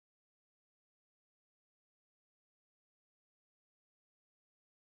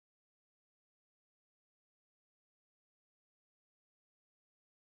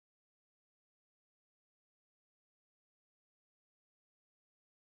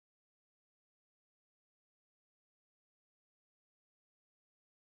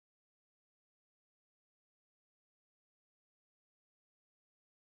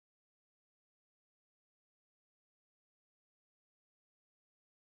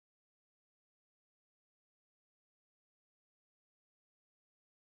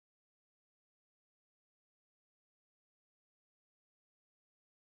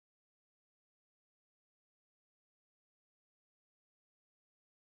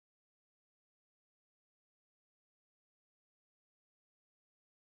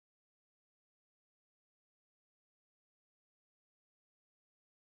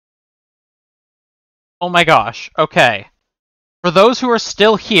 Oh my gosh, okay. For those who are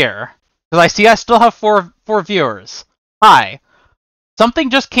still here, because I see I still have four viewers. Hi.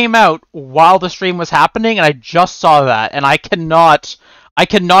 Something just came out while the stream was happening, and I just saw that, and I cannot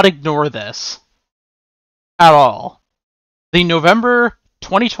ignore this at all. The November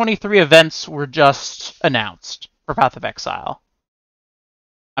 2023 events were just announced for Path of Exile.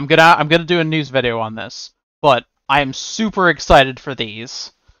 I'm gonna do a news video on this, but I am super excited for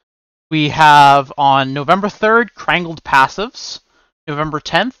these. We have on November 3rd, Crangled Passives, November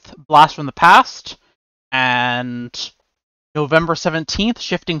 10th, Blast from the Past, and November 17th,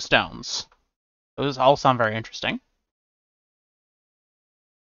 Shifting Stones. Those all sound very interesting.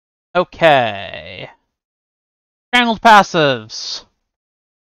 Okay. Crangled Passives.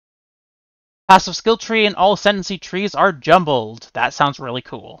 Passive skill tree and all ascendancy trees are jumbled. That sounds really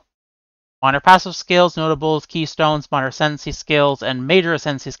cool. Minor passive skills, notables, keystones, minor ascendancy skills, and major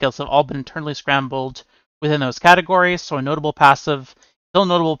ascendancy skills have all been internally scrambled within those categories, so a notable passive, still a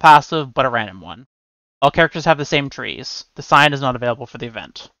notable passive, but a random one. All characters have the same trees. The sign is not available for the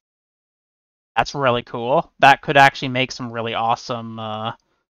event. That's really cool. That could actually make some really awesome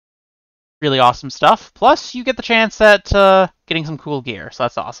stuff. Plus, you get the chance at getting some cool gear, so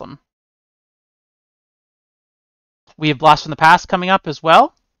that's awesome. We have Blast from the Past coming up as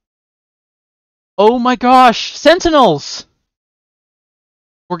well. Oh my gosh! Sentinels!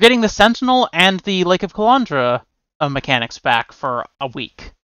 We're getting the Sentinel and the Lake of Calandra mechanics back for a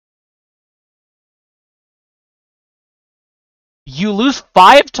week. You lose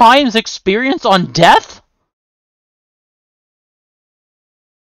 5 times experience on death?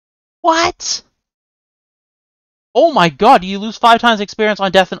 What? Oh my god, you lose 5 times experience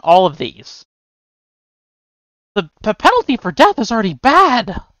on death in all of these. The penalty for death is already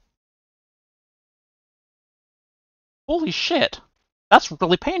bad. Holy shit. That's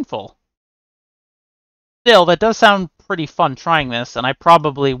really painful. Still, that does sound pretty fun trying this, and I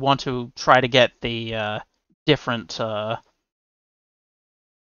probably want to try to get the different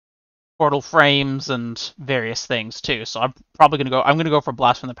portal frames and various things too. So I'm probably gonna go for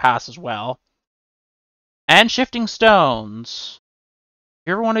Blast from the Past as well. And Shifting Stones.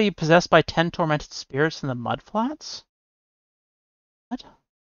 You ever want to be possessed by 10 tormented spirits in the Mudflats? What?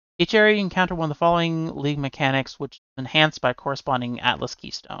 Each area you encounter one of the following league mechanics, which is enhanced by a corresponding Atlas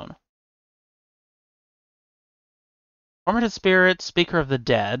Keystone. Tormented Spirit, Speaker of the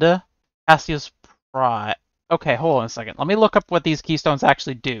Dead, Cassius Pride. Okay, hold on a second. Let me look up what these keystones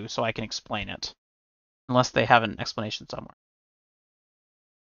actually do so I can explain it. Unless they have an explanation somewhere.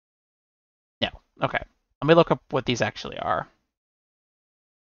 No. Okay. Let me look up what these actually are.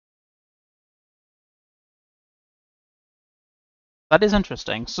 That is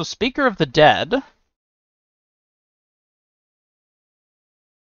interesting. So, Speaker of the Dead.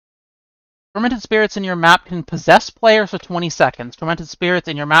 Tormented spirits in your map can possess players for 20 seconds. Tormented spirits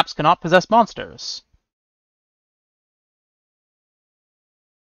in your maps cannot possess monsters.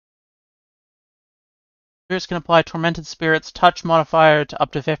 Spirits can apply Tormented Spirits touch modifier to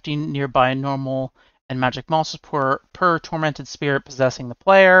up to 50 nearby normal and magic monsters per Tormented Spirit possessing the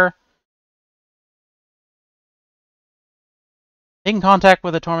player. Taking contact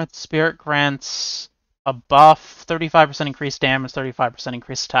with a Tormented Spirit grants a buff, 35% increased damage, 35%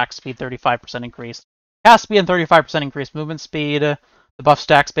 increased attack speed, 35% increased cast speed, and 35% increased movement speed. The buff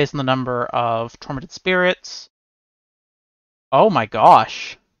stacks based on the number of Tormented Spirits. Oh my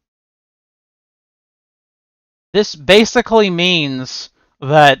gosh. This basically means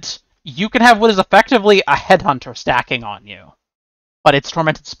that you can have what is effectively a headhunter stacking on you, but it's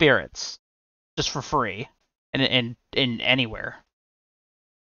Tormented Spirits, just for free, in anywhere.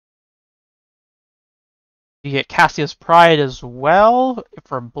 You get Cassius Pride as well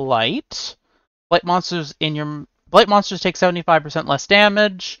for Blight. Blight monsters take 75% less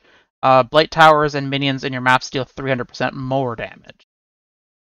damage. Blight towers and minions in your map deal 300% more damage.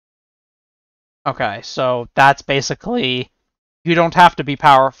 Okay, so that's basically, you don't have to be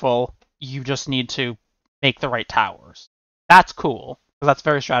powerful, you just need to make the right towers. That's cool, because that's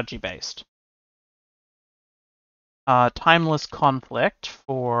very strategy-based. Timeless Conflict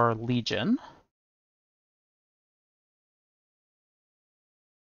for Legion.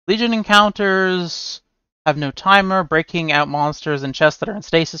 Legion encounters have no timer. Breaking out monsters and chests that are in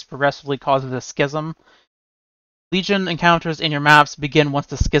stasis progressively causes a schism. Legion encounters in your maps begin once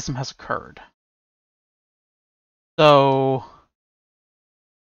the schism has occurred. So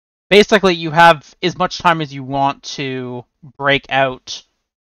basically you have as much time as you want to break out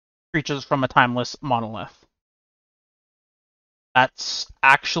creatures from a timeless monolith. That's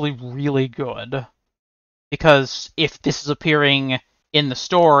actually really good. Because if this is appearing in the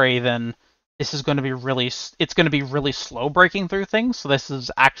story, then this is going to be really slow breaking through things, so this is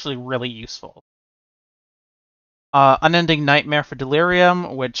actually really useful. Unending Nightmare for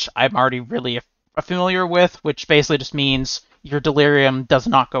Delirium, which I'm already really familiar with, which basically just means your delirium does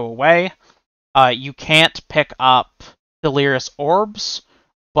not go away. You can't pick up delirious orbs,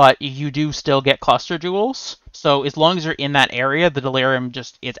 but you do still get cluster jewels. So as long as you're in that area, the delirium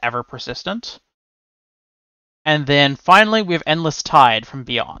just is ever persistent. And then finally, we have Endless Tide from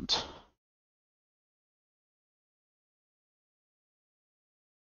Beyond.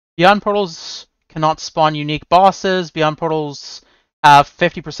 Beyond portals cannot spawn unique bosses. Beyond portals have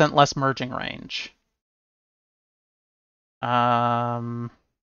 50% less merging range. What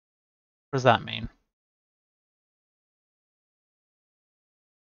does that mean?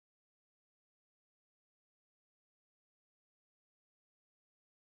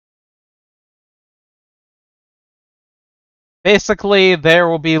 Basically, there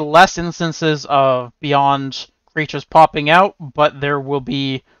will be less instances of Beyond creatures popping out, but there will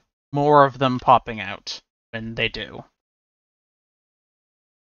be more of them popping out when they do.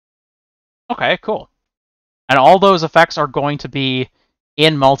 Okay, cool. And all those effects are going to be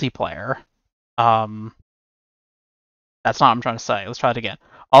in multiplayer. That's not what I'm trying to say. Let's try it again.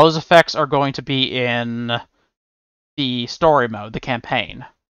 All those effects are going to be in the story mode, the campaign.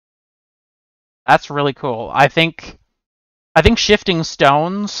 That's really cool. I think shifting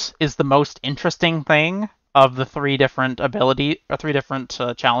stones is the most interesting thing of the three different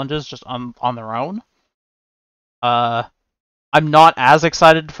challenges just on their own. I'm not as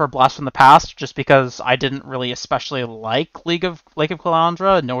excited for Blast from the Past just because I didn't really especially like Lake of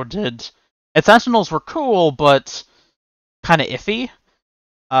Calandra, nor did Sentinels were cool, but kind of iffy.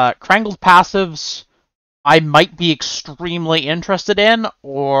 Crangled passives I might be extremely interested in,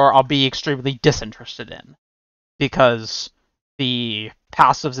 or I'll be extremely disinterested in, because the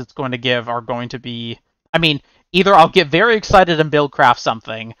passives it's going to give are going to be, I mean, either I'll get very excited and build craft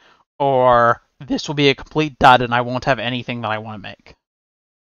something, or this will be a complete dud and I won't have anything that I want to make.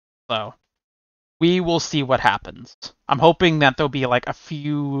 So, we will see what happens. I'm hoping that there'll be like a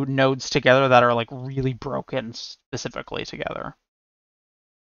few nodes together that are like really broken specifically together.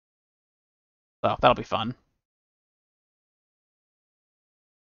 So, that'll be fun.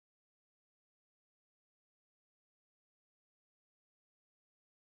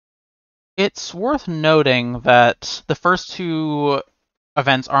 It's worth noting that the first two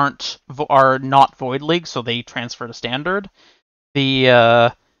events are not Void League, so they transfer to Standard.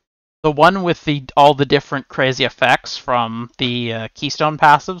 The one with all the different crazy effects from the Keystone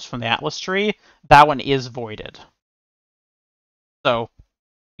passives from the Atlas tree, that one is voided. So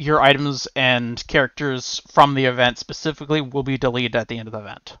your items and characters from the event specifically will be deleted at the end of the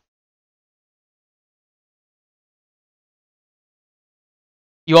event.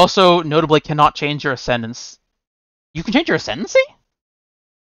 You also notably cannot change your ascendance. You can change your ascendancy?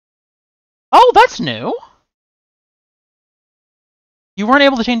 Oh, that's new. You weren't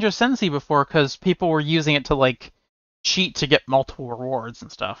able to change your ascendancy before because people were using it to like cheat to get multiple rewards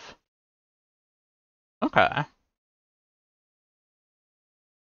and stuff. Okay.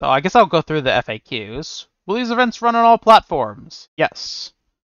 So I guess I'll go through the FAQs. Will these events run on all platforms? Yes.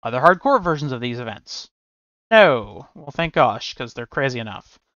 Are there hardcore versions of these events? No. Well, thank gosh, because they're crazy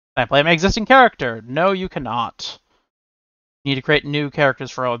enough. Can I play my existing character? No, you cannot. You need to create new characters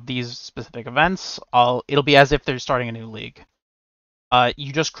for all these specific events. It'll be as if they're starting a new league.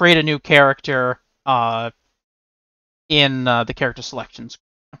 You just create a new character in the character selections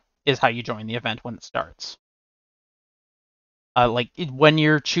is how you join the event when it starts. Like when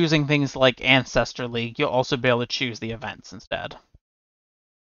you're choosing things like Ancestor League, you'll also be able to choose the events instead.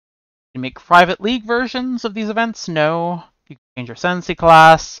 You make private league versions of these events? No. You can change your ascendancy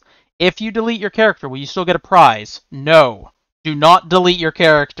class. If you delete your character, will you still get a prize? No. Do not delete your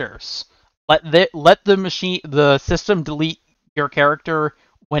characters. Let the system delete your character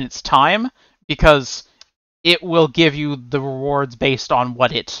when it's time, because it will give you the rewards based on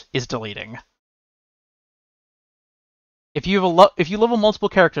what it is deleting. If you level multiple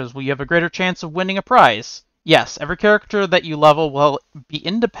characters, will you have a greater chance of winning a prize? Yes, every character that you level will be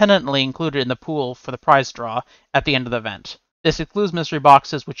independently included in the pool for the prize draw at the end of the event. This includes mystery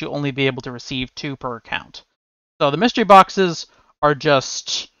boxes, which you'll only be able to receive 2 per account. So the mystery boxes are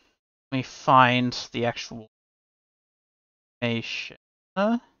just... Let me find the actual information.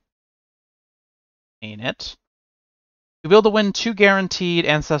 In it. You'll be able to win 2 guaranteed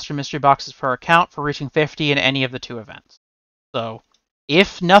Ancestor mystery boxes per account for reaching 50 in any of the 2 events. So,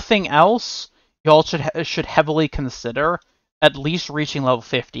 if nothing else, y'all should heavily consider at least reaching level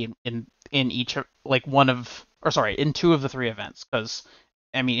 50 in each like in 2 of the 3 events, because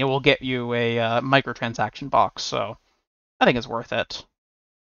I mean it will get you a microtransaction box, so I think it's worth it.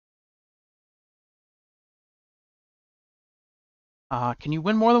 Can you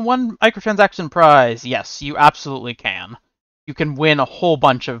win more than 1 microtransaction prize? Yes, you absolutely can. You can win a whole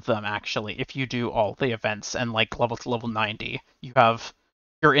bunch of them, actually, if you do all the events and like level to level 90. You have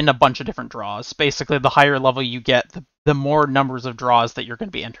you're in a bunch of different draws. Basically, the higher level you get, the more numbers of draws that you're going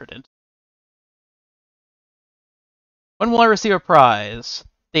to be entered in. When will I receive a prize?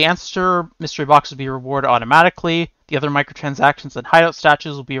 The answer mystery box will be rewarded automatically. The other microtransactions and hideout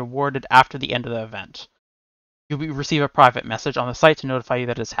statues will be rewarded after the end of the event. You'll receive a private message on the site to notify you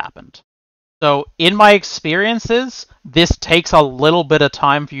that it has happened. So, in my experiences, this takes a little bit of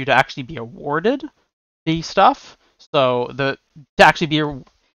time for you to actually be awarded the stuff. So, it takes a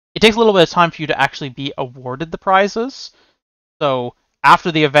little bit of time for you to actually be awarded the prizes. So,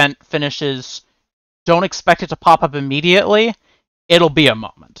 after the event finishes, don't expect it to pop up immediately. It'll be a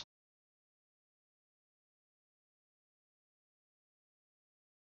moment.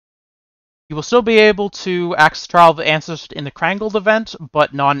 You will still be able to access trial the answers in the Crangled event,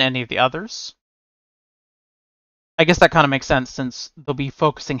 but not in any of the others. I guess that kind of makes sense since they'll be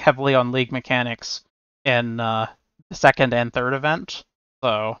focusing heavily on League mechanics in the second and third event.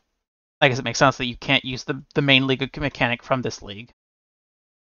 So I guess it makes sense that you can't use the main League mechanic from this League.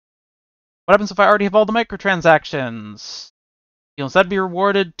 What happens if I already have all the microtransactions? You'll instead be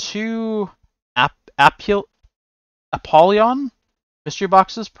rewarded 2 Apollyon mystery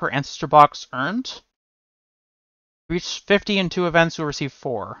boxes per ancestor box earned. Reach 50 in 2 events, you'll receive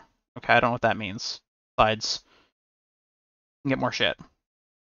 4. Okay, I don't know what that means. Besides, you can get more shit.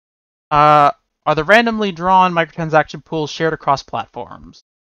 Are the randomly drawn microtransaction pools shared across platforms?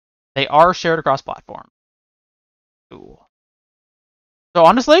 They are shared across platforms. Cool. So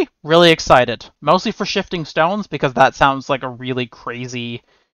honestly, really excited. Mostly for shifting stones, because that sounds like a really crazy,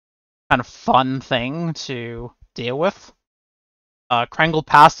 kind of fun thing to deal with. Crangled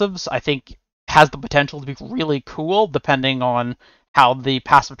passives, I think, has the potential to be really cool, depending on how the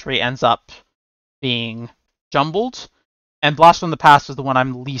passive tree ends up being jumbled. And Blast from the Past is the one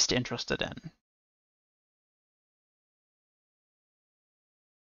I'm least interested in.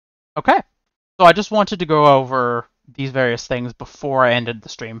 Okay, so I just wanted to go over these various things before I ended the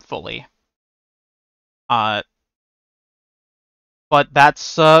stream fully. But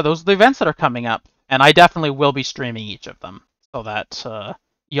that's those are the events that are coming up, and I definitely will be streaming each of them so that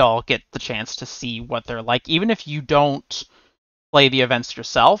y'all get the chance to see what they're like, even if you don't play the events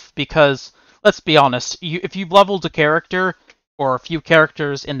yourself. Because let's be honest, if you've leveled a character or a few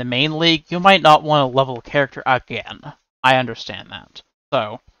characters in the main league, you might not want to level a character again. I understand that,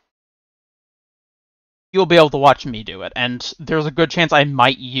 so you'll be able to watch me do it, and there's a good chance I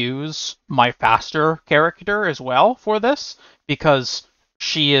might use my faster character as well for this, because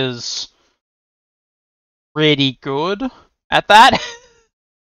she is pretty good at that.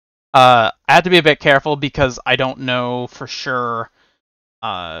 I have to be a bit careful because I don't know for sure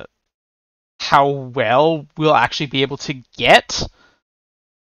how well we'll actually be able to get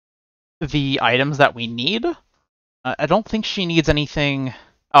the items that we need. I don't think she needs anything.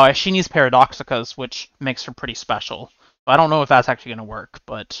 Oh, she needs Paradoxicas, which makes her pretty special. I don't know if that's actually going to work,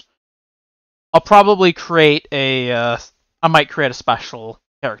 but I'll probably create I might create a special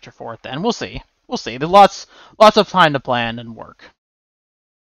character for it then. We'll see. We'll see. There's lots of time to plan and work.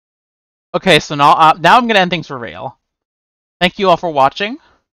 Okay, so now I'm going to end things for real. Thank you all for watching.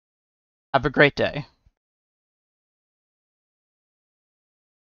 Have a great day.